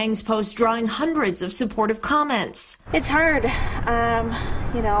 Venetia Yang's post drawing hundreds of supportive comments. It's hard.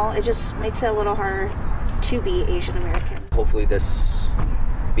 It just makes it a little harder to be Asian American. Hopefully this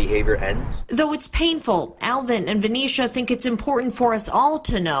behavior ends. Though it's painful, Alvin and Venetia think it's important for us all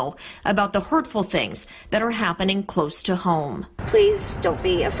to know about the hurtful things that are happening close to home. Please don't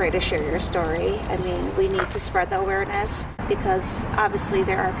be afraid to share your story. I mean, we need to spread the awareness because obviously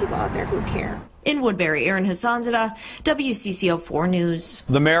there are people out there who care. In Woodbury, Erin Hassanzadeh, WCCO 4 News.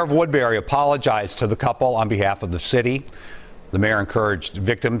 The mayor of Woodbury apologized to the couple on behalf of the city. The mayor encouraged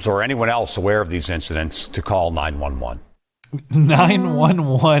victims or anyone else aware of these incidents to call 911.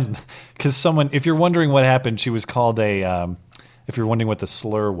 911, because if you're wondering what happened, she was called if you're wondering what the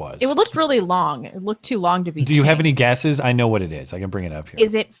slur was. It looked really long. It looked too long to be Do you have any guesses? I know what it is. I can bring it up here.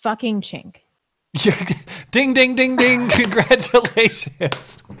 Is it fucking chink? Ding, ding, ding, ding.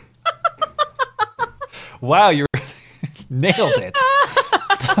 Congratulations. Wow, you nailed it.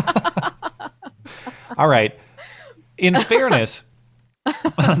 All right. In fairness,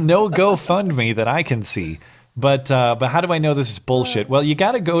 no GoFundMe that I can see. But how do I know this is bullshit? Well, you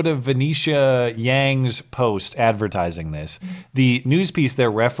got to go to Venetia Yang's post advertising this. The news piece there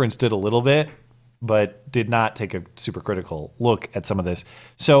referenced it a little bit, but did not take a super critical look at some of this.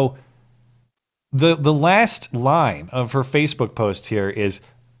 So the last line of her Facebook post here is,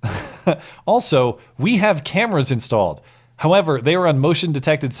 also, we have cameras installed. However, they were on motion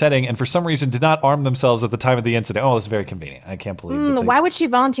detected setting and for some reason did not arm themselves at the time of the incident. Oh, that's very convenient. I can't believe Why would she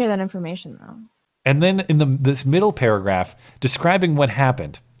volunteer that information, though? And then in this middle paragraph describing what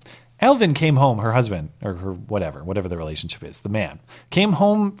happened, Alvin came home, her husband, or her whatever the relationship is, the man, came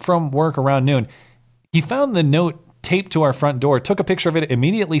home from work around noon. He found the note taped to our front door, took a picture of it,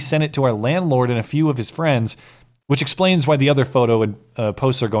 immediately sent it to our landlord and a few of his friends, which explains why the other photo and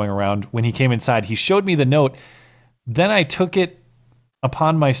posts are going around. When he came inside, he showed me the note. Then I took it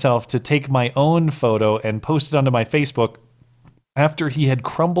upon myself to take my own photo and post it onto my Facebook after he had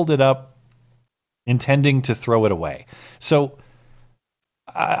crumbled it up, intending to throw it away. So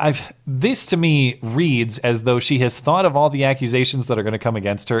this to me reads as though she has thought of all the accusations that are going to come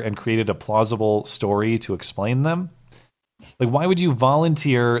against her and created a plausible story to explain them. Like, why would you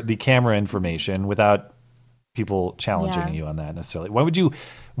volunteer the camera information without people challenging you on that necessarily?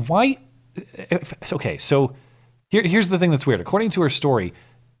 Okay, so here's the thing that's weird. According to her story,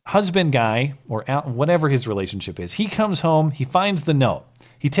 husband guy, or whatever his relationship is, he comes home, he finds the note.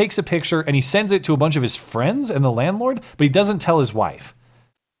 He takes a picture and he sends it to a bunch of his friends and the landlord, but he doesn't tell his wife.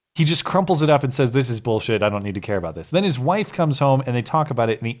 He just crumples it up and says, this is bullshit. I don't need to care about this. Then his wife comes home and they talk about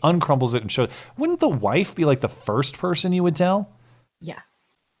it and he uncrumples it and shows. Wouldn't the wife be like the first person you would tell? Yeah.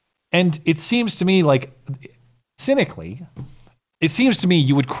 And it seems to me like, cynically, it seems to me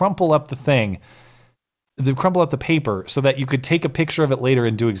you would crumple up the paper so that you could take a picture of it later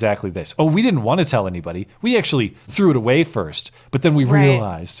and do exactly this. Oh, we didn't want to tell anybody. We actually threw it away first, but then we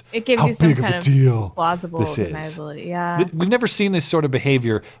realized it gives how you some big kind of a deal plausible this is. deniability. Yeah. We've never seen this sort of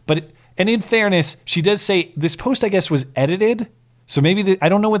behavior, and in fairness, she does say this post, I guess, was edited. So maybe I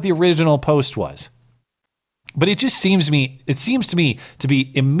don't know what the original post was, but it seems to me to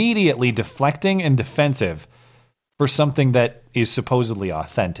be immediately deflecting and defensive for something that is supposedly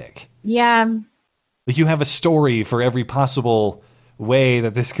authentic. Yeah. Like, you have a story for every possible way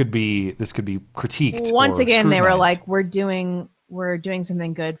that this could be critiqued. Once again, they were like, we're doing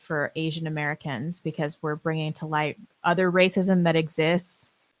something good for Asian Americans because we're bringing to light other racism that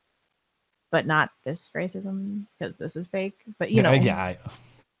exists, but not this racism because this is fake. But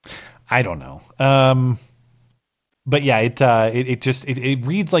I don't know. But yeah, it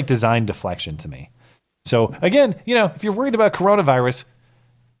reads like design deflection to me. So again, if you're worried about coronavirus,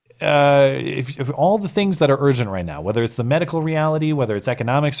 if all the things that are urgent right now, whether it's the medical reality, whether it's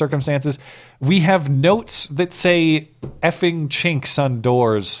economic circumstances, we have notes that say effing chinks on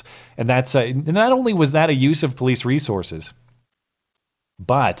doors. And that's not only was that a use of police resources,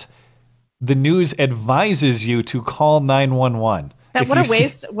 but the news advises you to call 911. What a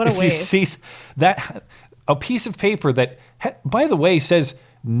waste. You see that, a piece of paper that, by the way, says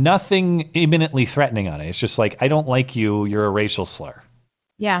nothing imminently threatening on it. It's just like, I don't like you. You're a racial slur.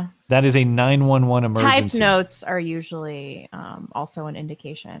 Yeah. That is a 911 emergency. Typed notes are usually also an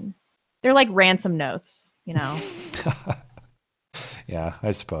indication. They're like ransom notes, Yeah,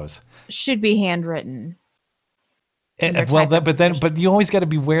 I suppose. Should be handwritten. But you always got to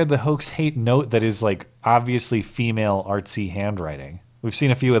beware the hoax hate note that is like obviously female artsy handwriting. We've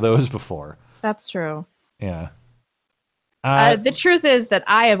seen a few of those before. That's true. Yeah. The truth is that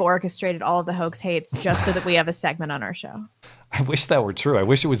I have orchestrated all of the hoax hates just so that we have a segment on our show. I wish that were true. I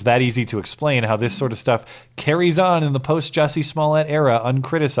wish it was that easy to explain how this sort of stuff carries on in the post-Jussie Smollett era,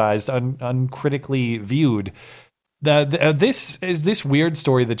 uncriticized, uncritically viewed. This weird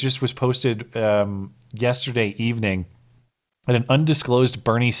story that just was posted yesterday evening at an undisclosed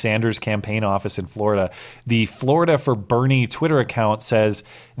Bernie Sanders campaign office in Florida. The Florida for Bernie Twitter account says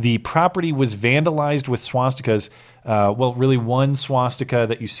the property was vandalized with swastikas. Really one swastika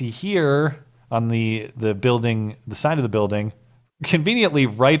that you see here on the building, the side of the building, conveniently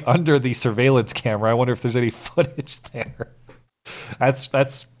right under the surveillance camera. I wonder if there's any footage there.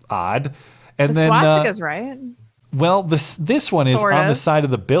 That's odd. And the swastika's right. Well, this one is sort on the side of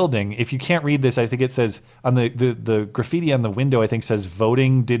the building. If you can't read this, I think it says on the graffiti on the window, I think says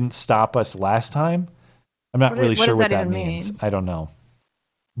voting didn't stop us last time. I'm not really sure what that means. I don't know.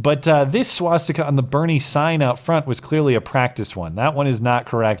 But this swastika on the Bernie sign out front was clearly a practice one. That one is not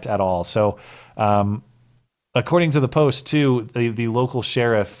correct at all. So according to the Post, too, the local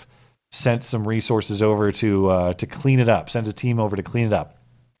sheriff sent some resources over to clean it up, sent a team over to clean it up.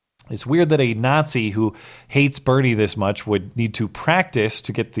 It's weird that a Nazi who hates Bernie this much would need to practice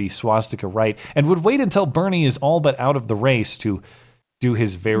to get the swastika right and would wait until Bernie is all but out of the race to do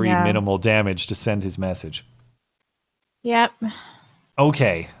his very minimal damage to send his message. Yep.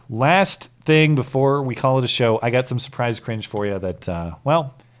 Okay, last thing before we call it a show, I got some surprise cringe for you that,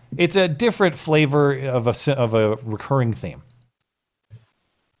 well, it's a different flavor of a recurring theme.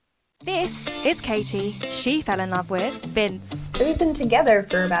 This is Katie. She fell in love with Vince. So we've been together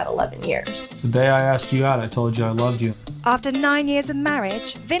for about 11 years. The day I asked you out, I told you I loved you. After 9 years of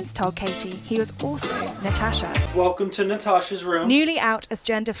marriage, Vince told Katie he was also Natasha. Welcome to Natasha's room. Newly out as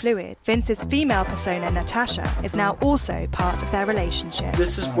gender fluid, Vince's female persona, Natasha, is now also part of their relationship.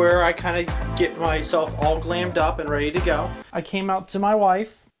 This is where I kind of get myself all glammed up and ready to go. I came out to my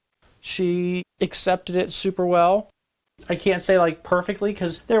wife. She accepted it super well. I can't say like perfectly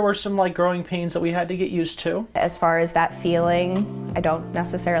because there were some like growing pains that we had to get used to. As far as that feeling, I don't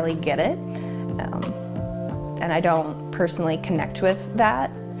necessarily get it. And I don't personally connect with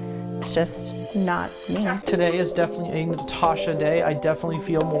that. It's just not me. Today is definitely a Natasha day. I definitely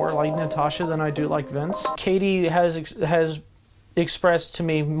feel more like Natasha than I do like Vince. Katie has expressed to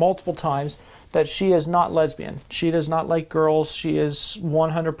me multiple times that she is not lesbian. She does not like girls. She is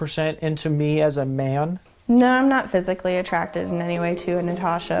 100% into me as a man. No, I'm not physically attracted in any way to a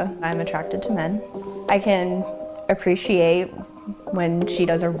Natasha. I'm attracted to men. I can appreciate when she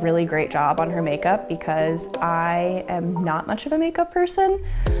does a really great job on her makeup because I am not much of a makeup person.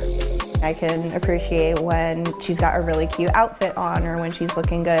 I can appreciate when she's got a really cute outfit on or when she's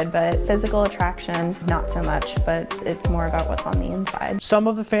looking good, but physical attraction, not so much, but it's more about what's on the inside. Some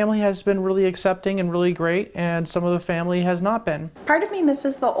of the family has been really accepting and really great, and some of the family has not been. Part of me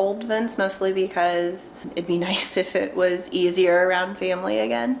misses the old Vince, mostly because it'd be nice if it was easier around family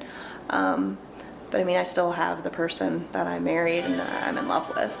again. But I mean, I still have the person that I married and that I'm in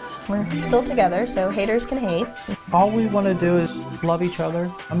love with. We're still together, so haters can hate. All we want to do is love each other.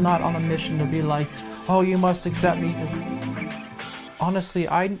 I'm not on a mission to be like, oh, you must accept me. Honestly,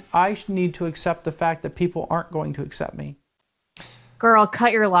 I need to accept the fact that people aren't going to accept me. Girl,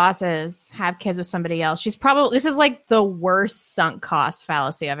 cut your losses. Have kids with somebody else. This is like the worst sunk cost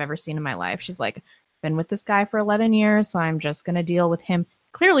fallacy I've ever seen in my life. She's like, been with this guy for 11 years, so I'm just going to deal with him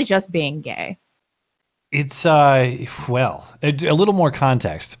clearly just being gay. It's, a little more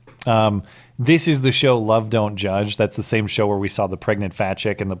context. This is the show Love, Don't Judge. That's the same show where we saw the pregnant fat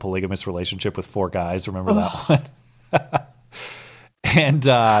chick and the polygamous relationship with 4 guys. Remember that one? And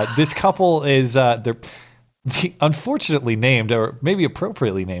this couple is, they're unfortunately named, or maybe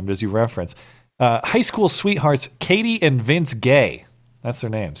appropriately named, as you reference, high school sweethearts Katie and Vince Gay. That's their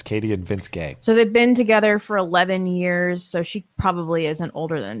names, Katie and Vince Gay. So they've been together for 11 years, so she probably isn't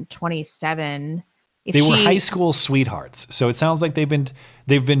older than 27. They were high school sweethearts. So it sounds like they've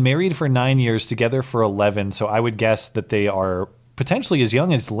been married for 9 years, together for 11. So I would guess that they are potentially as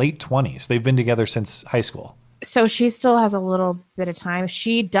young as late 20s. They've been together since high school. So she still has a little bit of time. If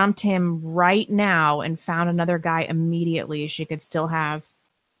she dumped him right now and found another guy immediately, she could still have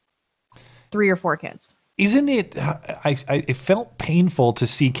 3 or 4 kids. Isn't it? It felt painful to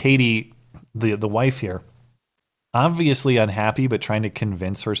see Katie, the wife here, obviously unhappy, but trying to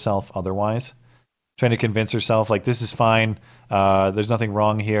convince herself otherwise. Trying to convince herself like this is fine. There's nothing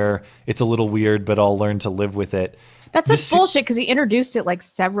wrong here. It's a little weird, but I'll learn to live with it. That's such bullshit because he introduced it like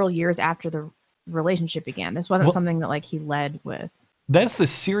several years after the relationship began. This wasn't something that like he led with. That's the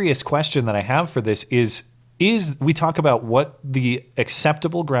serious question that I have for this is we talk about what the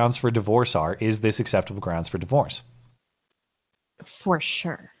acceptable grounds for divorce are. Is this acceptable grounds for divorce? For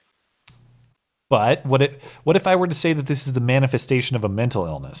sure. But what if I were to say that this is the manifestation of a mental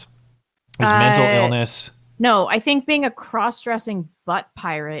illness? Is mental illness... No, I think being a cross-dressing butt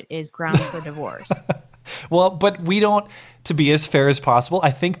pirate is grounds for divorce. Well, but we don't, to be as fair as possible, I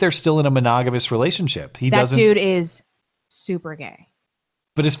think they're still in a monogamous relationship. That dude is super gay.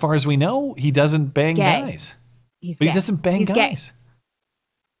 But as far as we know, he doesn't bang guys. He doesn't bang guys.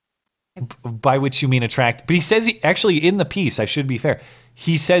 Gay. By which you mean attract. But he says actually in the piece, I should be fair,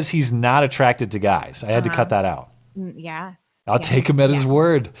 he says he's not attracted to guys. I had to cut that out. Yeah. I'll take him at his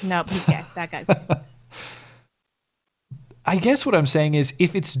word. Nope, he's gay. That guy's gay. I guess what I'm saying is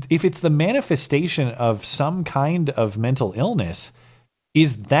if it's the manifestation of some kind of mental illness,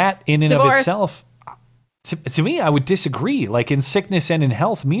 is that in and of itself, to me, I would disagree. Like in sickness and in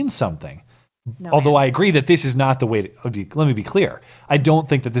health means something. Although I agree that this is not the way to, let me be clear. I don't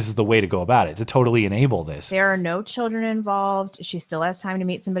think that this is the way to go about it, to totally enable this. There are no children involved. She still has time to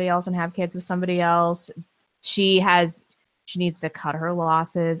meet somebody else and have kids with somebody else. She needs to cut her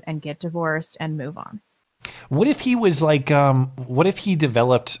losses and get divorced and move on. What if he was like, what if he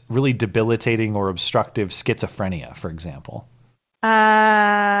developed really debilitating or obstructive schizophrenia, for example?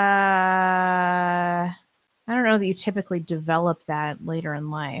 I don't know that you typically develop that later in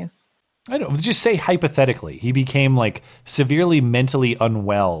life. I don't just say hypothetically he became like severely mentally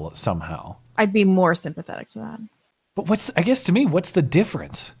unwell somehow. I'd be more sympathetic to that. But I guess to me, what's the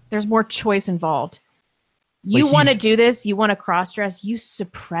difference? There's more choice involved. You want to do this, you want to cross-dress, you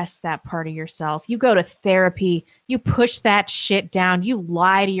suppress that part of yourself. You go to therapy, you push that shit down, you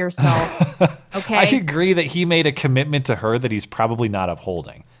lie to yourself. Okay. I agree that he made a commitment to her that he's probably not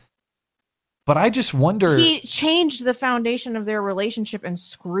upholding. But I just wonder. He changed the foundation of their relationship and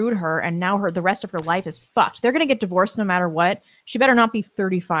screwed her, and now the rest of her life is fucked. They're going to get divorced no matter what. She better not be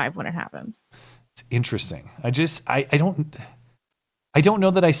 35 when it happens. It's interesting. I don't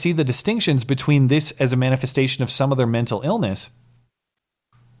know that I see the distinctions between this as a manifestation of some other mental illness,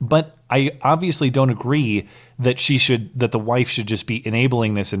 but I obviously don't agree that the wife should just be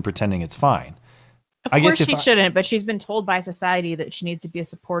enabling this and pretending it's fine. Of course she shouldn't, but she's been told by society that she needs to be a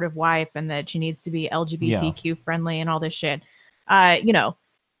supportive wife and that she needs to be LGBTQ friendly and all this shit.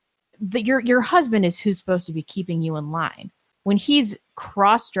 Your husband is who's supposed to be keeping you in line. When he's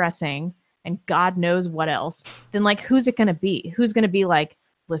cross-dressing and God knows what else, then like, who's it going to be? Who's going to be like,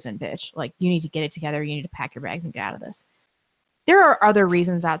 listen, bitch, like you need to get it together. You need to pack your bags and get out of this. There are other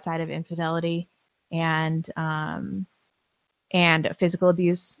reasons outside of infidelity and physical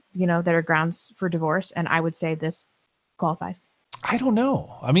abuse, that are grounds for divorce. And I would say this qualifies. I don't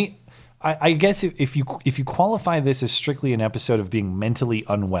know. I mean, I guess if you qualify this as strictly an episode of being mentally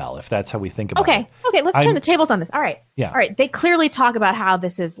unwell, if that's how we think about it. Okay, let's turn the tables on this. All right. Yeah. All right. They clearly talk about how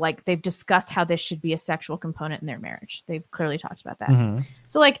this is like, they've discussed how this should be a sexual component in their marriage. They've clearly talked about that. Mm-hmm.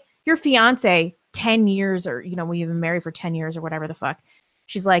 So like your fiance 10 years or, when you've been married for 10 years or whatever the fuck,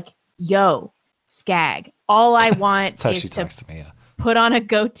 she's like, yo, skag. All I want is to me, yeah. Put on a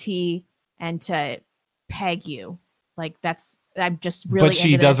goatee and to peg you. Like I'm just really. But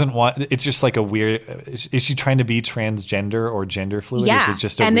she doesn't want. It's just like a weird. Is she trying to be transgender or gender fluid? Yeah. Or is it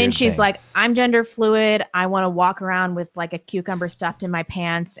just a and weird then she's thing? like, I'm gender fluid. I want to walk around with like a cucumber stuffed in my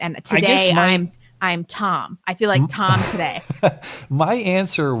pants. And today I'm Tom. I feel like Tom today. My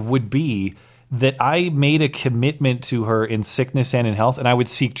answer would be that I made a commitment to her in sickness and in health, and I would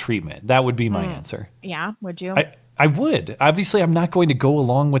seek treatment. That would be my answer. Yeah, would you? I would. Obviously, I'm not going to go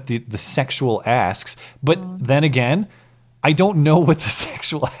along with the sexual asks, but then again, I don't know what the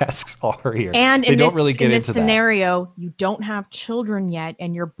sexual asks are here. And they don't really get in this into scenario, you don't have children yet,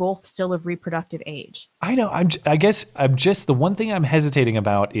 and you're both still of reproductive age. I know. I guess I'm just the one thing I'm hesitating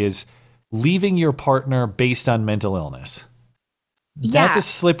about is leaving your partner based on mental illness. That's a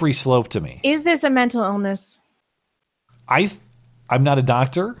slippery slope to me. Is this a mental illness? I'm not a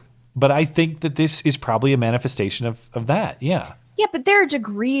doctor, but I think that this is probably a manifestation of that. Yeah. Yeah, but there are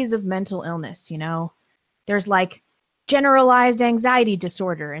degrees of mental illness, There's like generalized anxiety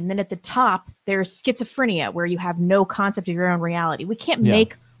disorder. And then at the top, there's schizophrenia, where you have no concept of your own reality. We can't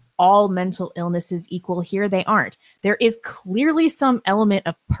make all mental illnesses equal here. They aren't. There is clearly some element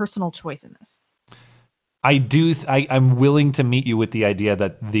of personal choice in this. I'm willing to meet you with the idea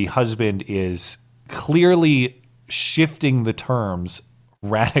that the husband is clearly shifting the terms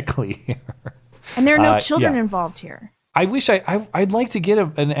radically here. And there are no children involved here. I wish I'd like to get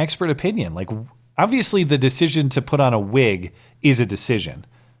an expert opinion. Like, obviously the decision to put on a wig is a decision.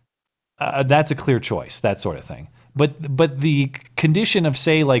 That's a clear choice, that sort of thing. But the condition of,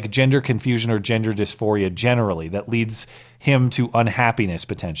 say, like gender confusion or gender dysphoria generally that leads him to unhappiness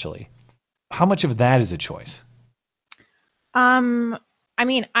potentially. How much of that is a choice? I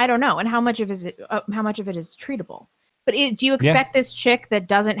mean, I don't know. And how much of it is treatable? But do you expect this chick that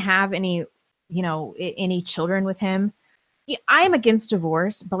doesn't have any, any children with him? I am against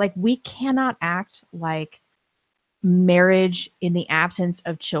divorce, but like we cannot act like marriage in the absence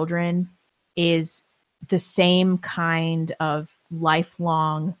of children is the same kind of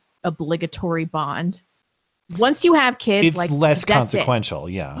lifelong obligatory bond. Once you have kids, it's like less that's consequential.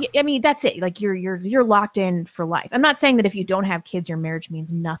 It. Yeah. I mean, that's it. Like you're locked in for life. I'm not saying that if you don't have kids, your marriage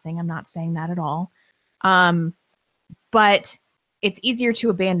means nothing. I'm not saying that at all. But it's easier to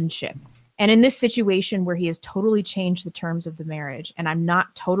abandon ship. And in this situation where he has totally changed the terms of the marriage, and I'm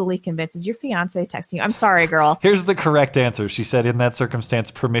not totally convinced, is your fiance texting you? I'm sorry, girl. Here's the correct answer. She said, in that circumstance,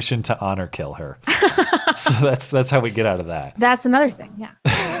 permission to honor kill her. So that's how we get out of that. That's another thing. Yeah.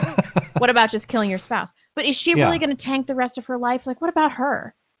 What about just killing your spouse? But is she really going to tank the rest of her life? Like, what about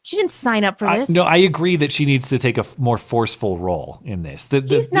her? She didn't sign up for this. No, I agree that she needs to take a more forceful role in this.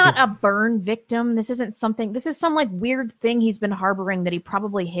 He's not a burn victim. This is some like weird thing he's been harboring that he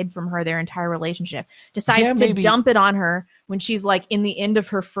probably hid from her their entire relationship. Decides to dump it on her when she's like in the end of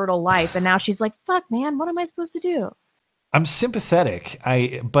her fertile life. And now she's like, fuck, man, what am I supposed to do? I'm sympathetic.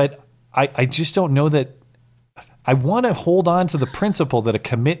 But I just don't know that. I want to hold on to the principle that a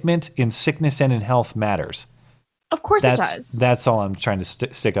commitment in sickness and in health matters. Of course it does. That's all I'm trying to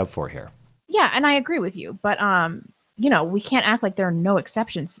stick up for here. Yeah, and I agree with you. But, we can't act like there are no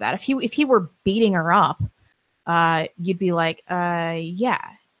exceptions to that. If he were beating her up, you'd be like, yeah.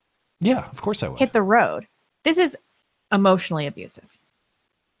 Yeah, of course I would. Hit the road. This is emotionally abusive.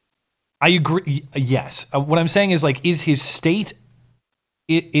 I agree. Yes. What I'm saying is, like, is his state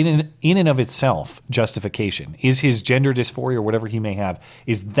in and of itself justification? Is his gender dysphoria or whatever he may have,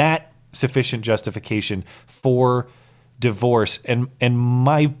 is that sufficient justification for divorce? And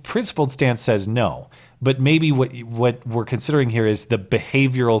my principled stance says no. But maybe what we're considering here is the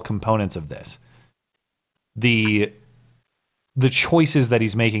behavioral components of this. The choices that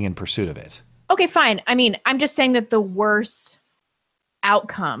he's making in pursuit of it. Okay, fine. I mean, I'm just saying that the worst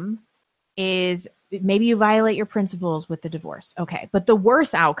outcome is maybe you violate your principles with the divorce. Okay. But the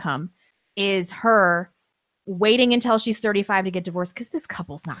worst outcome is her waiting until she's 35 to get divorced because this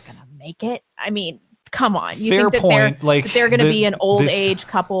couple's not going to make it. I mean, come on. You Fair think that point. they're going to be an old age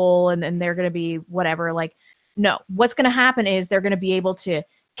couple and they're going to be whatever. Like, no. What's going to happen is they're going to be able to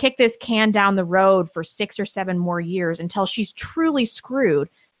kick this can down the road for 6 or 7 more years until she's truly screwed.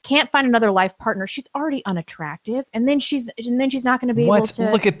 Can't find another life partner. She's already unattractive, and then she's not going to be able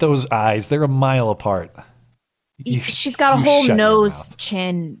to. Look at those eyes; they're a mile apart. She's got a whole nose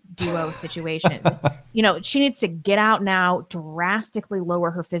chin duo situation. She needs to get out now, drastically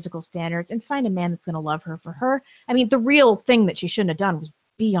lower her physical standards, and find a man that's going to love her for her. I mean, the real thing that she shouldn't have done was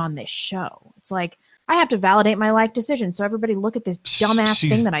be on this show. It's like, I have to validate my life decision, so everybody look at this dumbass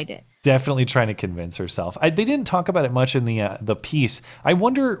thing that I did. Definitely trying to convince herself. They didn't talk about it much in the piece. I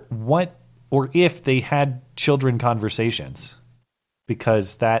wonder what or if they had children conversations,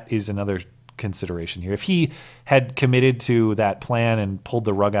 because that is another consideration here. If he had committed to that plan and pulled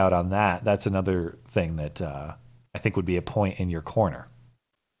the rug out on that, that's another thing that I think would be a point in your corner.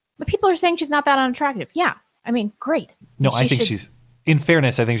 But people are saying she's not that unattractive. Yeah, I mean, great. No, I think she's. In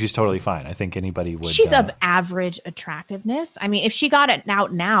fairness, I think she's totally fine. I think anybody would. She's of average attractiveness. I mean, if she got it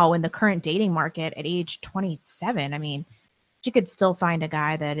out now in the current dating market at age 27, I mean, she could still find a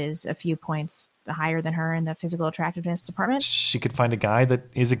guy that is a few points higher than her in the physical attractiveness department. She could find a guy that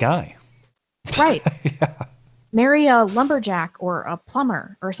is a guy. Right. Yeah. Marry a lumberjack or a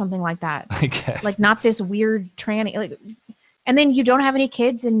plumber or something like that. I guess. Like, not this weird tranny. Like, and then you don't have any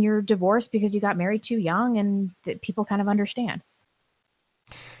kids and you're divorced because you got married too young, and people kind of understand.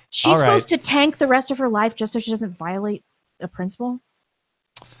 She's supposed to tank the rest of her life just so she doesn't violate a principle?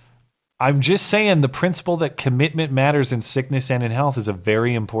 I'm just saying the principle that commitment matters in sickness and in health is a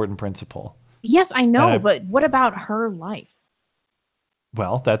very important principle. Yes, I know, but what about her life?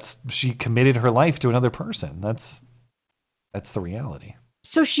 Well, she committed her life to another person. That's the reality.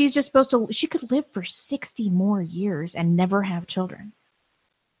 So she's just she could live for 60 more years and never have children.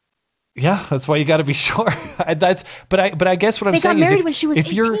 Yeah, that's why you got to be sure. But I guess what I'm saying is, they got married when she was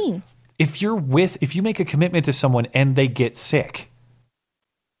 18. If you make a commitment to someone and they get sick,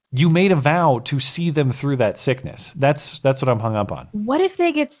 you made a vow to see them through that sickness. That's what I'm hung up on. What if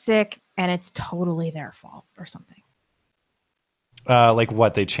they get sick and it's totally their fault or something? Like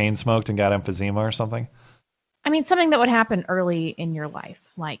what? They chain smoked and got emphysema or something? I mean, something that would happen early in your life.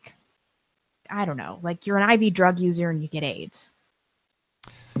 Like, I don't know, like you're an IV drug user and you get AIDS.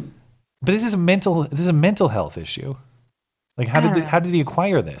 But this is a mental health issue. Like, how did he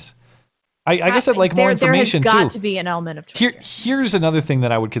acquire this? I guess I'd like more information too. There has got to be an element of trust. Here's another thing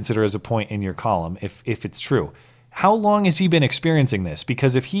that I would consider as a point in your column, if it's true. How long has he been experiencing this?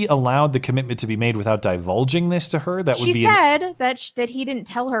 Because if he allowed the commitment to be made without divulging this to her, that would be. She said that he didn't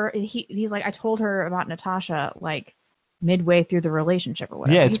tell her. He's like, I told her about Natasha like midway through the relationship or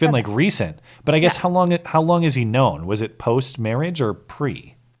whatever. Yeah, it's been like recent. But I guess how long has he known? Was it post marriage or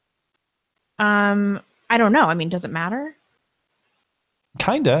pre? I don't know. I mean, does it matter?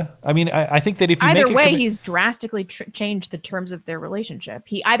 Kinda. I mean, I think that if you either way, he's drastically changed the terms of their relationship.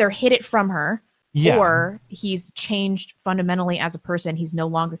 He either hid it from her, or he's changed fundamentally as a person. He's no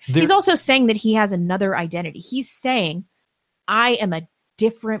longer. He's also saying that he has another identity. He's saying, "I am a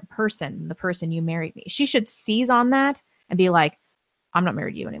different person than the person you married me." She should seize on that and be like, "I'm not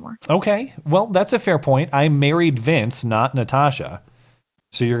married to you anymore." Okay, well, that's a fair point. I married Vince, not Natasha.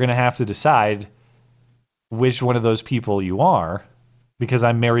 So you're going to have to decide which one of those people you are, because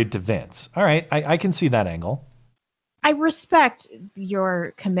I'm married to Vince. All right, I can see that angle. I respect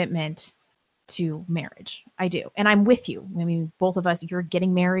your commitment to marriage. I do. And I'm with you. I mean, both of us, you're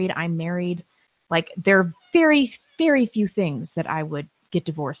getting married, I'm married. Like, there are very, very few things that I would get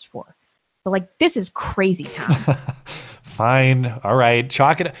divorced for. But like, this is crazy town. Fine. All right.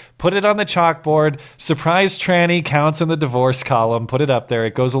 Chalk it. Put it on the chalkboard. Surprise tranny counts in the divorce column. Put it up there.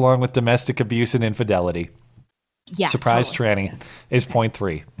 It goes along with domestic abuse and infidelity. Yeah. Surprise totally. tranny is point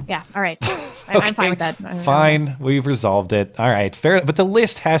 3. Yeah. All right. I'm fine with that. Fine. We've resolved it. All right. Fair. But the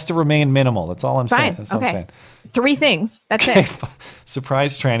list has to remain minimal. That's all I'm saying. Fine. That's all I'm saying. 3 things. That's it.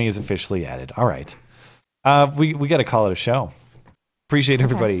 Surprise tranny is officially added. All right. We got to call it a show. Appreciate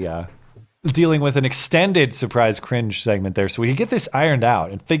everybody dealing with an extended surprise cringe segment there, so we can get this ironed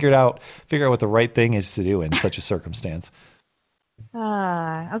out and figure out what the right thing is to do in such a circumstance.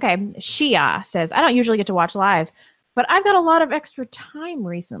 Okay. Shia says, I don't usually get to watch live, but I've got a lot of extra time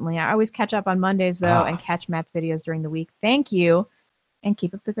recently. I always catch up on Mondays, though, and catch Matt's videos during the week. Thank you, and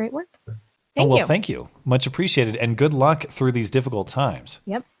keep up the great work. Thank you. Thank you. Much appreciated, and good luck through these difficult times.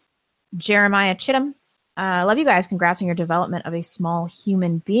 Yep. Jeremiah Chittum. Love you guys. Congrats on your development of a small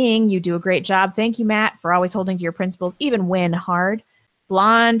human being. You do a great job. Thank you, Matt, for always holding to your principles, even when hard.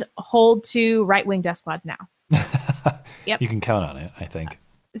 Blonde, hold to right-wing death squads now. Yep. You can count on it, I think.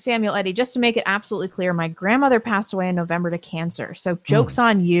 Samuel Eddy, just to make it absolutely clear, my grandmother passed away in November to cancer. So joke's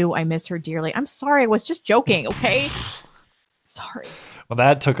on you. I miss her dearly. I'm sorry. I was just joking, okay? Sorry. Well,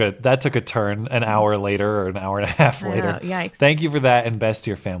 that took a turn an hour later or an hour and a half later. Yikes. Thank you for that, and best to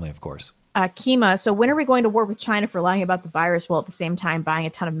your family, of course. Kima, so when are we going to war with China for lying about the virus while at the same time buying a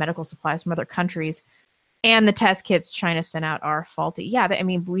ton of medical supplies from other countries? And the test kits China sent out are faulty. Yeah, I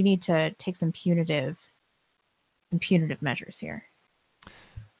mean, we need to take some punitive measures here.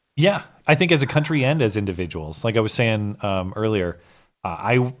 Yeah, I think as a country and as individuals, like I was saying earlier,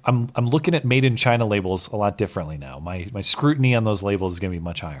 I'm looking at made in China labels a lot differently now. My scrutiny on those labels is going to be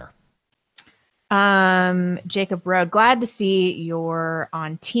much higher. Jacob Road, glad to see you're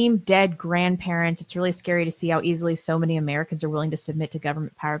on Team Dead Grandparents. It's really scary to see how easily so many Americans are willing to submit to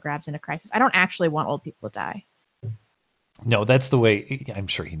government power grabs in a crisis. I don't actually want old people to die. No, that's the way. I'm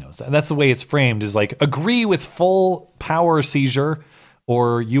sure he knows that. That's the way it's framed. Is like agree with full power seizure,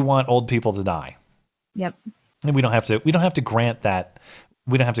 or you want old people to die. Yep. And we don't have to grant that.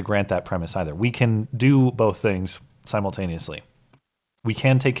 We don't have to grant that premise either. We can do both things simultaneously. We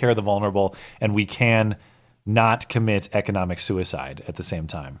can take care of the vulnerable, and we can not commit economic suicide at the same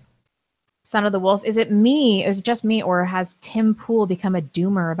time. Son of the Wolf, is it just me, or has Tim Pool become a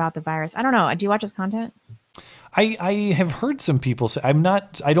doomer about the virus? I don't know. Do you watch his content? I have heard some people say,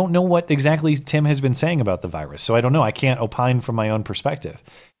 I don't know what exactly Tim has been saying about the virus, so I don't know. I can't opine from my own perspective.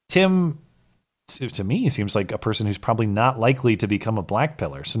 Tim, to me, seems like a person who's probably not likely to become a black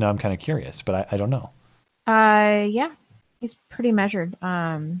pillar, so now I'm kind of curious, but I don't know. Yeah. He's pretty measured. But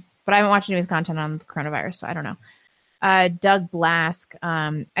I haven't watched any of his content on the coronavirus, so I don't know. Doug Blask.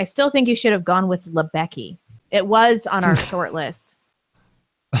 I still think you should have gone with Lebecky. It was on our short list.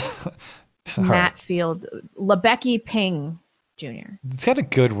 Matt Field. Lebecky Ping Jr. It's got a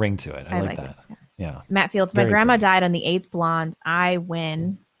good ring to it. I like that. Yeah. Matt Fields. My grandma died on the 8th blonde. I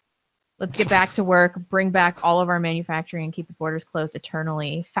win. Let's get back to work, bring back all of our manufacturing, and keep the borders closed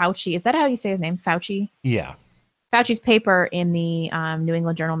eternally. Fauci. Is that how you say his name? Fauci? Yeah. Fauci's paper in the New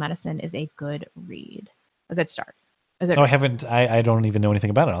England Journal of Medicine is a good read, a good start. I haven't. I don't even know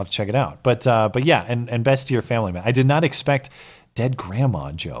anything about it. I'll have to check it out. But yeah, and best to your family, man. I did not expect dead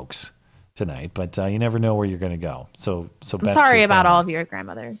grandma jokes tonight, but you never know where you're going to go. So I'm best sorry to your about family. all of your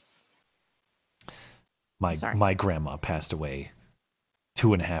grandmothers. My grandma passed away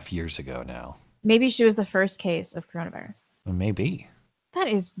 2.5 years ago now. Maybe she was the first case of coronavirus. Maybe. That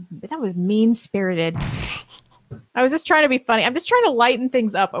was mean-spirited. I was just trying to be funny. I'm just trying to lighten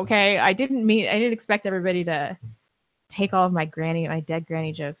things up, okay? I didn't expect everybody to take all of my dead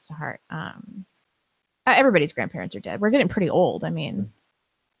granny jokes to heart. Everybody's grandparents are dead. We're getting pretty old. I mean,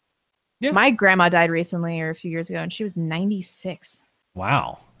 my grandma died recently or a few years ago, and she was 96.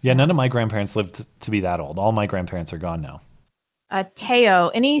 Wow. Yeah, none of my grandparents lived to be that old. All my grandparents are gone now.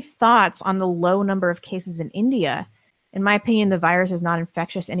 Teo, any thoughts on the low number of cases in India? In my opinion, the virus is not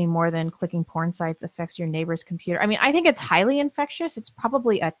infectious any more than clicking porn sites affects your neighbor's computer. I mean, I think it's highly infectious. It's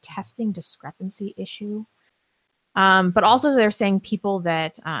probably a testing discrepancy issue. But also they're saying people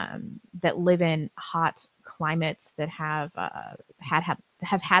that live in hot climates that have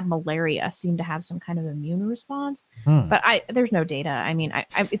had malaria seem to have some kind of immune response. But there's no data. I mean,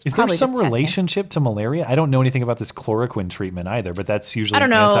 it's is probably there some just testing. relationship to malaria? I don't know anything about this chloroquine treatment either, but that's usually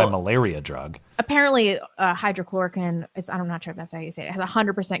an anti-malaria drug. Apparently, Hydrochloroquine is, I'm not sure if that's how you say it. It has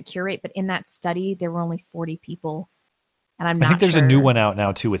 100% cure rate, but in that study, there were only 40 people. And I think there's a new one out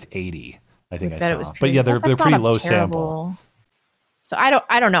now too with 80. I think I saw. But yeah, they're pretty low sample. So I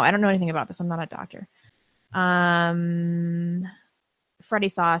don't know. I don't know anything about this. I'm not a doctor. Freddy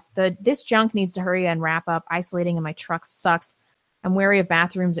Sauce. This junk needs to hurry and wrap up. Isolating in my truck sucks. I'm wary of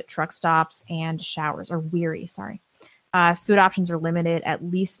bathrooms at truck stops and showers. Or weary, sorry. Food options are limited. At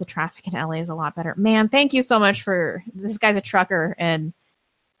least the traffic in LA is a lot better. Man, thank you so much for this. Guy's a trucker, and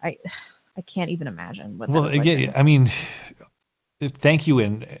I can't even imagine what. Well, yeah, I mean, thank you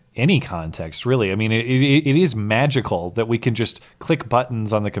in any context, really. I mean, it is magical that we can just click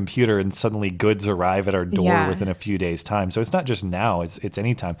buttons on the computer and suddenly goods arrive at our door within a few days' time. So it's not just now; it's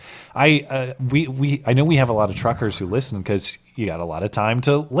any time. I know we have a lot of truckers who listen because you got a lot of time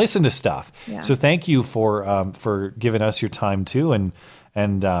to listen to stuff. Yeah. So thank you for giving us your time too, and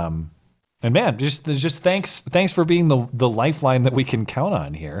man, just thanks for being the lifeline that we can count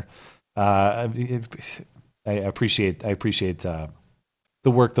on here. I appreciate the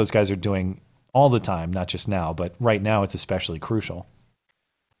work those guys are doing all the time, not just now, but right now it's especially crucial.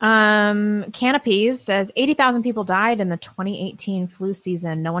 Canopies says 80,000 people died in the 2018 flu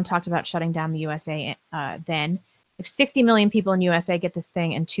season. No one talked about shutting down the USA then. If 60 million people in USA get this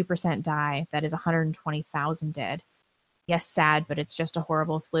thing and 2% die, that is 120,000 dead. Yes, sad, but it's just a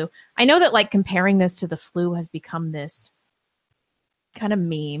horrible flu. I know that like comparing this to the flu has become this kind of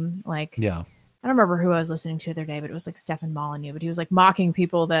meme. Like, yeah. I don't remember who I was listening to the other day, but it was like Stefan Molyneux, but he was like mocking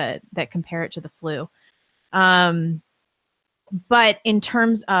people that compare it to the flu. But in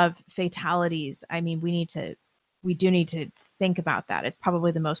terms of fatalities, I mean, we do need to think about that. It's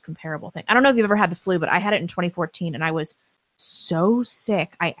probably the most comparable thing. I don't know if you've ever had the flu, but I had it in 2014 and I was so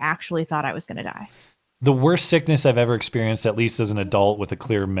sick. I actually thought I was going to die. The worst sickness I've ever experienced, at least as an adult with a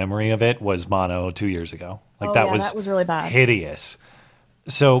clear memory of it, was mono 2 years ago. Like that was really bad. Hideous.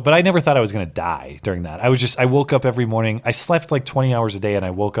 So, but I never thought I was going to die during that. I woke up every morning. I slept like 20 hours a day and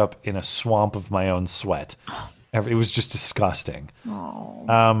I woke up in a swamp of my own sweat. It was just disgusting.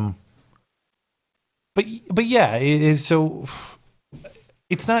 Oh. But yeah, it is. So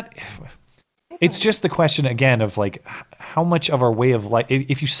it's not, it's just the question again of like how much of our way of life,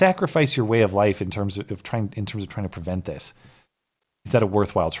 if you sacrifice your way of life in terms of trying to prevent this, is that a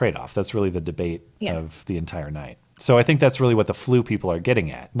worthwhile trade-off? That's really the debate of the entire night. So I think that's really what the flu people are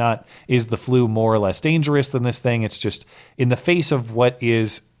getting at. Not is the flu more or less dangerous than this thing. It's just in the face of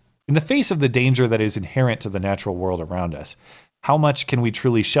the danger that is inherent to the natural world around us, how much can we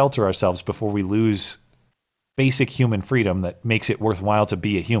truly shelter ourselves before we lose basic human freedom that makes it worthwhile to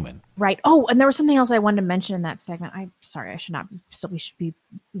be a human? Right. Oh, and there was something else I wanted to mention in that segment. I'm sorry, I should not. So we should be,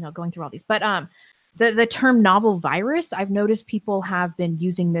 going through all these. But the term novel virus, I've noticed people have been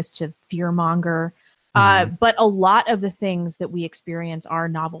using this to fearmonger. But a lot of the things that we experience are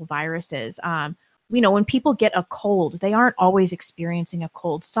novel viruses. When people get a cold, they aren't always experiencing a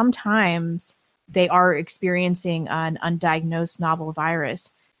cold. Sometimes they are experiencing an undiagnosed novel virus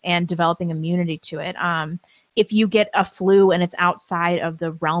and developing immunity to it. If you get a flu and it's outside of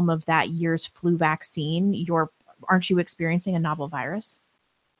the realm of that year's flu vaccine, aren't you experiencing a novel virus?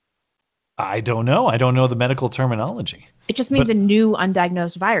 I don't know. I don't know the medical terminology. It just means a new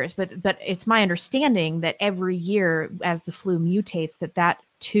undiagnosed virus. But it's my understanding that every year as the flu mutates, that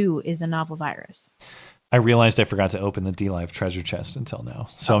too is a novel virus. I realized I forgot to open the D-Live treasure chest until now.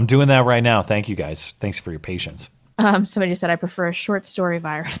 So I'm doing that right now. Thank you guys. Thanks for your patience. Somebody just said, I prefer a short story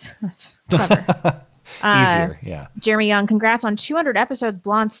virus. That's clever. Easier, yeah. Jeremy Young, congrats on 200 episodes.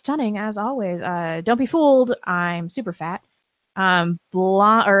 Blonde, stunning as always. Don't be fooled. I'm super fat.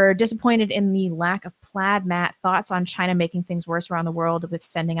 Disappointed in the lack of plaid mat. Thoughts on China making things worse around the world with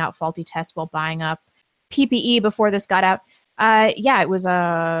sending out faulty tests while buying up PPE before this got out. It was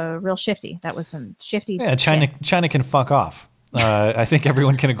real shifty. That was some shifty. Yeah, China can fuck off. I think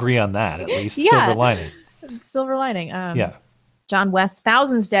everyone can agree on that, at least. Yeah. Silver lining. Yeah. John West,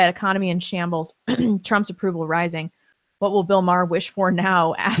 thousands dead, economy in shambles, Trump's approval rising. What will Bill Maher wish for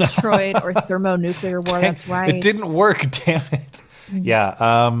now? Asteroid or thermonuclear war? That's right. It didn't work, damn it.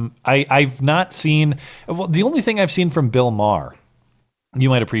 Yeah. I've not seen... Well, the only thing I've seen from Bill Maher, you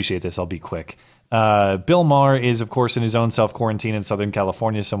might appreciate this, I'll be quick. Bill Maher is, of course, in his own self-quarantine in Southern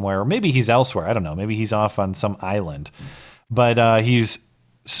California somewhere, or maybe he's elsewhere. I don't know. Maybe he's off on some island. But he's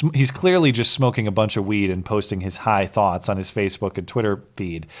clearly just smoking a bunch of weed and posting his high thoughts on his Facebook and Twitter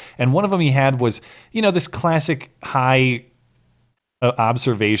feed. And one of them he had was, this classic high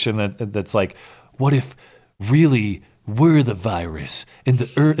observation that's like, what if really we're the virus and the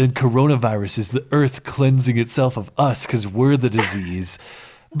earth and coronavirus is the earth cleansing itself of us because we're the disease.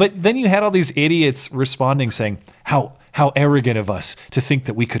 But then you had all these idiots responding saying, how arrogant of us to think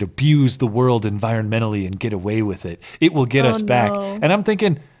that we could abuse the world environmentally and get away with it. It will get us back. And I'm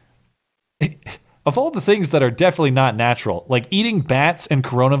thinking, of all the things that are definitely not natural, like eating bats and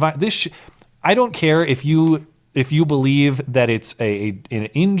coronavirus, I don't care if you if you believe that it's an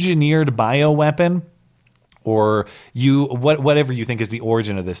engineered bioweapon, or whatever you think is the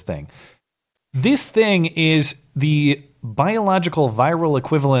origin of this thing. This thing is the biological viral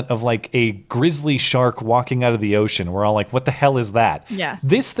equivalent of like a grizzly shark walking out of the ocean. We're all like, what the hell is that? Yeah.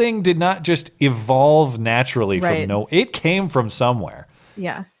 This thing did not just evolve naturally from it came from somewhere.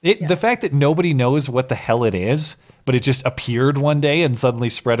 Yeah. The fact that nobody knows what the hell it is, but it just appeared one day and suddenly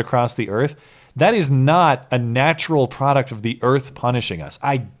spread across the earth, that is not a natural product of the earth punishing us.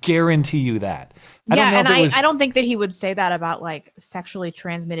 I guarantee you that. I don't think that he would say that about like sexually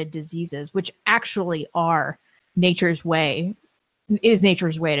transmitted diseases, which actually are nature's way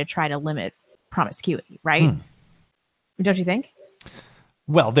to try to limit promiscuity, right? Don't you think?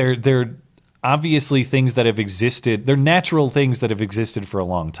 Well, they're obviously things that have existed. They're natural things that have existed for a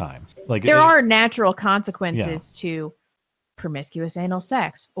long time. Like there are natural consequences to promiscuous anal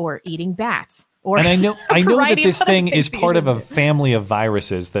sex or eating bats. And I know that this thing is part of a family of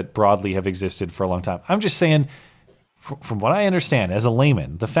viruses that broadly have existed for a long time. I'm just saying, from what I understand as a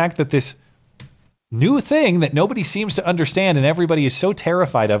layman, the fact that this new thing that nobody seems to understand and everybody is so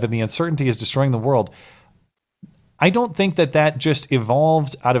terrified of and the uncertainty is destroying the world, I don't think that just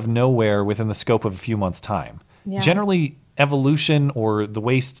evolved out of nowhere within the scope of a few months' time. Yeah. Generally, evolution or the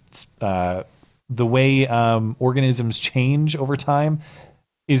way organisms change over time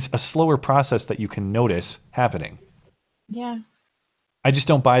is a slower process that you can notice happening. Yeah. I just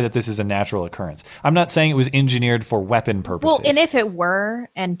don't buy that this is a natural occurrence. I'm not saying it was engineered for weapon purposes. Well, and if it were,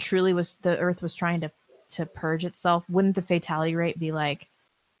 and truly the Earth was trying to purge itself, wouldn't the fatality rate be like,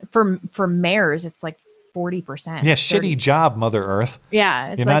 for mares, it's like 40%? Yeah, shitty job, Mother Earth.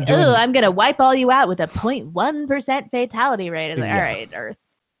 Yeah, it's like, I'm going to wipe all you out with a 0.1% fatality rate. It's like, all right, Earth,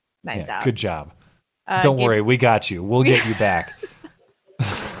 nice job. Good job. Don't worry, we got you. We'll get you back.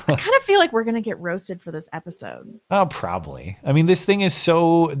 I kind of feel like we're going to get roasted for this episode. Oh, probably. I mean, this thing is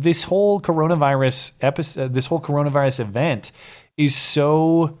this whole coronavirus event is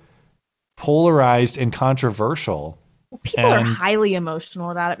so polarized and controversial. Well, people are highly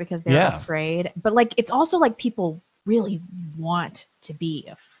emotional about it because they're afraid. But like, it's also like people really want to be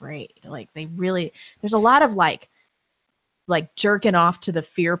afraid. Like there's a lot of like jerking off to the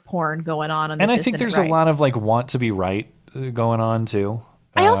fear porn going on. And I think there's a lot of like want to be right going on too.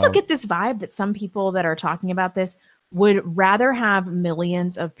 I also get this vibe that some people that are talking about this would rather have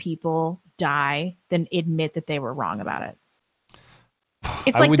millions of people die than admit that they were wrong about it.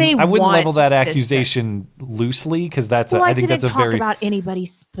 It's I wouldn't level that accusation loosely because I think that's a very about anybody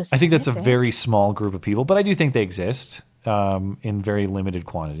specific. I think that's a very small group of people, but I do think they exist in very limited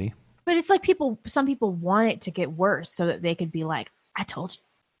quantity. But it's like some people want it to get worse so that they could be like, I told you.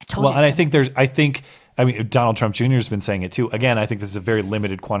 Well, and I mean, Donald Trump Jr. has been saying it too. Again, I think this is a very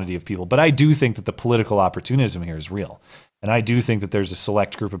limited quantity of people, but I do think that the political opportunism here is real. And I do think that there's a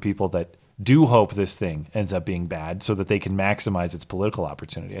select group of people that do hope this thing ends up being bad so that they can maximize its political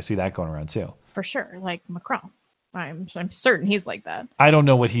opportunity. I see that going around too. For sure. Like Macron. I'm certain he's like that. I don't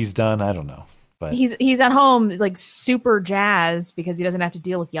know what he's done. I don't know. But he's at home like super jazzed because he doesn't have to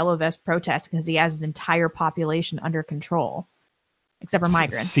deal with yellow vest protests because he has his entire population under control. Except for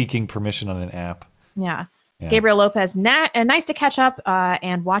migrants. Seeking permission on an app. Yeah. Gabriel Lopez, nice to catch up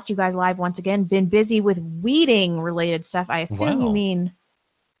and watch you guys live once again. Been busy with weeding related stuff. I assume you mean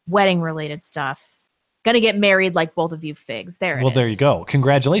wedding related stuff. Gonna get married like both of you figs. There you go.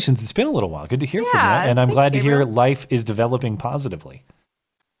 Congratulations. It's been a little while. Good to hear from you. And I'm glad to hear life is developing positively.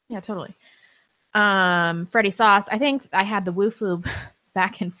 Yeah, totally. Freddie Sauce, I think I had the Wu flu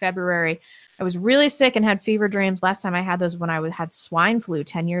back in February. I was really sick and had fever dreams. Last time I had those when I had swine flu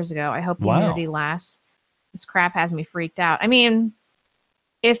 10 years ago. I hope the immunity lasts. This crap has me freaked out. I mean,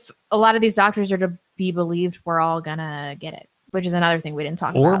 if a lot of these doctors are to be believed, we're all gonna get it, which is another thing we didn't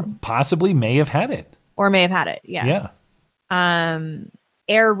talk about. Or possibly may have had it. Yeah.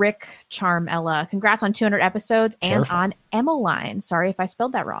 Air Rick Charm Ella. Congrats on 200 episodes and on Emmeline. Sorry if I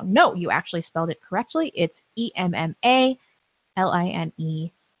spelled that wrong. No, you actually spelled it correctly. It's EMMALINE.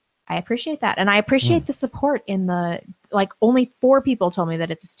 I appreciate that. And I appreciate the support in only 4 people told me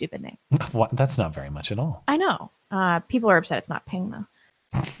that it's a stupid name. That's not very much at all. I know. People are upset it's not Ping though.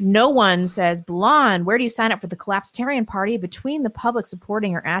 No one says, Blonde, where do you sign up for the collapsitarian party? Between the public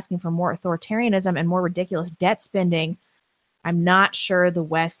supporting or asking for more authoritarianism and more ridiculous debt spending, I'm not sure the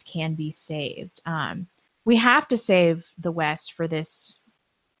West can be saved. We have to save the West for this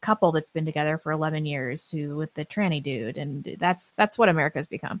couple that's been together for 11 years with the tranny dude, and that's what America's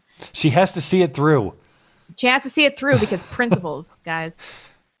become. She has to see it through. Because principles, guys.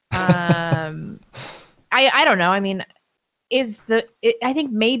 I don't know. I mean, I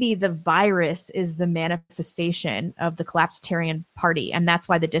think maybe the virus is the manifestation of the collapsitarian party, and that's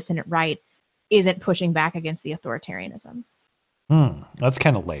why the dissident right isn't pushing back against the authoritarianism. That's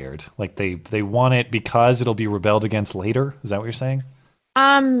kind of layered. Like they want it because it'll be rebelled against later. Is that what you're saying?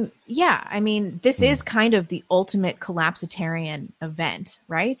 Yeah. I mean, this is kind of the ultimate collapsitarian event,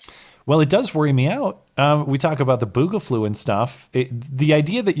 right? Well, it does worry me out. We talk about the Bugaflu and stuff. The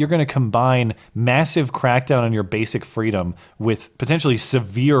idea that you're going to combine massive crackdown on your basic freedom with potentially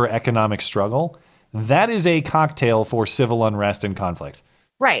severe economic struggle, that is a cocktail for civil unrest and conflict.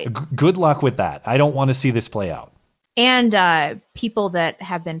 Right. Good luck with that. I don't want to see this play out. And people that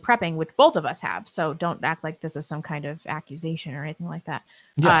have been prepping, which both of us have, so don't act like this is some kind of accusation or anything like that,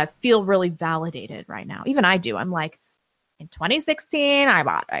 feel really validated right now. Even I do. I'm like, in 2016, I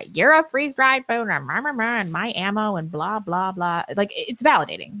bought a year of freeze-dried food and my ammo and blah, blah, blah. Like, it's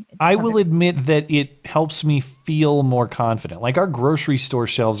validating. I will admit that it helps me feel more confident. Like, our grocery store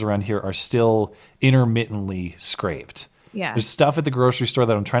shelves around here are still intermittently scraped. Yeah. There's stuff at the grocery store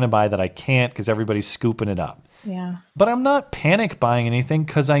that I'm trying to buy that I can't because everybody's scooping it up. Yeah. But I'm not panic buying anything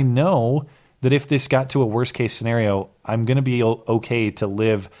because I know that if this got to a worst case scenario, I'm going to be okay to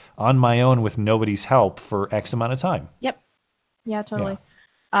live on my own with nobody's help for X amount of time. Yep. Yeah, totally.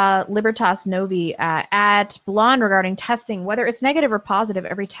 Libertas Novi at Blonde regarding testing, whether it's negative or positive,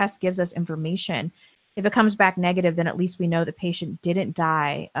 every test gives us information. If it comes back negative, then at least we know the patient didn't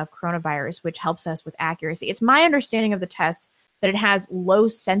die of coronavirus, which helps us with accuracy. It's my understanding of the test that it has low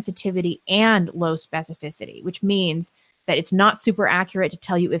sensitivity and low specificity, which means that it's not super accurate to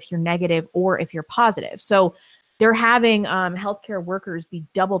tell you if you're negative or if you're positive. So they're having healthcare workers be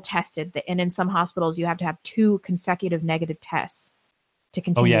double tested. And in some hospitals, you have to have 2 consecutive negative tests to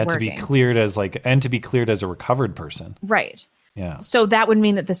continue working. To be cleared as and to be cleared as a recovered person. Right. Yeah. So that would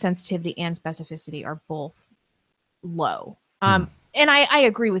mean that the sensitivity and specificity are both low. And I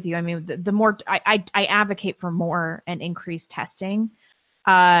agree with you. I mean, the more I advocate for more and increased testing,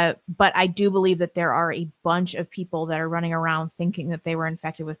 but I do believe that there are a bunch of people that are running around thinking that they were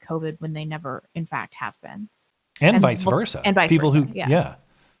infected with COVID when they never, in fact, have been, and vice versa. And vice people versa. Yeah.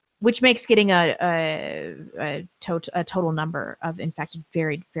 Which makes getting a total number of infected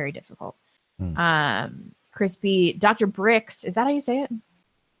very, very difficult. Crispy Dr. Bricks, is that how you say it?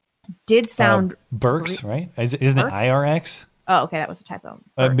 Did sound Burks, right? Isn't it IRX? Oh, okay, that was a typo.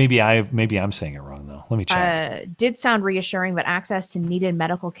 Maybe I'm saying it wrong though. Let me check. Did sound reassuring, but access to needed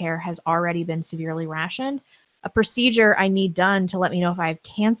medical care has already been severely rationed. A procedure I need done to let me know if I have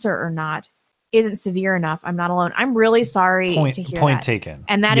cancer or not isn't severe enough. I'm not alone. I'm really sorry to hear that. Point taken.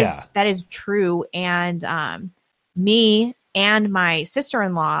 And that is true. And me and my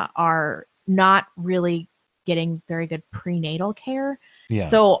sister-in-law are not really getting very good prenatal care. Yeah.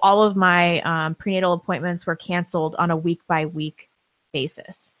 So all of my prenatal appointments were canceled on a week-by-week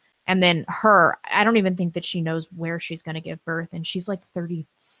basis. And then I don't even think that she knows where she's going to give birth. And she's like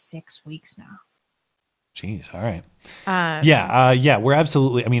 36 weeks now. Jeez. All right. Yeah. We're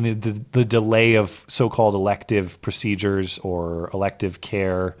absolutely, I mean, the delay of so-called elective procedures or elective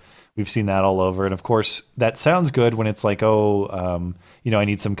care, we've seen that all over. And of course, that sounds good when it's like, I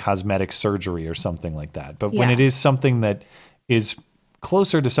need some cosmetic surgery or something like that. But when it is something that is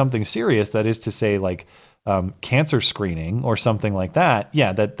closer to something serious, that is to say like cancer screening or something like that,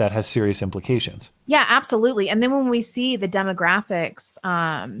 that has serious implications. Yeah, absolutely. And then when we see the demographics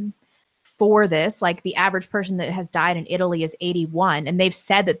for this, like the average person that has died in Italy is 81, and they've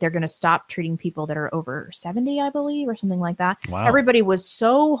said that they're going to stop treating people that are over 70, I believe, or something like that. Wow. Everybody was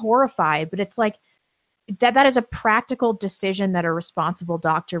so horrified, but it's like that is a practical decision that a responsible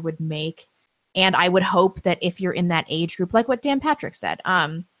doctor would make. And I would hope that if you're in that age group, like what Dan Patrick said,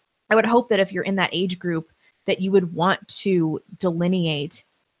 I would hope that if you're in that age group, that you would want to delineate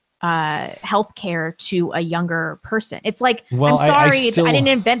healthcare to a younger person. It's like, I'm sorry, I didn't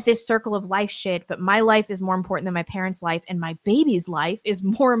invent this circle of life shit, but my life is more important than my parents' life, and my baby's life is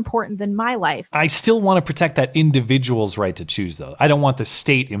more important than my life. I still want to protect that individual's right to choose, though. I don't want the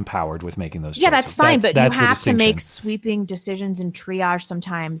state empowered with making those choices. Yeah, that's fine, but you have to make distinction. sweeping decisions and triage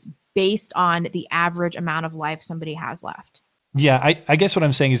sometimes based on the average amount of life somebody has left. Yeah, I guess what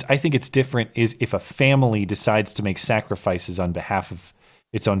I'm saying is I think it's different is if a family decides to make sacrifices on behalf of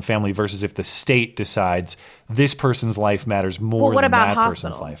its own family versus if the state decides this person's life matters more than that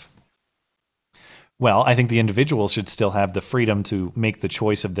person's life. Well, I think the individual should still have the freedom to make the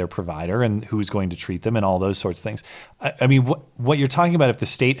choice of their provider and who's going to treat them and all those sorts of things. I mean, what you're talking about, if the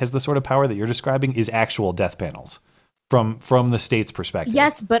state has the sort of power that you're describing, is actual death panels from the state's perspective.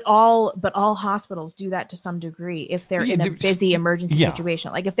 Yes, but all hospitals do that to some degree if they're in a busy emergency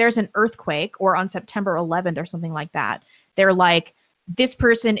situation. Like if there's an earthquake or on September 11th or something like that, They're like, this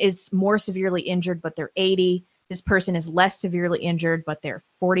person is more severely injured, but they're 80. This person is less severely injured, but they're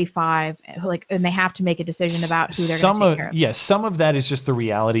 45. Like, and they have to make a decision about who they're going to take care of. Yes, some of that is just the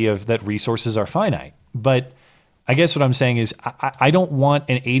reality of that resources are finite. But I guess what I'm saying is I don't want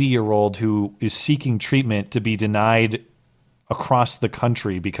an 80-year-old who is seeking treatment to be denied across the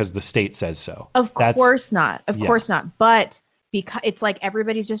country because the state says so. Of course not. Of course not. But because it's like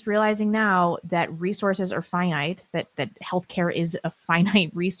everybody's just realizing now that resources are finite, that healthcare is a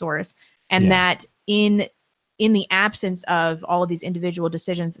finite resource, and that in the absence of all of these individual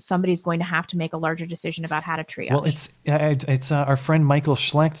decisions, somebody's going to have to make a larger decision about how to triage. Well, it's our friend Michael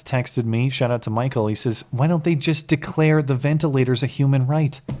Schlecht texted me. Shout out to Michael. He says, why don't they just declare the ventilators a human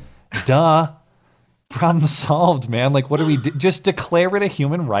right? Duh. Problem solved, man. Like, what do we do? Just declare it a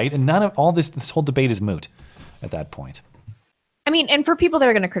human right, and none of all this whole debate is moot at that point. I mean, and for people that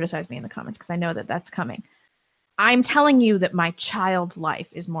are going to criticize me in the comments, because I know that that's coming, I'm telling you that my child's life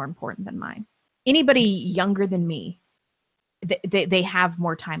is more important than mine. Anybody younger than me, they have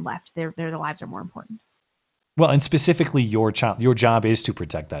more time left. Their lives are more important. Well, and specifically your child. Your job is to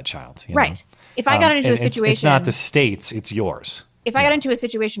protect that child. You know? If I got into a situation... It's not the state's, it's yours. If I got into a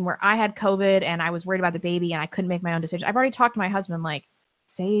situation where I had COVID and I was worried about the baby and I couldn't make my own decision, I've already talked to my husband, like,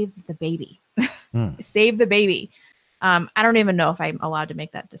 save the baby. Save the baby. I don't even know if I'm allowed to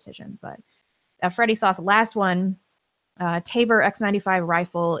make that decision. But Freddie Sauce, last one. Tabor X95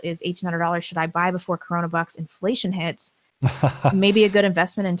 rifle is $1,800. Should I buy before Coronabucks inflation hits? Maybe a good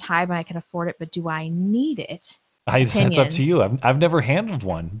investment in time. I can afford it, but do I need it? That's up to you. I've never handled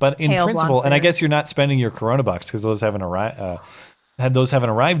one, but in principle, and I guess you're not spending your Coronabucks because those haven't arrived. Those haven't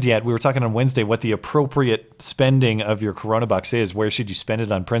arrived yet. We were talking on Wednesday what the appropriate spending of your Coronabucks is. Where should you spend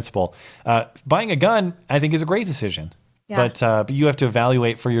it on principle? Buying a gun, I think, is a great decision. Yeah. But you have to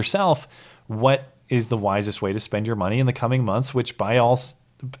evaluate for yourself what is the wisest way to spend your money in the coming months, which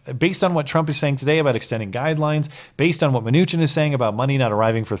based on what Trump is saying today about extending guidelines, based on what Mnuchin is saying about money not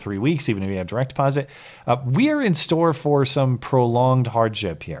arriving for 3 weeks, even if you have direct deposit, we are in store for some prolonged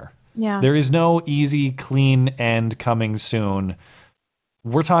hardship here. Yeah. There is no easy, clean end coming soon.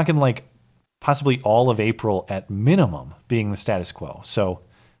 We're talking like possibly all of April at minimum being the status quo. So,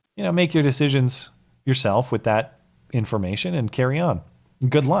 make your decisions yourself with that information and carry on.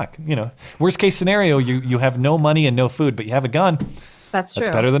 Good luck. Worst case scenario, you have no money and no food, but you have a gun. That's true.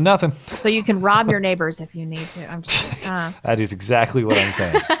 That's better than nothing. So you can rob your neighbors if you need to. I'm just That is exactly what I'm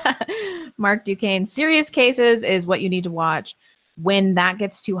saying. Mark Duquesne, serious cases is what you need to watch. When that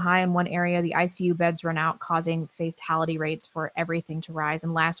gets too high in one area, the ICU beds run out, causing fatality rates for everything to rise.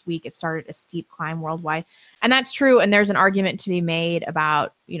 And last week, it started a steep climb worldwide. And that's true. And there's an argument to be made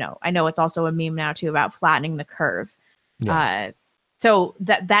about, I know it's also a meme now, too, about flattening the curve. Yeah. So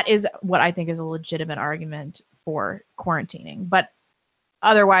that is what I think is a legitimate argument for quarantining. But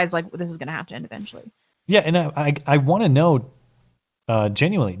otherwise, like, this is going to have to end eventually. Yeah, and I want to know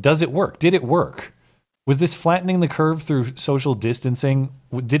genuinely, does it work? Did it work? Was this flattening the curve through social distancing?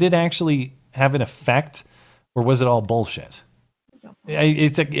 Did it actually have an effect, or was it all bullshit?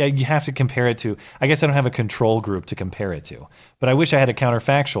 You have to compare it to. I guess I don't have a control group to compare it to, but I wish I had a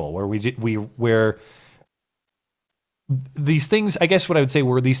counterfactual where these things. I guess what I would say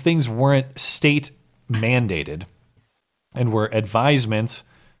were these things weren't state mandated, and were advisements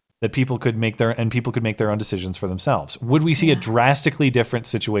that people could make their own decisions for themselves. Would we see a drastically different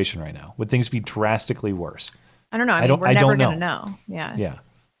situation right now? Would things be drastically worse? I don't know. I mean, we're never going to know. Yeah.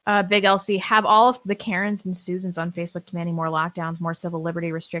 Yeah. Big LC, have all of the Karens and Susans on Facebook demanding more lockdowns, more civil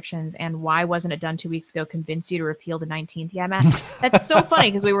liberty restrictions, and why wasn't it done 2 weeks ago convince you to repeal the 19th? Yeah, Matt. That's so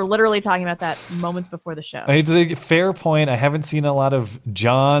funny because we were literally talking about that moments before the show. Fair point. I haven't seen a lot of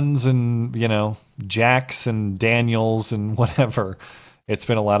Johns and, Jacks and Daniels and whatever. It's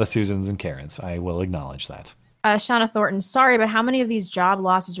been a lot of Susans and Karens. I will acknowledge that. Shauna Thornton, sorry, but how many of these job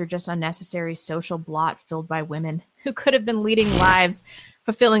losses are just unnecessary social blot filled by women who could have been leading lives,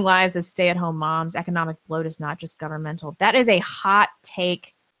 fulfilling lives as stay-at-home moms? Economic bloat is not just governmental. That is a hot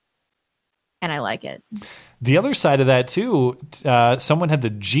take, and I like it. The other side of that, too, someone had the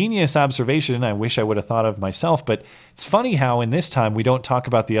genius observation I wish I would have thought of myself, but it's funny how in this time we don't talk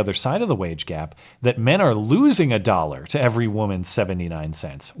about the other side of the wage gap, that men are losing $1 to every woman's 79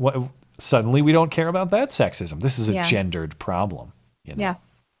 cents. Suddenly we don't care about that sexism. This is a gendered problem. Yeah.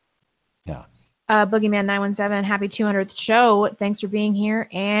 Yeah. Boogeyman 917, happy 200th show. Thanks for being here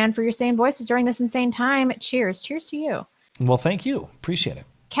and for your sane voices during this insane time. Cheers. Cheers to you. Well, thank you. Appreciate it.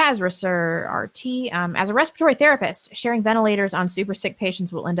 Kazrasur RT, as a respiratory therapist, sharing ventilators on super sick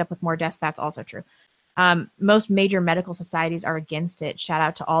patients will end up with more deaths. That's also true. Most major medical societies are against it. Shout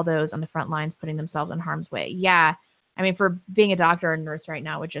out to all those on the front lines putting themselves in harm's way. Yeah. I mean, for being a doctor and nurse right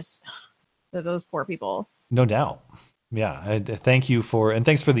now, those poor people. No doubt. Yeah. Thank you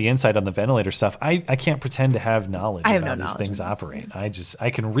thanks for the insight on the ventilator stuff. I can't pretend to have knowledge of how these things operate. I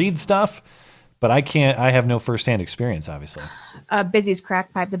can read stuff, but I have no firsthand experience, obviously. Busy's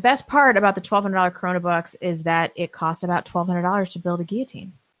crack pipe. The best part about the $1,200 Coronabucks is that it costs about $1,200 to build a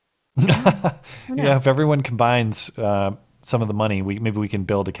guillotine. Yeah. If everyone combines some of the money, maybe we can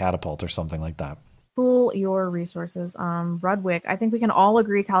build a catapult or something like that. Pool your resources. Rudwick, I think we can all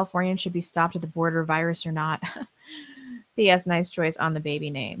agree Californians should be stopped at the border, virus or not. P.S. Nice choice on the baby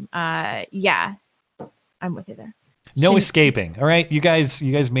name. Yeah, I'm with you there. No escaping. All right, you guys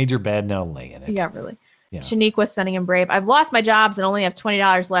made your bed. Now lay in it. Yeah, really. Yeah. Shanique was stunning and brave. I've lost my jobs and only have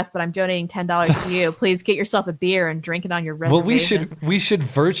 $20 left, but I'm donating $10 to you. Please get yourself a beer and drink it on your reservation. Well, we should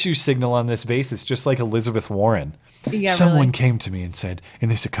virtue signal on this basis, just like Elizabeth Warren. Yeah, Someone came to me and said, in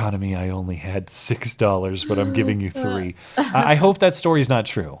this economy, I only had $6, but I'm giving you $3. I hope that story's not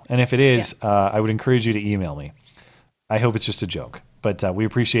true. And if it is, I would encourage you to email me. I hope it's just a joke, but we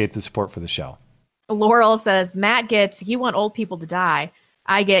appreciate the support for the show. Laurel says, Matt gets, you want old people to die.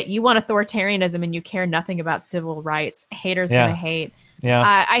 I get, you want authoritarianism and you care nothing about civil rights. Haters gonna hate.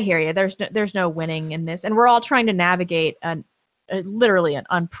 Yeah, I hear you. There's no winning in this, and we're all trying to navigate literally an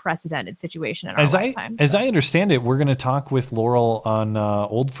unprecedented situation in our lifetime. As I understand it, we're going to talk with Laurel on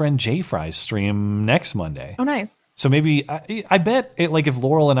old friend Jay Fry's stream next Monday. Oh, nice. So maybe I bet if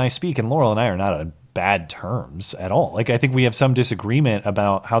Laurel and I speak, and Laurel and I are not on bad terms at all. I think we have some disagreement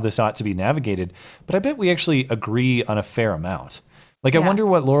about how this ought to be navigated, but I bet we actually agree on a fair amount. I wonder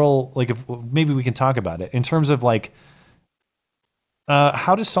what Laurel, if maybe we can talk about it in terms of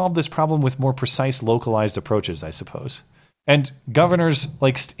how to solve this problem with more precise, localized approaches, I suppose. And governors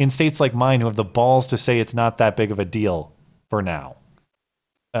in states like mine who have the balls to say it's not that big of a deal for now.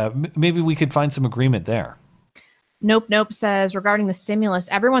 Maybe we could find some agreement there. Nope says, regarding the stimulus,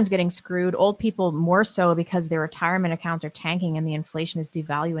 everyone's getting screwed. Old people more so because their retirement accounts are tanking and the inflation is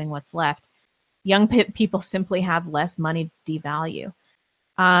devaluing what's left. Young people simply have less money to devalue.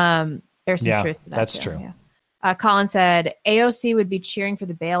 There's some truth to that. That's too. true. Yeah. Colin said, AOC would be cheering for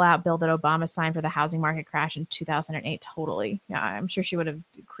the bailout bill that Obama signed for the housing market crash in 2008. Totally. Yeah, I'm sure she would have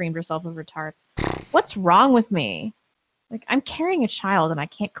creamed herself over tart. What's wrong with me? I'm carrying a child and I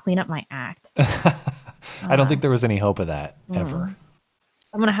can't clean up my act. I don't think there was any hope of that ever.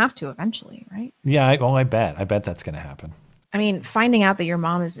 I'm going to have to eventually, right? Yeah, I bet. I bet that's going to happen. I mean, finding out that your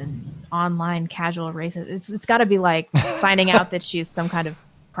mom is an online casual racist, it's got to be like finding out that she's some kind of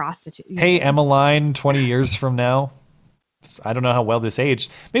prostitute. Hey, Emmeline, 20 years from now, I don't know how well this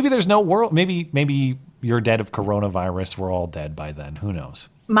aged. Maybe there's no world. Maybe you're dead of coronavirus. We're all dead by then. Who knows?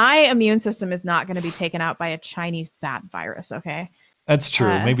 My immune system is not going to be taken out by a Chinese bat virus. Okay. That's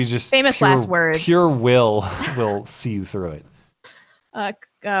true. Maybe just famous last words. Pure will see you through it.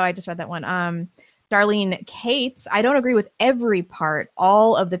 I just read that one. Darlene Cates, I don't agree with every part.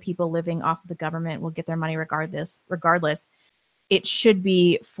 All of the people living off of the government will get their money regardless. It should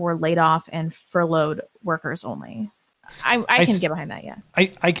be for laid off and furloughed workers only. I can get behind that, yeah.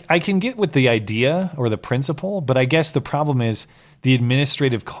 I can get with the idea or the principle, but I guess the problem is the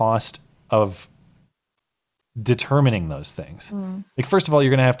administrative cost of determining those things. First of all, you're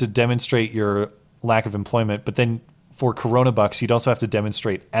going to have to demonstrate your lack of employment, but then for Coronabucks, you'd also have to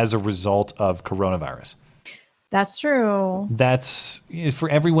demonstrate as a result of coronavirus. That's true. That's for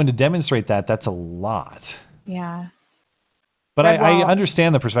everyone to demonstrate that. That's a lot. Yeah. But I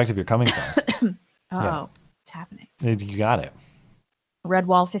understand the perspective you're coming from. It's happening. You got it.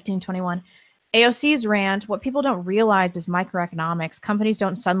 Redwall 1521. AOC's rant, what people don't realize is microeconomics. Companies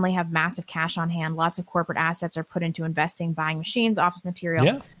don't suddenly have massive cash on hand. Lots of corporate assets are put into investing, buying machines, office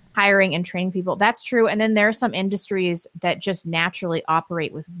material, hiring and training people. That's true. And then there are some industries that just naturally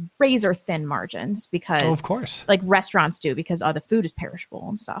operate with razor thin margins because, of course, like restaurants do, because the food is perishable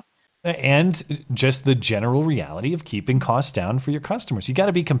and stuff. And just the general reality of keeping costs down for your customers. You got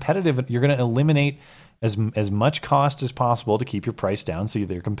to be competitive. You're going to eliminate as much cost as possible to keep your price down so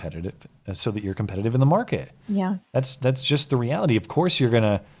that you're competitive in the market. Yeah. That's just the reality. Of course you're going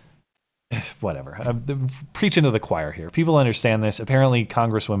to whatever. Preaching to the choir here. People understand this. Apparently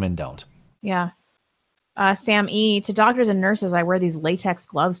congresswomen don't. Yeah. Sam E, to doctors and nurses, I wear these latex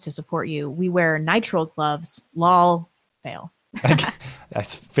gloves to support you. We wear nitrile gloves. Lol. Fail.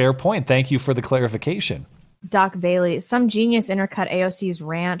 That's a fair point. Thank you for the clarification. Doc Bailey, some genius intercut AOC's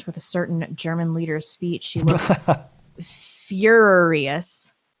rant with a certain German leader's speech. She looked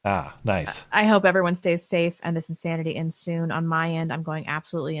furious. Nice. I hope everyone stays safe and this insanity ends soon. On my end, I'm going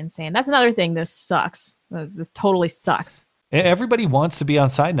absolutely insane. That's another thing. This sucks. This totally sucks. Everybody wants to be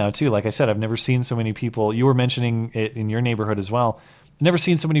outside now too. Like I said, I've never seen so many people. You were mentioning it in your neighborhood as well. Never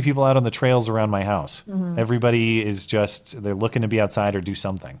seen so many people out on the trails around my house. Mhm. Everybody is they're looking to be outside or do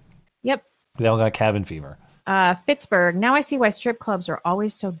something. Yep. They all got cabin fever. Pittsburgh. Now I see why strip clubs are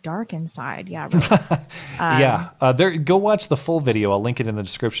always so dark inside. Yeah. Right. Go watch the full video. I'll link it in the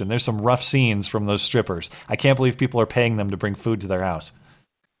description. There's some rough scenes from those strippers. I can't believe people are paying them to bring food to their house.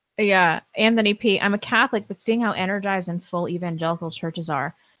 Yeah. Anthony P. I'm a Catholic, but seeing how energized and full evangelical churches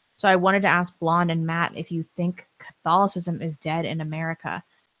are. So I wanted to ask Blonde and Matt if you think Catholicism is dead in America.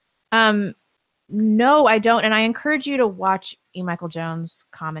 No, I don't. And I encourage you to watch E. Michael Jones'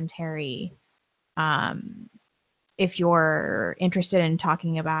 commentary if you're interested in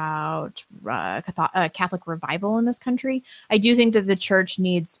talking about Catholic revival in this country. I do think that the church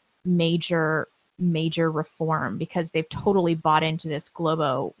needs major reform because they've totally bought into this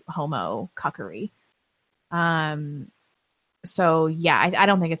globo homo cuckery. So yeah, I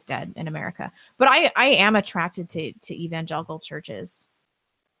don't think it's dead in America, but I am attracted to evangelical churches.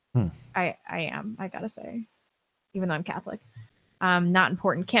 I am, I gotta say, even though I'm Catholic. Not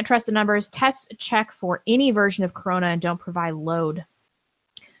important. Can't trust the numbers. Test check for any version of corona and don't provide load.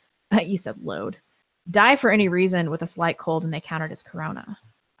 You said load. Die for any reason with a slight cold and they count it as corona.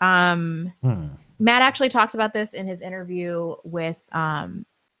 Matt actually talks about this in his interview with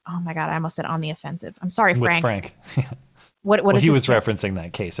oh my god, I almost said On the Offensive. I'm sorry, Frank. With Frank. What is he was referencing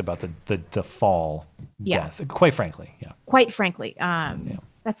that case about the fall death. Quite frankly, yeah. Quite frankly,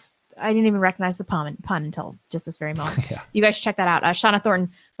 that's I didn't even recognize the pun until just this very moment. Yeah. You guys check that out. Shauna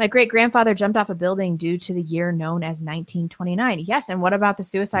Thornton, my great-grandfather jumped off a building due to the year known as 1929. Yes, and what about the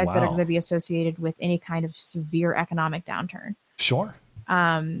suicides that are going to be associated with any kind of severe economic downturn? Sure.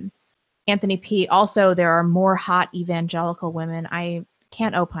 Anthony P. Also, there are more hot evangelical women. I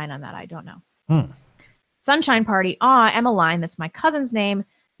can't opine on that. I don't know. Sunshine Party. Emma Line. That's my cousin's name.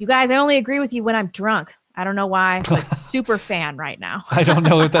 You guys, I only agree with you when I'm drunk. I don't know why, but super fan right now. I don't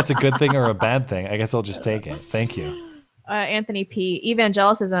know if that's a good thing or a bad thing. I guess I'll just take it. Thank you. Anthony P.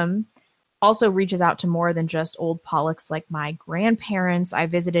 Evangelicism also reaches out to more than just old Pollocks like my grandparents. I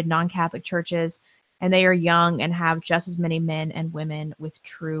visited non-Catholic churches, and they are young and have just as many men and women with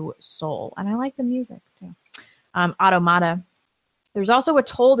true soul. And I like the music, too. Automata. There's also a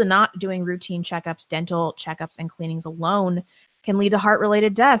toll to not doing routine checkups, dental checkups, and cleanings alone can lead to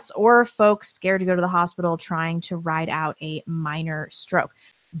heart-related deaths or folks scared to go to the hospital trying to ride out a minor stroke.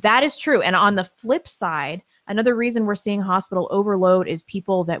 That is true. And on the flip side, another reason we're seeing hospital overload is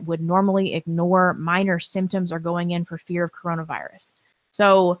people that would normally ignore minor symptoms are going in for fear of coronavirus.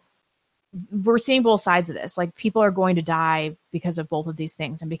 So we're seeing both sides of this. Like, people are going to die because of both of these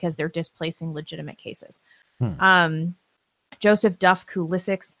things and because they're displacing legitimate cases. Joseph Duff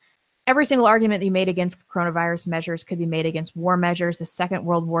Kulisics. Every single argument that you made against coronavirus measures could be made against war measures. The Second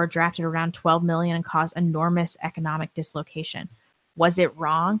World War drafted around 12 million and caused enormous economic dislocation. Was it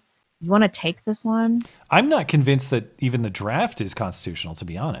wrong? You want to take this one? I'm not convinced that even the draft is constitutional, to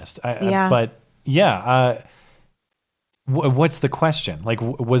be honest. What's the question? Like,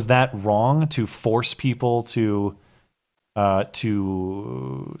 was that wrong to force people to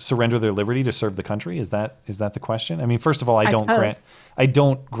surrender their liberty to serve the country? Is that the question? I mean, first of all, I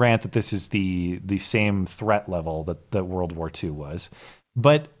don't grant that this is the same threat level that World War II was.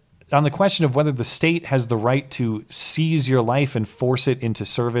 But on the question of whether the state has the right to seize your life and force it into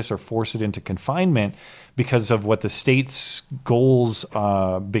service or force it into confinement because of what the state's goals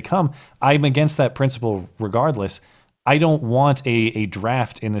become, I'm against that principle regardless. I don't want a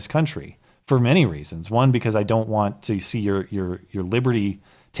draft in this country. For many reasons. One, because I don't want to see your liberty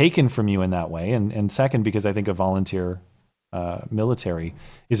taken from you in that way. And second, because I think a volunteer military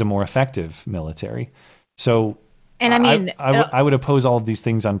is a more effective military. So and I mean, I would oppose all of these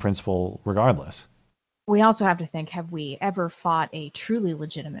things on principle regardless. We also have to think, have we ever fought a truly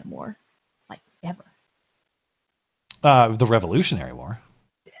legitimate war? Like, ever? The Revolutionary War.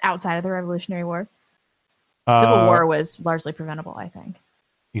 Outside of the Revolutionary War? Civil War was largely preventable, I think.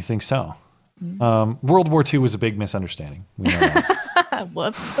 You think so? World War II was a big misunderstanding. We know that.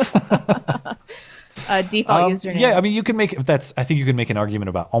 Whoops. Default username. Yeah, I mean, you can make that's. I think you can make an argument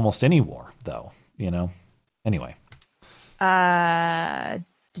about almost any war, though. Anyway. Default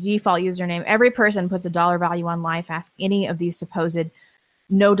username. Every person puts a dollar value on life. Ask any of these supposed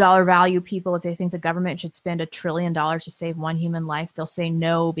no dollar value people if they think the government should spend $1 trillion to save one human life. They'll say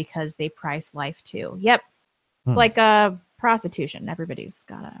no because they price life too. Yep. It's like prostitution. Everyone's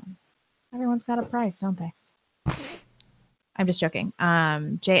got a price, don't they? I'm just joking.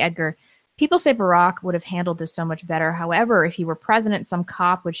 J. Edgar. People say Barack would have handled this so much better. However, if he were president, some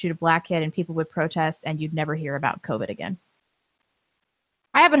cop would shoot a black kid and people would protest and you'd never hear about COVID again.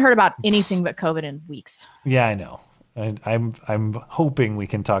 I haven't heard about anything but COVID in weeks. Yeah, I know. I'm hoping we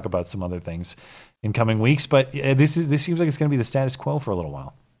can talk about some other things in coming weeks, but this seems like it's going to be the status quo for a little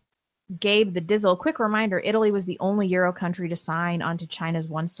while. Gabe the Dizzle, quick reminder, Italy was the only Euro country to sign onto China's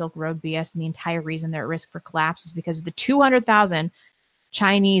One Silk Road BS, and the entire reason they're at risk for collapse is because of the 200,000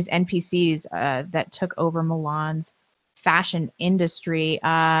 Chinese NPCs that took over Milan's fashion industry.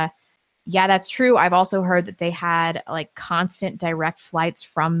 Yeah, that's true. I've also heard that they had like constant direct flights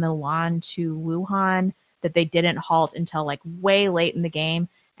from Milan to Wuhan that they didn't halt until like way late in the game.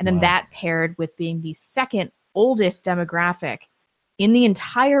 And then that paired with being the second oldest demographic in the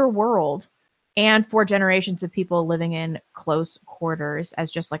entire world and for generations of people living in close quarters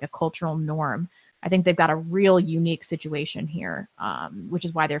as just like a cultural norm. I think they've got a real unique situation here, which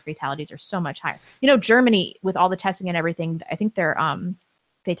is why their fatalities are so much higher. You know, Germany, with all the testing and everything, I think their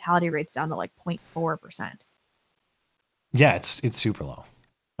fatality rate's down to like 0.4%. Yeah, it's super low.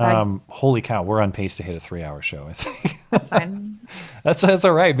 Holy cow, we're on pace to hit a 3-hour show, I think. That's fine. That's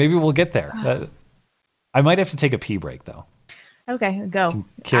all right. Maybe we'll get there. I might have to take a pee break, though. Okay, go.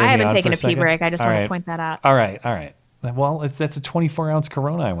 I haven't taken a pee break. I just want to point that out. All right. Well, that's a 24-ounce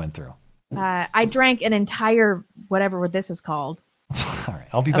Corona I went through. I drank an entire whatever this is called. All right,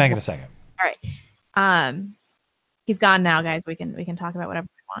 I'll be back in a second. All right. He's gone now, guys. We can talk about whatever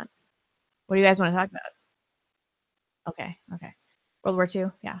we want. What do you guys want to talk about? Okay. World War II?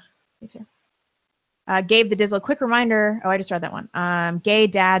 Yeah, me too. Gabe the Dizzle, quick reminder. Oh, I just read that one. Gay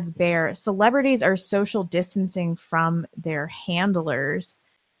Dad's Bear. Celebrities are social distancing from their handlers.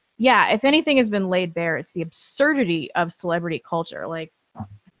 Yeah, if anything has been laid bare, it's the absurdity of celebrity culture. Like,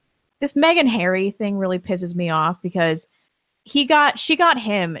 this Meghan Harry thing really pisses me off because she got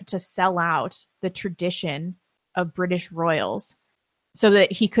him to sell out the tradition of British royals so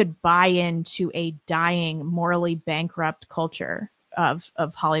that he could buy into a dying, morally bankrupt culture of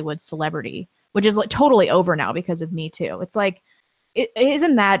Hollywood celebrity, which is like totally over now because of Me Too. It's like,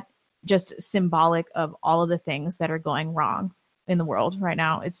 isn't that just symbolic of all of the things that are going wrong in the world right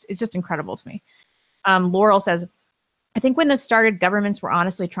now? It's just incredible to me. Laurel says, I think when this started, governments were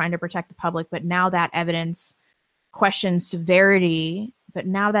honestly trying to protect the public, but now that evidence questions severity.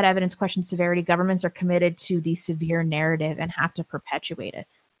 Governments are committed to the severe narrative and have to perpetuate it.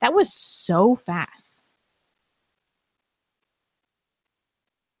 That was so fast.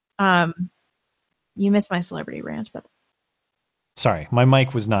 You missed my celebrity rant, but sorry, my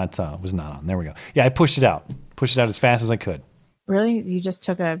mic was not on. There we go. Yeah, I pushed it out as fast as I could. Really? You just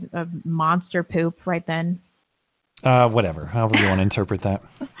took a monster poop right then? Whatever. However you want to interpret that.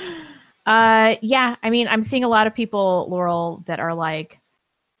 Yeah. I mean, I'm seeing a lot of people, Laurel, that are like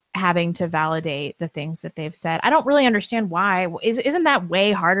having to validate the things that they've said. I don't really understand why. Isn't that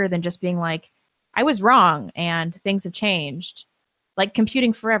way harder than just being like, I was wrong and things have changed? Like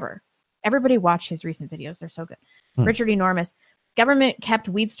Computing Forever. Everybody watch his recent videos. They're so good. Richard Enormous. Government kept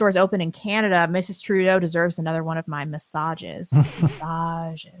weed stores open in Canada. Mrs. Trudeau deserves another one of my massages.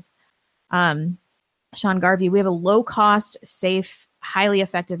 Sean Garvey, we have a low-cost, safe, highly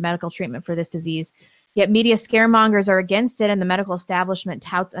effective medical treatment for this disease, yet media scaremongers are against it, and the medical establishment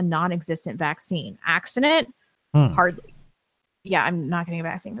touts a non-existent vaccine. Accident? Hardly. Yeah, I'm not getting a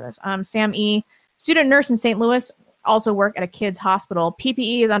vaccine for this. Sam E., student nurse in St. Louis, also work at a kid's hospital.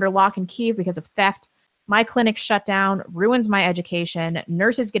 PPE is under lock and key because of theft. My clinic shut down, ruins my education.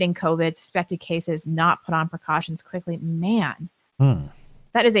 Nurses getting COVID, suspected cases not put on precautions quickly. Man.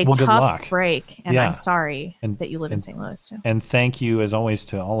 That is a tough break, and I'm sorry that you live in St. Louis, too. And thank you, as always,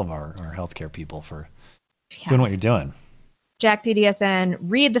 to all of our healthcare people for doing what you're doing. Jack DDSN,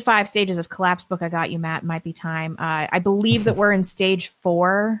 read the 5 stages of collapse book I got you, Matt. Might be time. I believe that we're in stage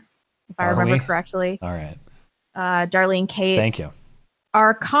 4, if I remember correctly. All right. Darlene Cates. Thank you.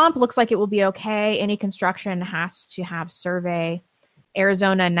 Our comp looks like it will be okay. Any construction has to have survey.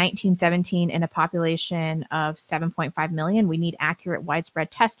 Arizona 1917 in a population of 7.5 million. We need accurate widespread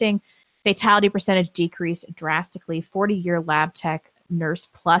testing. Fatality percentage decrease drastically. 40-year lab tech nurse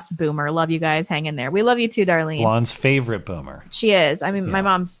plus boomer. Love you guys. Hang in there. We love you too, Darlene. Blonde's favorite boomer. She is. I mean, my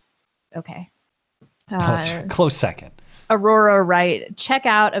mom's okay. Close second. Aurora Wright. Check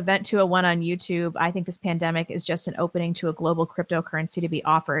out Event 201 on YouTube. I think this pandemic is just an opening to a global cryptocurrency to be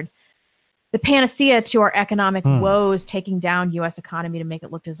offered. The panacea to our economic woes, taking down U.S. economy to make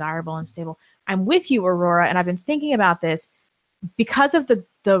it look desirable and stable. I'm with you, Aurora, and I've been thinking about this because of the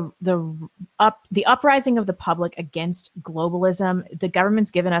uprising of the public against globalism. The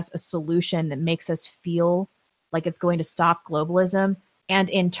government's given us a solution that makes us feel like it's going to stop globalism, and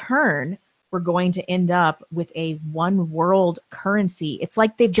in turn, we're going to end up with a one world currency. It's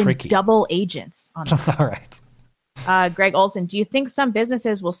like they've been double agents on this. All right. Greg Olson, do you think some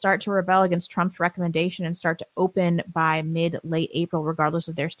businesses will start to rebel against Trump's recommendation and start to open by late April, regardless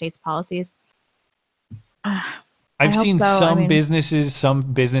of their state's policies? I've seen some businesses, some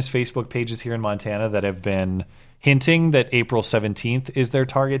business Facebook pages here in Montana that have been hinting that April 17th is their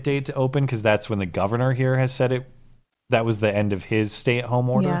target date to open, because that's when the governor here has said it. That was the end of his stay-at-home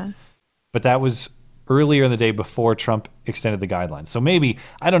order. Yeah. But that was earlier in the day before Trump extended the guidelines. So maybe,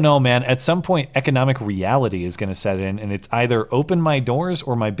 I don't know, man, at some point economic reality is going to set in, and it's either open my doors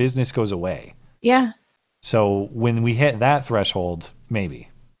or my business goes away. Yeah. So when we hit that threshold, maybe.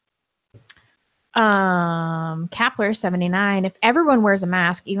 Kapler 79, if everyone wears a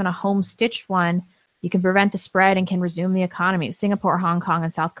mask, even a home stitched one, you can prevent the spread and can resume the economy. Singapore, Hong Kong,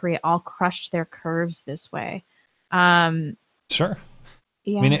 and South Korea all crushed their curves this way. Sure.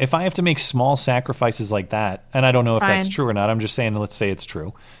 Yeah. I mean, if I have to make small sacrifices like that, and I don't know if that's Fine. true or not, I'm just saying, let's say it's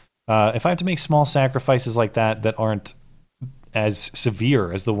true. If I have to make small sacrifices like that that aren't as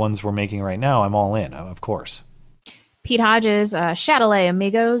severe as the ones we're making right now, I'm all in, of course. Pete Hodges, Chatelet,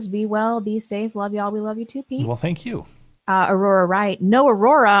 amigos, be well, be safe. Love y'all. We love you too, Pete. Well, thank you. Aurora Wright. No,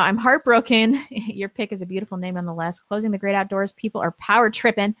 Aurora, I'm heartbroken. Your pick is a beautiful name nonetheless. Closing the great outdoors. People are power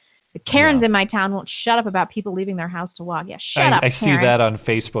tripping. The Karens in my town won't shut up about people leaving their house to walk. Yeah, shut up, I see Karen. that on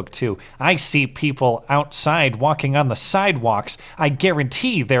Facebook, too. I see people outside walking on the sidewalks. I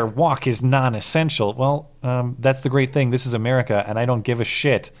guarantee their walk is non-essential. Well, that's the great thing. This is America, and I don't give a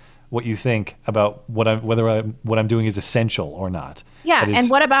shit what you think about whether what I'm doing is essential or not. Yeah, and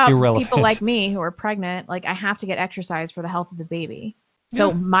what about irrelevant. people like me who are pregnant? Like, I have to get exercise for the health of the baby.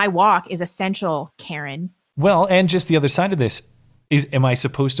 So my walk is essential, Karen. Well, and just the other side of this is, am I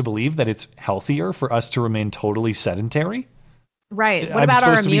supposed to believe that it's healthier for us to remain totally sedentary? Right. What about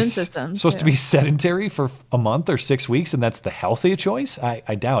our immune system? Supposed to be sedentary for a month or 6 weeks, and that's the healthy choice?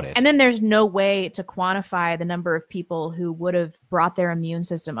 I doubt it. And then there's no way to quantify the number of people who would have brought their immune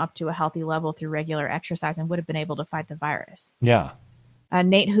system up to a healthy level through regular exercise and would have been able to fight the virus. Yeah.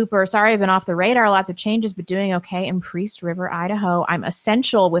 Nate Hooper, sorry, I've been off the radar. Lots of changes, but doing okay in Priest River, Idaho. I'm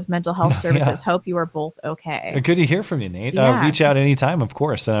essential with mental health services. Hope you are both okay. Good to hear from you, Nate. Yeah. Reach out anytime, of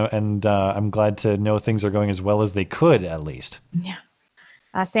course. And I'm glad to know things are going as well as they could, at least. Yeah.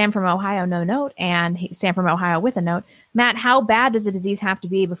 Sam from Ohio, no note. And Sam from Ohio with a note. Matt, how bad does a disease have to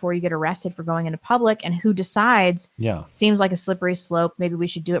be before you get arrested for going into public? And who decides? Yeah. Seems like a slippery slope. Maybe we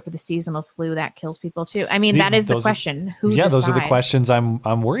should do it for the seasonal flu. That kills people too. I mean, that is the question. Who decides? Those are the questions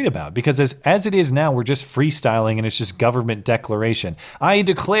I'm worried about. Because as it is now, we're just freestyling and it's just government declaration. I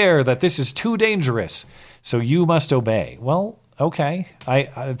declare that this is too dangerous, so you must obey. Well, okay.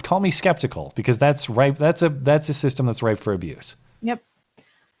 I call me skeptical, because that's ripe. That's a system that's ripe for abuse. Yep.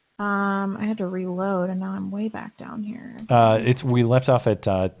 I had to reload, and now I'm way back down here. We left off at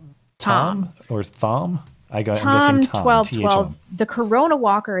Tom or Thom. I'm guessing Tom. 1212. The Corona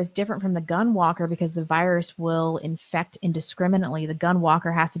Walker is different from the gun walker because the virus will infect indiscriminately. The gun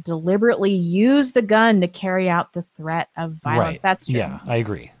walker has to deliberately use the gun to carry out the threat of violence. Right. That's true. Yeah, I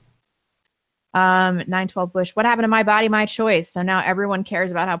agree. 912 Bush. What happened to my body, my choice? So now everyone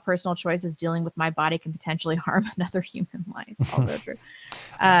cares about how personal choices dealing with my body can potentially harm another human life. Also true.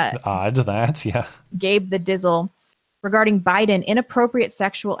 Odd that, yeah. Gabe the Dizzle. Regarding Biden, inappropriate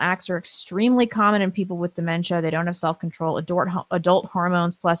sexual acts are extremely common in people with dementia. They don't have self-control. Adult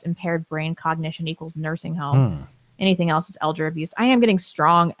hormones plus impaired brain cognition equals nursing home. Anything else is elder abuse. I am getting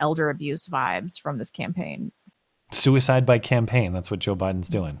strong elder abuse vibes from this campaign. Suicide by campaign. That's what Joe Biden's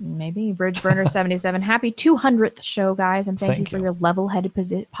doing. Maybe. Bridge Burner 77. Happy 200th show, guys. And thank you for your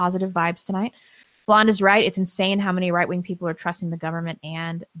level-headed positive vibes tonight. Blonde is right. It's insane how many right-wing people are trusting the government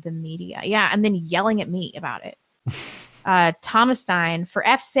and the media. Yeah, and then yelling at me about it. Thomas Stein. For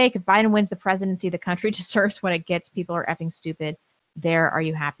F's sake, if Biden wins the presidency, the country deserves what it gets. People are effing stupid. There, are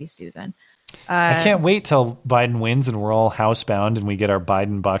you happy, Susan? I can't wait till Biden wins and we're all housebound and we get our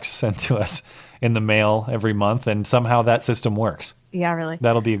Biden bucks sent to us in the mail every month, and somehow that system works. Yeah, really.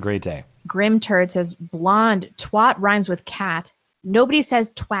 That'll be a great day. Grim Turd says, blonde, twat rhymes with cat. Nobody says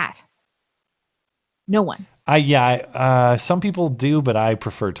twat. No one. Some people do, but I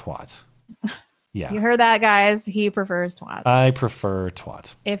prefer twat. Yeah. You heard that, guys. He prefers twat. I prefer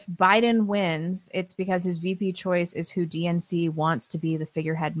twat. If Biden wins, it's because his VP choice is who DNC wants to be the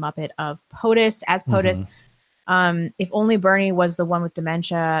figurehead Muppet of POTUS. As POTUS, if only Bernie was the one with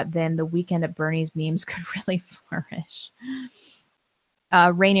dementia, then the Weekend at Bernie's memes could really flourish.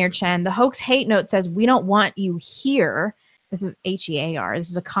 Rainier Chen, the hoax hate note says, we don't want you here. This is HEAR. This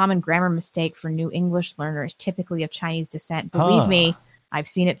is a common grammar mistake for new English learners, typically of Chinese descent. Believe me, I've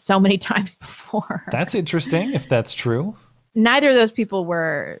seen it so many times before. That's interesting, if that's true. Neither of those people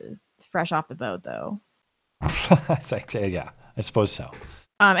were fresh off the boat, though. It's like, yeah, I suppose so.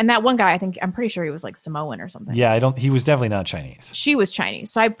 And that one guy, I'm pretty sure he was like Samoan or something. Yeah, he was definitely not Chinese. She was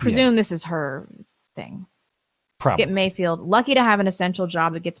Chinese. So I presume this is her thing. Probably. Skip Mayfield, lucky to have an essential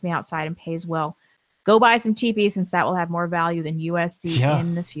job that gets me outside and pays well. Go buy some TP since that will have more value than USD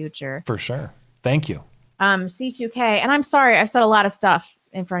in the future. For sure. Thank you. C2K, and I'm sorry, I said a lot of stuff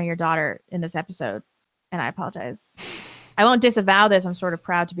in front of your daughter in this episode, and I apologize. I won't disavow this. I'm sort of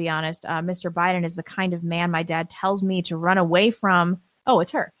proud, to be honest. Mr. Biden is the kind of man my dad tells me to run away from. Oh,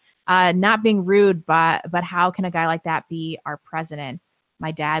 it's her. Not being rude, but how can a guy like that be our president?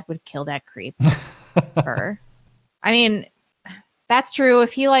 My dad would kill that creep. Her. I mean, that's true.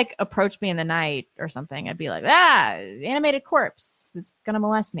 If he like approached me in the night or something, I'd be like, animated corpse that's gonna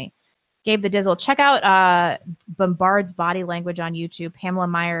molest me. Gave the dizzle. Check out Bombard's body language on YouTube. Pamela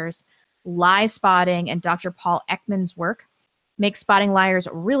Myers, lie spotting, and Dr. Paul Ekman's work makes spotting liars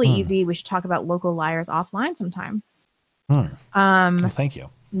really easy. We should talk about local liars offline sometime. Well, thank you.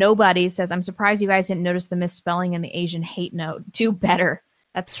 Nobody says, I'm surprised you guys didn't notice the misspelling in the Asian hate note. Do better.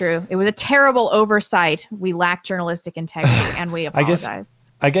 That's true. It was a terrible oversight. We lack journalistic integrity, and we apologize.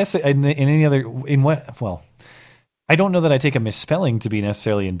 I guess in any other well, I don't know that I take a misspelling to be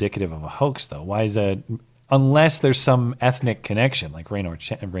necessarily indicative of a hoax, though. Why is that? Unless there's some ethnic connection, like Raynor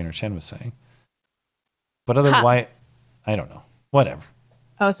Chen was saying. But otherwise, I don't know. Whatever.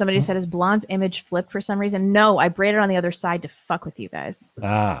 Oh, somebody said his blonde's image flipped for some reason. No, I braided on the other side to fuck with you guys.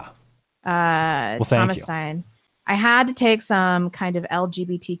 Well, thank Thomas you. Stein. I had to take some kind of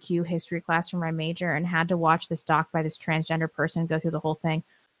LGBTQ history class for my major and had to watch this doc by this transgender person go through the whole thing.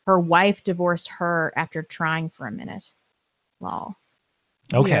 Her wife divorced her after trying for a minute. Lol.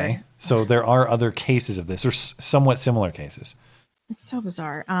 Okay. Weird. So there are other cases of this, or somewhat similar cases. It's so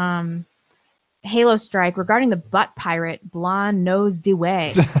bizarre. Halo Strike, regarding the butt pirate, blonde knows the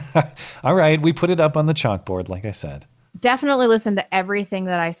way. All right. We put it up on the chalkboard, like I said. Definitely listen to everything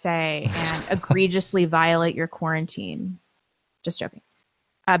that I say and egregiously violate your quarantine. Just joking.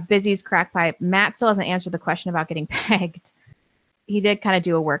 Busy's crack pipe. Matt still hasn't answered the question about getting pegged. He did kind of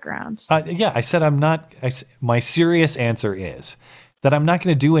do a workaround. Yeah, I said I'm not. My serious answer is that I'm not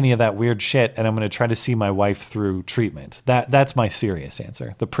going to do any of that weird shit, and I'm going to try to see my wife through treatment. That's my serious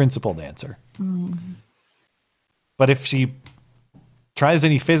answer, the principled answer. But if she tries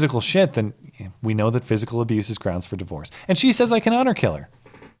any physical shit, then we know that physical abuse is grounds for divorce. And she says I can honor kill her.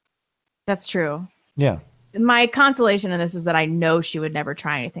 That's true. Yeah. My consolation in this is that I know she would never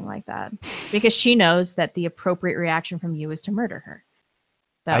try anything like that because she knows that the appropriate reaction from you is to murder her.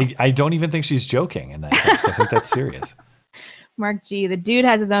 So. I don't even think she's joking in that text. I think that's serious. Mark G, the dude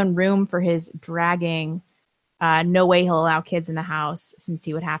has his own room for his dragging. No way he'll allow kids in the house since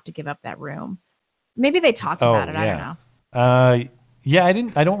he would have to give up that room. Maybe they talked about it. Yeah. I don't know. Yeah,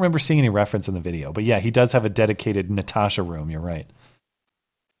 I don't remember seeing any reference in the video, but yeah, he does have a dedicated Natasha room. You're right.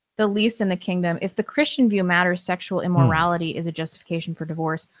 The least in the kingdom. If the Christian view matters, sexual immorality is a justification for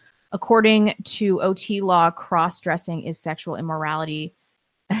divorce. According to OT law, cross-dressing is sexual immorality.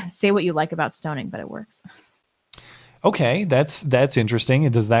 Say what you like about stoning, but it works. Okay, that's interesting.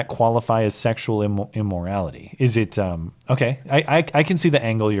 Does that qualify as sexual immorality? Is it okay? I can see the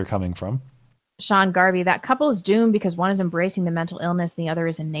angle you're coming from. Sean Garvey, that couple is doomed because one is embracing the mental illness and the other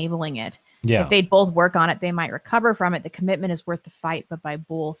is enabling it. Yeah. If they'd both work on it, they might recover from it. The commitment is worth the fight, but by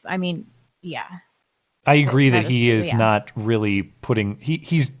both. I mean, yeah. I agree that he is not really putting...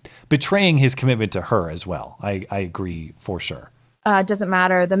 He's betraying his commitment to her as well. I agree for sure. Doesn't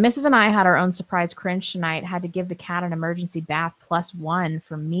matter. The missus and I had our own surprise cringe tonight. Had to give the cat an emergency bath +1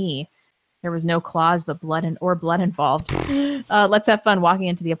 for me. There was no claws, but blood involved. Let's have fun walking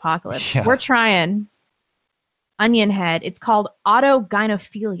into the apocalypse. Yeah. We're trying. Onion head. It's called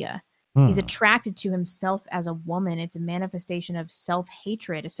autogynephilia. He's attracted to himself as a woman. It's a manifestation of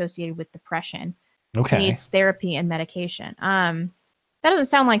self-hatred associated with depression. Okay. He needs therapy and medication. That doesn't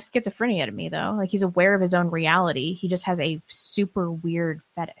sound like schizophrenia to me, though. Like he's aware of his own reality. He just has a super weird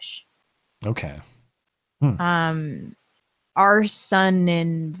fetish. Okay. Our son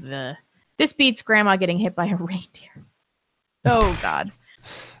in the... This beats grandma getting hit by a reindeer. Oh, God.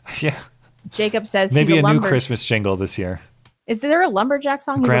 Yeah. Jacob says maybe a new Christmas jingle this year. Is there a lumberjack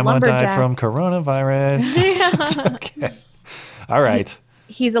song? Grandma died from coronavirus. Yeah. Okay. All right.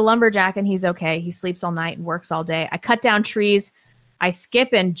 He's a lumberjack and he's okay. He sleeps all night and works all day. I cut down trees. I skip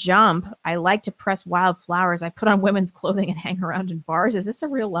and jump. I like to press wildflowers. I put on women's clothing and hang around in bars. Is this a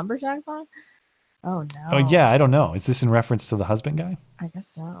real lumberjack song? Oh, no. Oh, yeah. I don't know. Is this in reference to the husband guy? I guess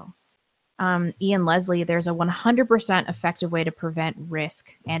so. Ian Leslie, there's a 100% effective way to prevent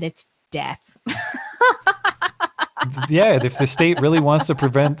risk, and it's death. Yeah, if the state really wants to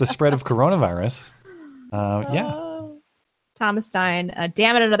prevent the spread of coronavirus. Yeah. Thomas Stein,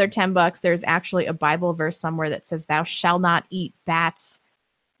 damn it, another $10. There's actually a Bible verse somewhere that says, "Thou shalt not eat bats."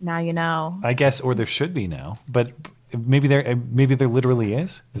 Now you know. I guess, or there should be now, but maybe there literally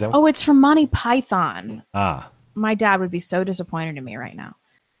is. Is that? Oh, it's from Monty Python. Ah. My dad would be so disappointed in me right now.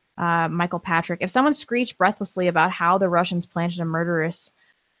 Michael Patrick, if someone screeched breathlessly about how the Russians planted a murderous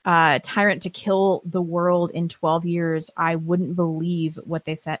tyrant to kill the world in 12 years, I wouldn't believe what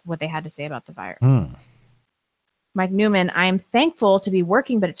they had to say about the virus. Mike Newman, I am thankful to be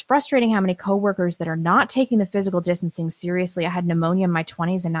working, but it's frustrating how many coworkers that are not taking the physical distancing seriously. I had pneumonia in my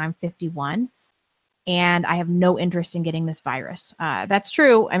 20s and now I'm 51 and I have no interest in getting this virus. That's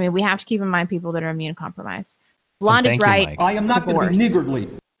true. I mean, we have to keep in mind people that are immune compromised. Blonde is right. I am not going to be niggardly.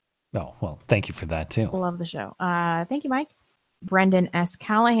 Oh, well, thank you for that too. Love the show. Thank you, Mike. Brendan S.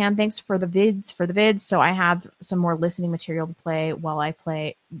 Callahan, thanks for the vids. So I have some more listening material to play while I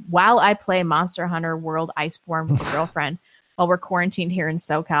play Monster Hunter World Iceborne with a girlfriend while we're quarantined here in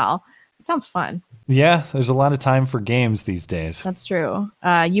SoCal. It sounds fun. Yeah, there's a lot of time for games these days. That's true.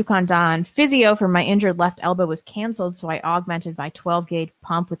 Yukon Don, physio for my injured left elbow was canceled, so I augmented my 12-gauge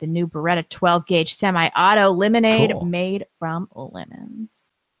pump with a new Beretta 12-gauge semi-auto lemonade made from lemons.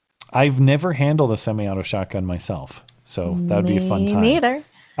 I've never handled a semi-auto shotgun myself. So that would be a fun time. Neither.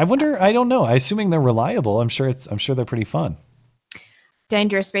 I wonder. I don't know. Assuming they're reliable, I'm sure they're pretty fun.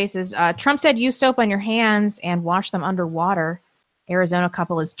 Dangerous Spaces. Trump said use soap on your hands and wash them underwater. Arizona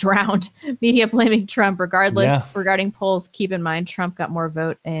couple is drowned. Media blaming Trump. Regarding polls, keep in mind Trump got more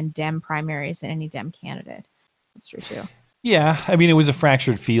vote in Dem primaries than any Dem candidate. That's true too. Yeah, I mean it was a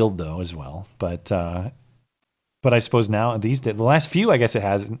fractured field though as well, but I suppose now the last few, I guess it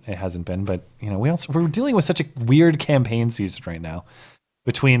hasn't been, but you know, we're dealing with such a weird campaign season right now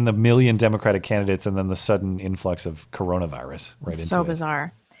between the million Democratic candidates and then the sudden influx of coronavirus into so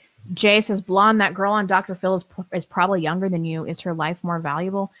bizarre. Jay says, blonde, that girl on Dr. Phil is probably younger than you. Is her life more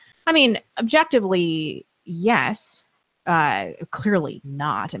valuable? I mean, objectively, yes. Clearly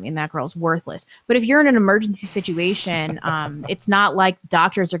not. I mean, that girl's worthless. But if you're in an emergency situation, it's not like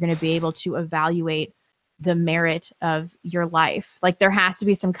doctors are going to be able to evaluate the merit of your life. Like there has to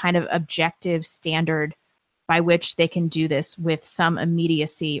be some kind of objective standard by which they can do this with some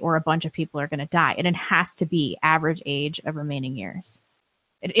immediacy or a bunch of people are going to die. And it has to be average age of remaining years.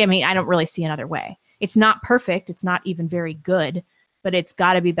 I mean, I don't really see another way. It's not perfect. It's not even very good, but it's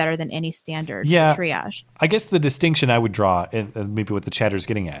got to be better than any standard triage. I guess the distinction I would draw, and maybe what the chatter's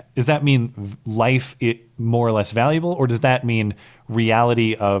getting at, does that mean life more or less valuable? Or does that mean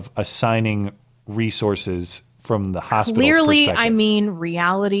reality of assigning resources from the hospital's Clearly, perspective? I mean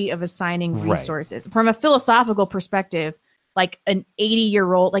reality of assigning resources. From a philosophical perspective, like an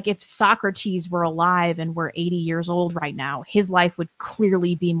 80-year-old, like if Socrates were alive and were 80 years old right now, his life would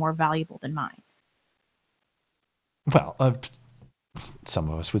clearly be more valuable than mine. Well, some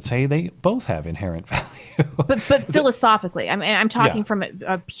of us would say they both have inherent value. but philosophically, I'm talking from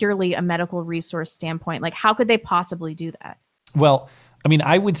a purely a medical resource standpoint. Like, how could they possibly do that? Well, I mean,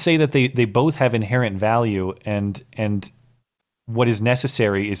 I would say that they both have inherent value, and what is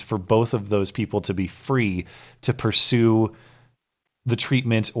necessary is for both of those people to be free to pursue the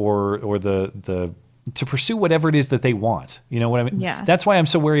treatment or the to pursue whatever it is that they want. You know what I mean? Yeah. That's why I'm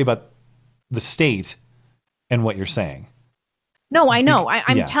so worried about the state and what you're saying. No, I know.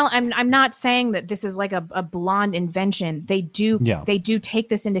 I'm not saying that this is like a blonde invention. They do take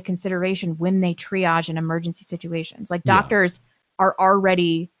this into consideration when they triage in emergency situations. Like doctors are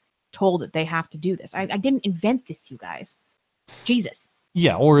already told that they have to do this. I didn't invent this, you guys. Jesus.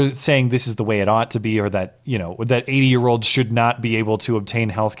 Yeah, or saying this is the way it ought to be, or that, you know, that 80-year-olds should not be able to obtain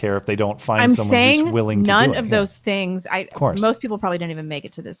health care if they don't find someone who's willing to do it. None of those things. Of course. Most people probably didn't even make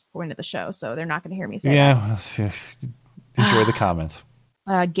it to this point of the show, so they're not going to hear me say that. Enjoy the comments.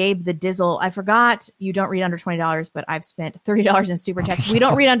 Gabe the Dizzle, I forgot you don't read under $20, but I've spent $30 in super chats. We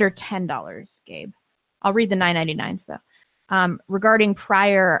don't read under $10, Gabe. I'll read the $9.99s though. Regarding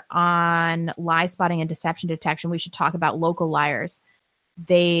Pryor on lie spotting and deception detection, we should talk about local liars.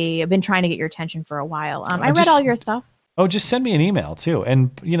 They have been trying to get your attention for a while. I read all your stuff. Oh, just send me an email too.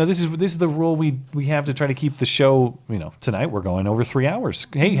 And you know, this is the rule we have to try to keep the show. You know, tonight we're going over 3 hours.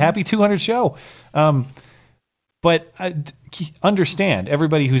 Hey, happy 200 show. But understand,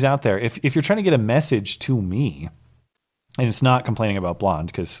 everybody who's out there, if you're trying to get a message to me, and it's not complaining about blonde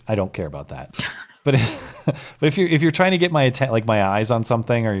because I don't care about that. But if you're trying to get my like my eyes on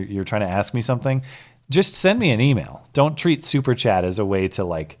something, or you're trying to ask me something, just send me an email. Don't treat super chat as a way to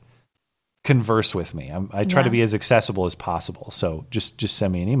like converse with me. I try to be as accessible as possible. So just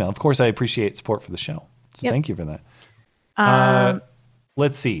send me an email. Of course, I appreciate support for the show. So thank you for that.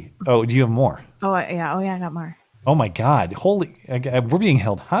 Let's see. Oh, do you have more? yeah, I got more. Oh my God! We're being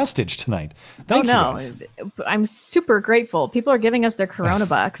held hostage tonight. Thank you guys. I'm super grateful. People are giving us their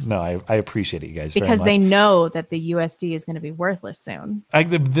Coronabucks. No, I appreciate it, you guys, because very much. they know that the USD is going to be worthless soon.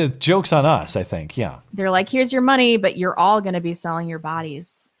 The joke's on us, I think. Yeah. They're like, here's your money, but you're all going to be selling your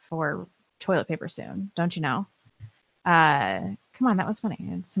bodies for toilet paper soon. Don't you know? Come on, that was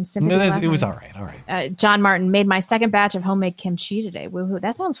funny. Some sympathy. It was all right. All right. John Martin made my second batch of homemade kimchi today. Woohoo!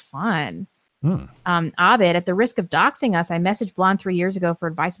 That sounds fun. Abid, at the risk of doxing us, I messaged Blonde 3 years ago for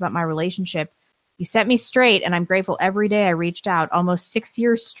advice about my relationship. You set me straight, and I'm grateful every day I reached out. Almost 6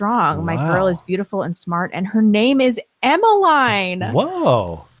 years strong. My girl is beautiful and smart, and her name is Emmeline.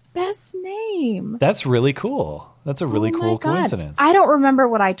 Whoa. Best name. That's really cool. That's a really cool coincidence. I don't remember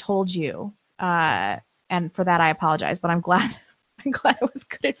what I told you, and for that I apologize, but I'm glad it was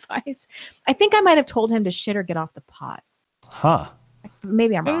good advice. I think I might have told him to shit or get off the pot. Huh.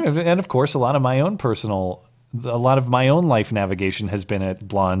 Maybe I'm wrong. And of course, a lot of my own life navigation has been at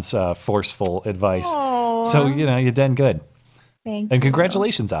Blonde's forceful advice. Aww. So, you're done good. Thank you. And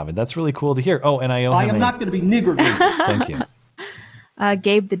congratulations, Ovid. That's really cool to hear. Oh, and I am not going to be niggardly. Thank you.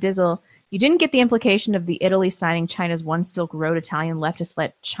 Gabe the Dizzle. You didn't get the implication of the Italy signing China's One Silk Road. Italian leftists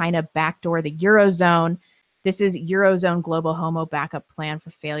let China backdoor the Eurozone. This is Eurozone global homo backup plan for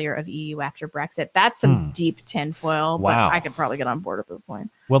failure of EU after Brexit. That's some deep tinfoil, Wow. but I could probably get on board at this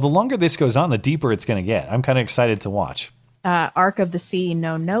point. Well, the longer this goes on, the deeper it's going to get. I'm kind of excited to watch. Arc of the Sea,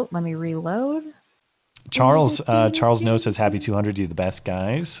 no note. Let me reload. Charles No says, happy 200. You're the best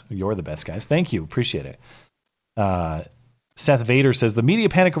guys. You're the best guys. Thank you. Appreciate it. Seth Vader says, the media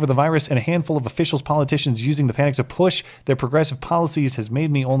panic over the virus and a handful of officials, politicians using the panic to push their progressive policies has made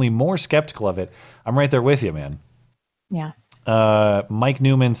me only more skeptical of it. I'm right there with you, man. Yeah. Mike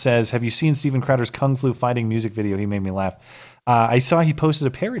Newman says, have you seen Steven Crowder's Kung Flu fighting music video? He made me laugh. I saw he posted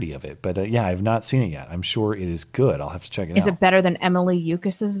a parody of it, but I have not seen it yet. I'm sure it is good. I'll have to check it out. Is it better than Emily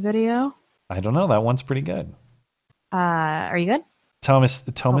Yukas's video? I don't know. That one's pretty good. Are you good?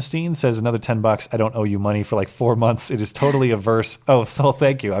 Thomastine says another $10. I don't owe you money for like 4 months. It is totally a verse. Oh,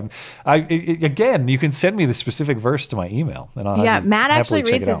 thank you. Again, you can send me the specific verse to my email. And Matt actually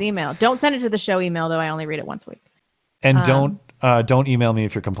reads his email. Don't send it to the show email though. I only read it once a week. And don't email me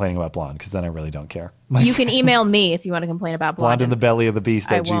if you're complaining about Blonde, because then I really don't care. You can email me if you want to complain about Blonde in the belly of the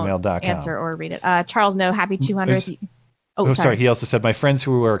beast at gmail.com. Answer or read it. Charles, no, happy 200. Sorry. He also said, my friends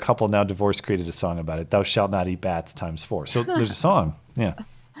who were a couple now divorced created a song about it. Thou shalt not eat bats ×4. So there's a song. Yeah.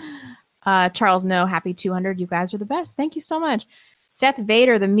 Charles, no, happy 200. You guys are the best. Thank you so much. Seth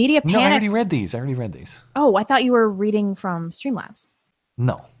Vader, the media panic. No, I already read these. Oh, I thought you were reading from Streamlabs.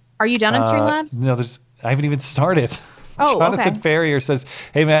 No. Are you done on Streamlabs? No, I haven't even started. Oh, Jonathan okay. Ferrier says,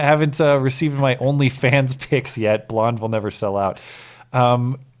 hey, Matt, haven't received my OnlyFans pics yet. Blonde will never sell out.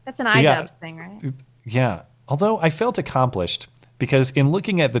 That's an iDubbbz thing, right? Yeah. Although I felt accomplished because in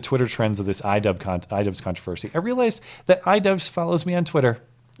looking at the Twitter trends of this iDubbbz controversy, I realized that iDubbbz follows me on Twitter.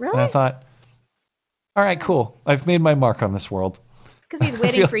 Really? And I thought, all right, cool. I've made my mark on this world. It's because he's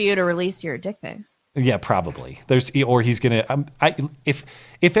waiting for you to release your dick pics. Yeah, probably. Or he's gonna. I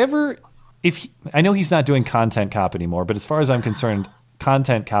know he's not doing Content Cop anymore, but as far as I'm concerned,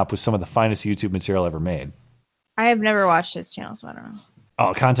 Content Cop was some of the finest YouTube material ever made. I have never watched his channel, so I don't know.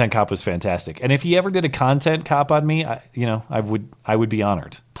 Oh, Content Cop was fantastic. And if he ever did a Content Cop on me, I would be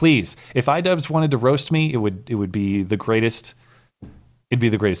honored. Please, if iDubbbz wanted to roast me, it would be the greatest. It'd be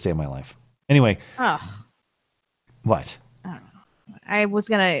the greatest day of my life. Anyway. Oh. What? I don't know. I was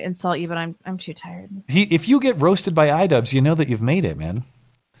gonna insult you, but I'm too tired. If you get roasted by iDubbbz, you know that you've made it, man.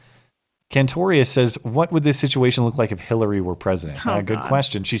 Cantoria says, what would this situation look like if Hillary were president? Good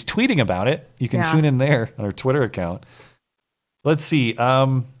question. She's tweeting about it. You can tune in there on her Twitter account. Let's see.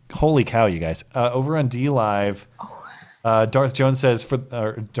 Holy cow, you guys. Over on DLive, Darth Jones says,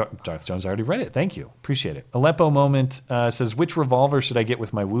 Darth Jones, I already read it. Thank you. Appreciate it. Aleppo Moment says, which revolver should I get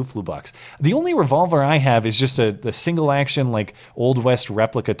with my Wooflu box? The only revolver I have is just the single action, like Old West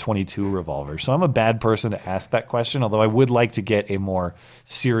replica 22 revolver. So I'm a bad person to ask that question, although I would like to get a more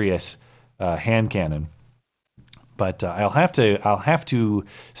serious hand cannon. But I'll have to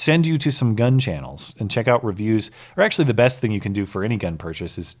send you to some gun channels and check out reviews. Or actually, the best thing you can do for any gun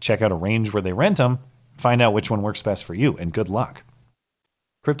purchase is check out a range where they rent them, find out which one works best for you, and good luck.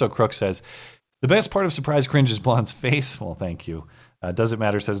 Crypto Crook says, the best part of Surprise Cringe is Blonde's face. Well, thank you. Doesn't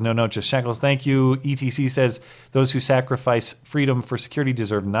Matter says, no, just Shackles. Thank you. ETC says, those who sacrifice freedom for security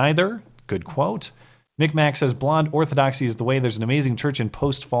deserve neither. Good quote. Nick Mack says, blonde orthodoxy is the way. There's an amazing church in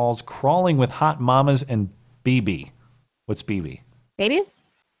Post Falls crawling with hot mamas and BB. What's BB? Babies?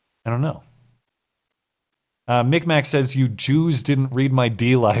 I don't know. Micmac says, you Jews didn't read my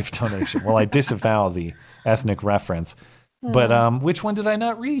D-Life donation. Well, I disavow the ethnic reference. But which one did I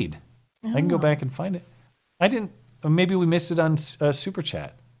not read? I can go back and find it. I didn't. Maybe we missed it on Super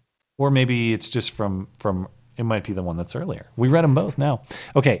Chat. Or maybe it's just from it might be the one that's earlier. We read them both now.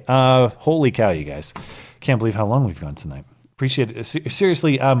 Okay. Holy cow, you guys. Can't believe how long we've gone tonight. Appreciate it.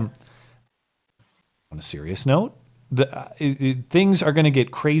 Seriously, on a serious note, things are going to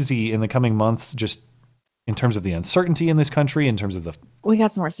get crazy in the coming months, just in terms of the uncertainty in this country, in terms of the... We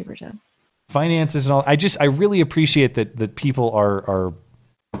got some more Super Chats. Finances and all. I really appreciate that people are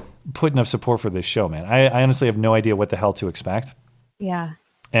putting up support for this show, man. I honestly have no idea what the hell to expect. Yeah.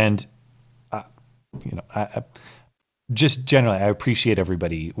 And, just generally, I appreciate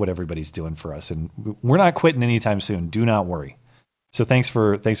what everybody's doing for us. And we're not quitting anytime soon. Do not worry. So thanks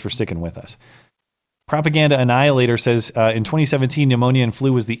for sticking with us. Propaganda Annihilator says, in 2017, pneumonia and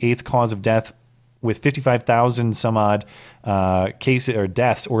flu was the 8th cause of death with 55,000 some odd cases or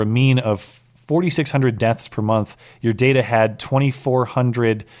deaths, or a mean of 4,600 deaths per month. Your data had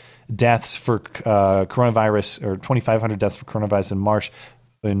 2,400 deaths for coronavirus, or 2,500 deaths for coronavirus in March.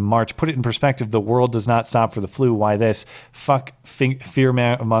 Put it in perspective. The world does not stop for the flu. Why this? Fuck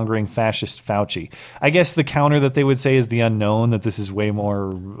fear-mongering fascist Fauci. I guess the counter that they would say is the unknown, that this is way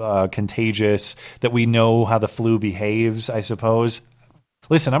more contagious, that we know how the flu behaves, I suppose.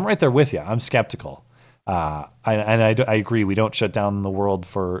 Listen, I'm right there with you. I'm skeptical. I agree. We don't shut down the world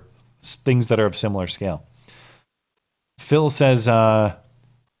for things that are of similar scale. Phil says...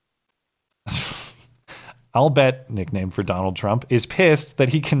 I'll bet, nickname for Donald Trump, is pissed that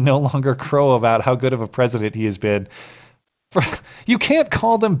he can no longer crow about how good of a president he has been. You can't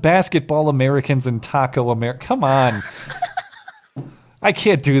call them basketball Americans and taco Americans. Come on. I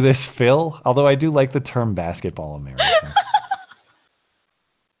can't do this, Phil. Although I do like the term basketball Americans.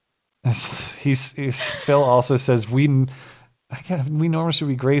 Phil also says, we normally should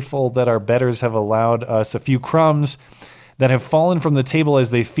be grateful that our betters have allowed us a few crumbs that have fallen from the table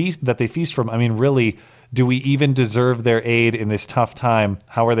as they feast from. I mean, really... Do we even deserve their aid in this tough time?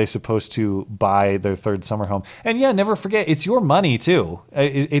 How are they supposed to buy their third summer home? And yeah, never forget, it's your money too.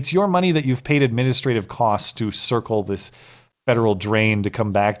 It's your money that you've paid administrative costs to circle this federal drain to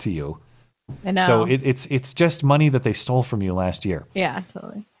come back to you. I know. So it's just money that they stole from you last year. Yeah,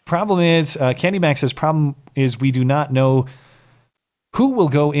 totally. Problem is, Candy Max says, problem is we do not know who will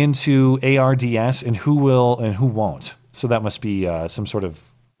go into ARDS and who will and who won't. So that must be some sort of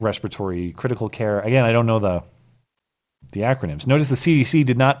respiratory critical care. Again, I don't know the acronyms. Notice the CDC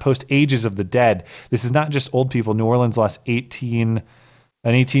did not post ages of the dead. This is not just old people. New Orleans lost an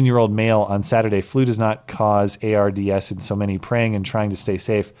 18-year-old male on Saturday. Flu does not cause ARDS, and so many praying and trying to stay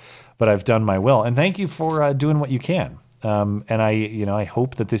safe, but I've done my will. And thank you for doing what you can. And I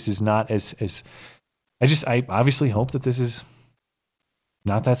hope that this is not I obviously hope that this is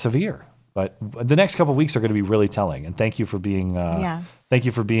not that severe. But the next couple of weeks are going to be really telling. And thank you for being thank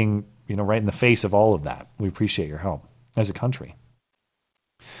you for being, right in the face of all of that. We appreciate your help as a country.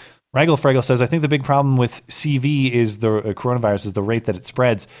 Raggle Fraggle says, I think the big problem with CV is the coronavirus is the rate that it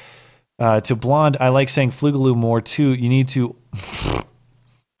spreads. To Blonde, I like saying Flugaloo more too. You need to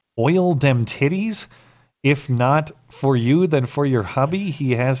oil them titties. If not for you, then for your hubby.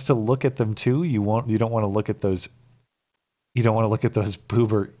 He has to look at them too. You don't want to look at those. You don't want to look at those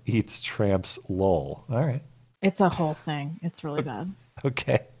boober eats tramps, lol. All right. It's a whole thing. It's really bad.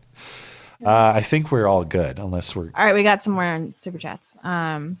 Okay. I think we're all good, unless we're... All right, we got some more on Super Chats.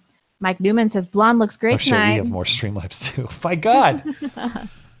 Mike Newman says, Blonde looks great tonight. We have more Streamlabs too. My God.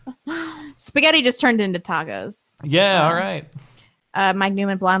 Spaghetti just turned into tacos. Yeah, all right. Mike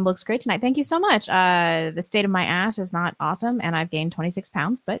Newman, Blonde looks great tonight. Thank you so much. The state of my ass is not awesome, and I've gained 26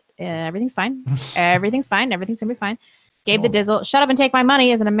 pounds, but everything's fine. Everything's fine. Everything's going to be fine. Gabe the Dizzle, shut up and take my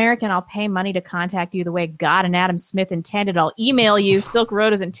money. As an American, I'll pay money to contact you the way God and Adam Smith intended. I'll email you. Silk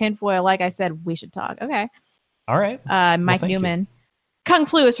Road isn't tinfoil. Like I said, we should talk. Okay. All right. Mike Newman. Kung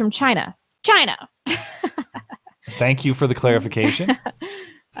Flu is from China. China. Thank you for the clarification.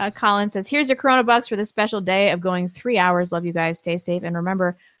 Colin says, here's your Coronabucks for this special day of going 3 hours. Love you guys. Stay safe. And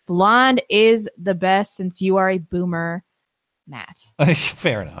remember, Blonde is the best since you are a boomer, Matt.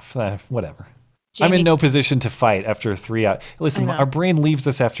 Fair enough. Whatever. Jamie, I'm in no position to fight after 3 hours. Listen, our brain leaves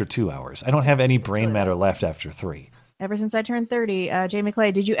us after 2 hours. I don't have any brain matter left after 3. Ever since I turned 30. Jamie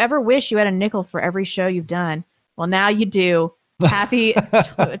Clay, did you ever wish you had a nickel for every show you've done? Well, now you do. Happy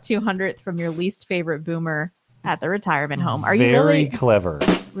 200th from your least favorite boomer at the retirement home. Are you very clever?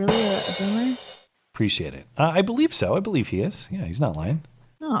 Really a boomer? Appreciate it. I believe so. I believe he is. Yeah, he's not lying.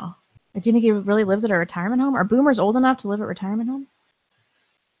 Oh. Do you think he really lives at a retirement home? Are boomers old enough to live at retirement home?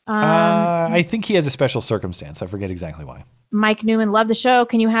 I think he has a special circumstance. I forget exactly why. Mike Newman, love the show.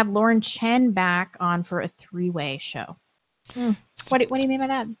 Can you have Lauren Chen back on for a 3-way show? What do you mean by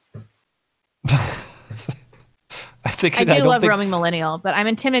that? I do love Roaming Millennial, but I'm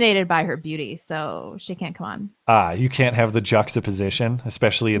intimidated by her beauty, so she can't come on. You can't have the juxtaposition,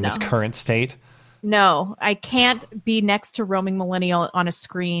 especially in this current state. No, I can't be next to Roaming Millennial on a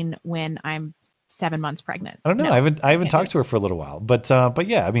screen when I'm 7 months pregnant. I don't know. No, I haven't talked to her for a little while, but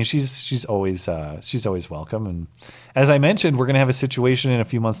yeah, I mean, she's always welcome. And as I mentioned, we're gonna have a situation in a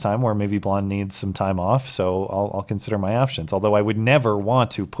few months' time where maybe Blonde needs some time off, so I'll consider my options. Although I would never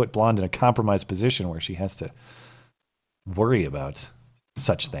want to put Blonde in a compromised position where she has to worry about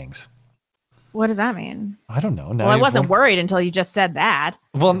such things. What does that mean? I don't know. Well, I wasn't worried until you just said that.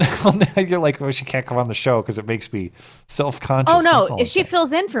 Well, now you're like, well, she can't come on the show because it makes me self-conscious. Oh no, if she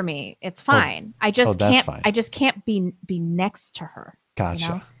fills in for me, it's fine. I just can't. Fine. I just can't be next to her. Gotcha. You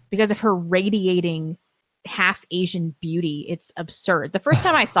know? Because of her radiating half Asian beauty, it's absurd. The first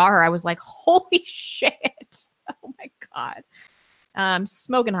time I saw her, I was like, holy shit! Oh my god.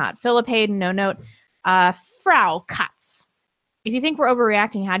 Smoking hot. Philip Hayden, no note. Frau Katz. If you think we're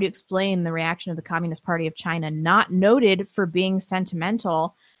overreacting, how do you explain the reaction of the Communist Party of China, not noted for being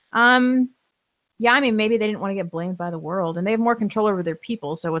sentimental? Yeah, I mean, maybe they didn't want to get blamed by the world, and they have more control over their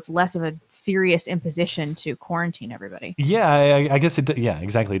people, so it's less of a serious imposition to quarantine everybody. Yeah, I guess yeah,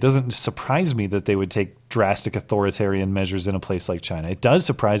 exactly. It doesn't surprise me that they would take drastic authoritarian measures in a place like China. It does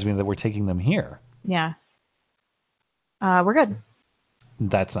surprise me that we're taking them here. Yeah. We're good.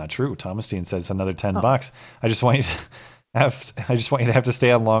 That's not true. Thomas Dean says another $10. I just want you to have to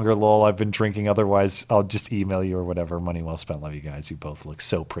stay on longer, lol. I've been drinking. Otherwise, I'll just email you or whatever. Money well spent. Love you guys. You both look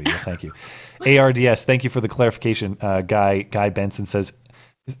so pretty. Well, thank you. ARDS, thank you for the clarification. Guy Benson says,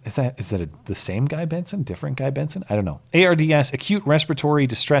 is that the same Guy Benson? Different Guy Benson? I don't know. ARDS, acute respiratory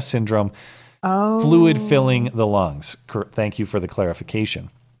distress syndrome. Fluid filling the lungs. Thank you for the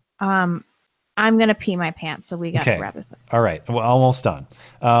clarification. I'm going to pee my pants, so we got to wrap this up. All right. Well, almost done.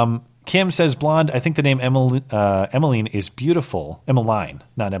 Kim says, Blonde, I think the name Emmeline is beautiful. Emmeline,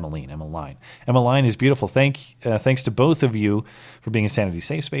 not Emmeline, Emmeline. Emmeline is beautiful. Thanks to both of you for being a sanity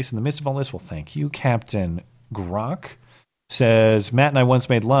safe space in the midst of all this. Well, thank you. Captain Grok says, Matt and I once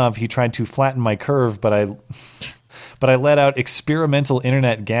made love. He tried to flatten my curve, but I let out experimental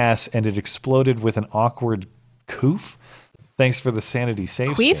internet gas and it exploded with an awkward coof. Thanks for the sanity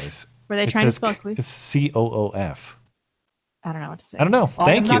safe space. Were they trying to spell queef? It's COOF. I don't know what to say. I don't know.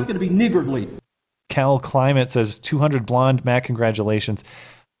 Thank you. I'm not going to be niggardly. Cal Climate says 200 Blonde. Matt, congratulations.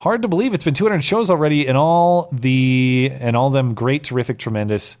 Hard to believe it's been 200 shows already, and all of them great, terrific,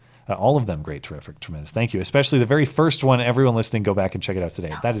 tremendous. All of them great, terrific, tremendous. Thank you. Especially the very first one. Everyone listening, go back and check it out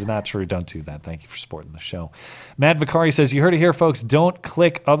today. That is not true. Don't do that. Thank you for supporting the show. Matt Vicari says, you heard it here, folks. Don't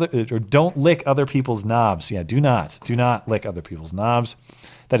lick other people's knobs. Yeah, do not lick other people's knobs.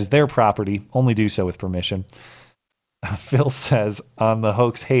 That is their property. Only do so with permission. Phil says, on the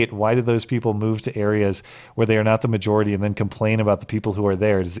hoax hate, why do those people move to areas where they are not the majority and then complain about the people who are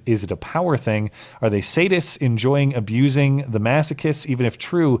there? Is it a power thing? Are they sadists enjoying abusing the masochists? Even if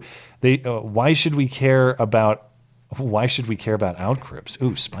true, why should we care about out groups?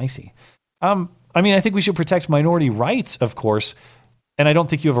 Ooh, spicy. I mean, I think we should protect minority rights, of course. And I don't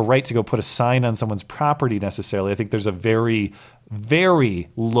think you have a right to go put a sign on someone's property necessarily. I think there's a very, very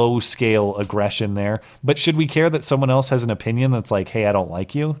low scale aggression there. But should we care that someone else has an opinion that's like, hey, I don't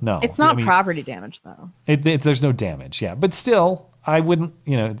like you? No. It's not property damage, though. There's no damage, yeah. But still, I wouldn't,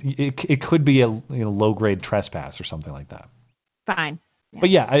 it could be a low grade trespass or something like that. Fine. Yeah. But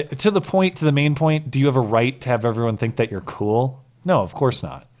yeah, to the main point, do you have a right to have everyone think that you're cool? No, of course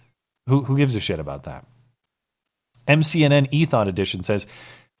not. Who gives a shit about that? MCNN E-Thought Edition says,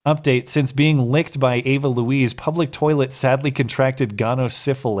 update, since being licked by Ava Louise, public toilet sadly contracted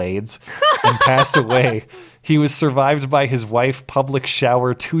gonosyphilades and passed away. He was survived by his wife, public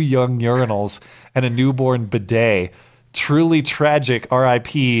shower, 2 young urinals, and a newborn bidet. Truly tragic.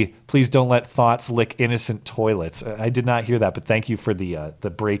 R.I.P. Please don't let thoughts lick innocent toilets. I did not hear that, but thank you for the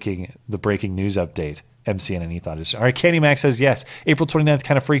breaking news update. MCNN E-Thought Edition. All right, Candy Max says, yes, April 29th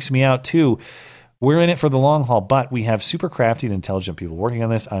kind of freaks me out too. We're in it for the long haul, but we have super crafty and intelligent people working on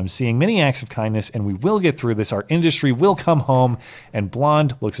this. I'm seeing many acts of kindness, and we will get through this. Our industry will come home, and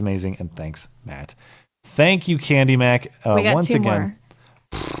Blonde looks amazing, and thanks, Matt. Thank you, Candy Mac. We got once 2 again.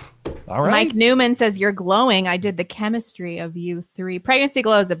 more. All right. Mike Newman says, you're glowing. I did the chemistry of you 3. Pregnancy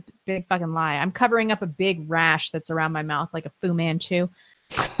glow is a big fucking lie. I'm covering up a big rash that's around my mouth like a Fu Manchu.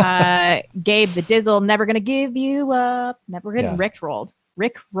 Gabe the Dizzle, never going to give you up. Never getting Rick rolled.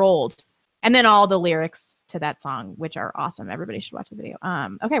 And then all the lyrics to that song, which are awesome. Everybody should watch the video.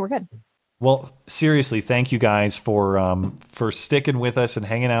 Okay, we're good. Well, seriously, thank you guys for sticking with us and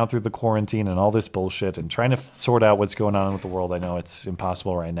hanging out through the quarantine and all this bullshit and trying to sort out what's going on with the world. I know it's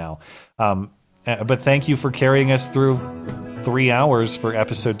impossible right now. But thank you for carrying us through 3 hours for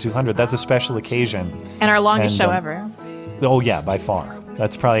episode 200. That's a special occasion. And our longest show ever. Oh, yeah, by far.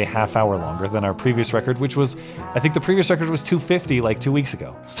 That's probably a half hour longer than our previous record, which was, I think the previous record was 250 like 2 weeks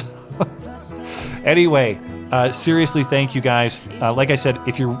ago. So anyway, seriously, thank you guys. Like I said,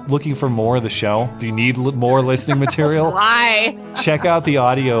 if you're looking for more of the show, if you need more listening material, why? Check out the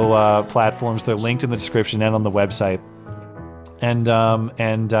audio platforms. They're linked in the description and on the website. And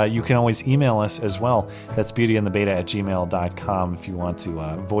you can always email us as well. That's beautyandthebeta@gmail.com if you want to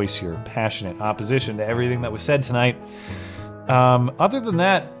voice your passionate opposition to everything that was said tonight. Other than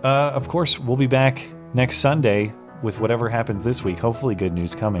that, of course, we'll be back next Sunday with whatever happens this week. Hopefully good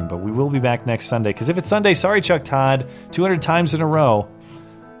news coming, but we will be back next Sunday. Because if it's Sunday, sorry, Chuck Todd, 200 times in a row.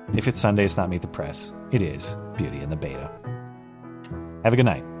 If it's Sunday, it's not Meet the Press. It is Beauty and the Beta. Have a good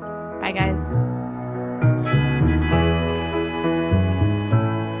night. Bye, guys.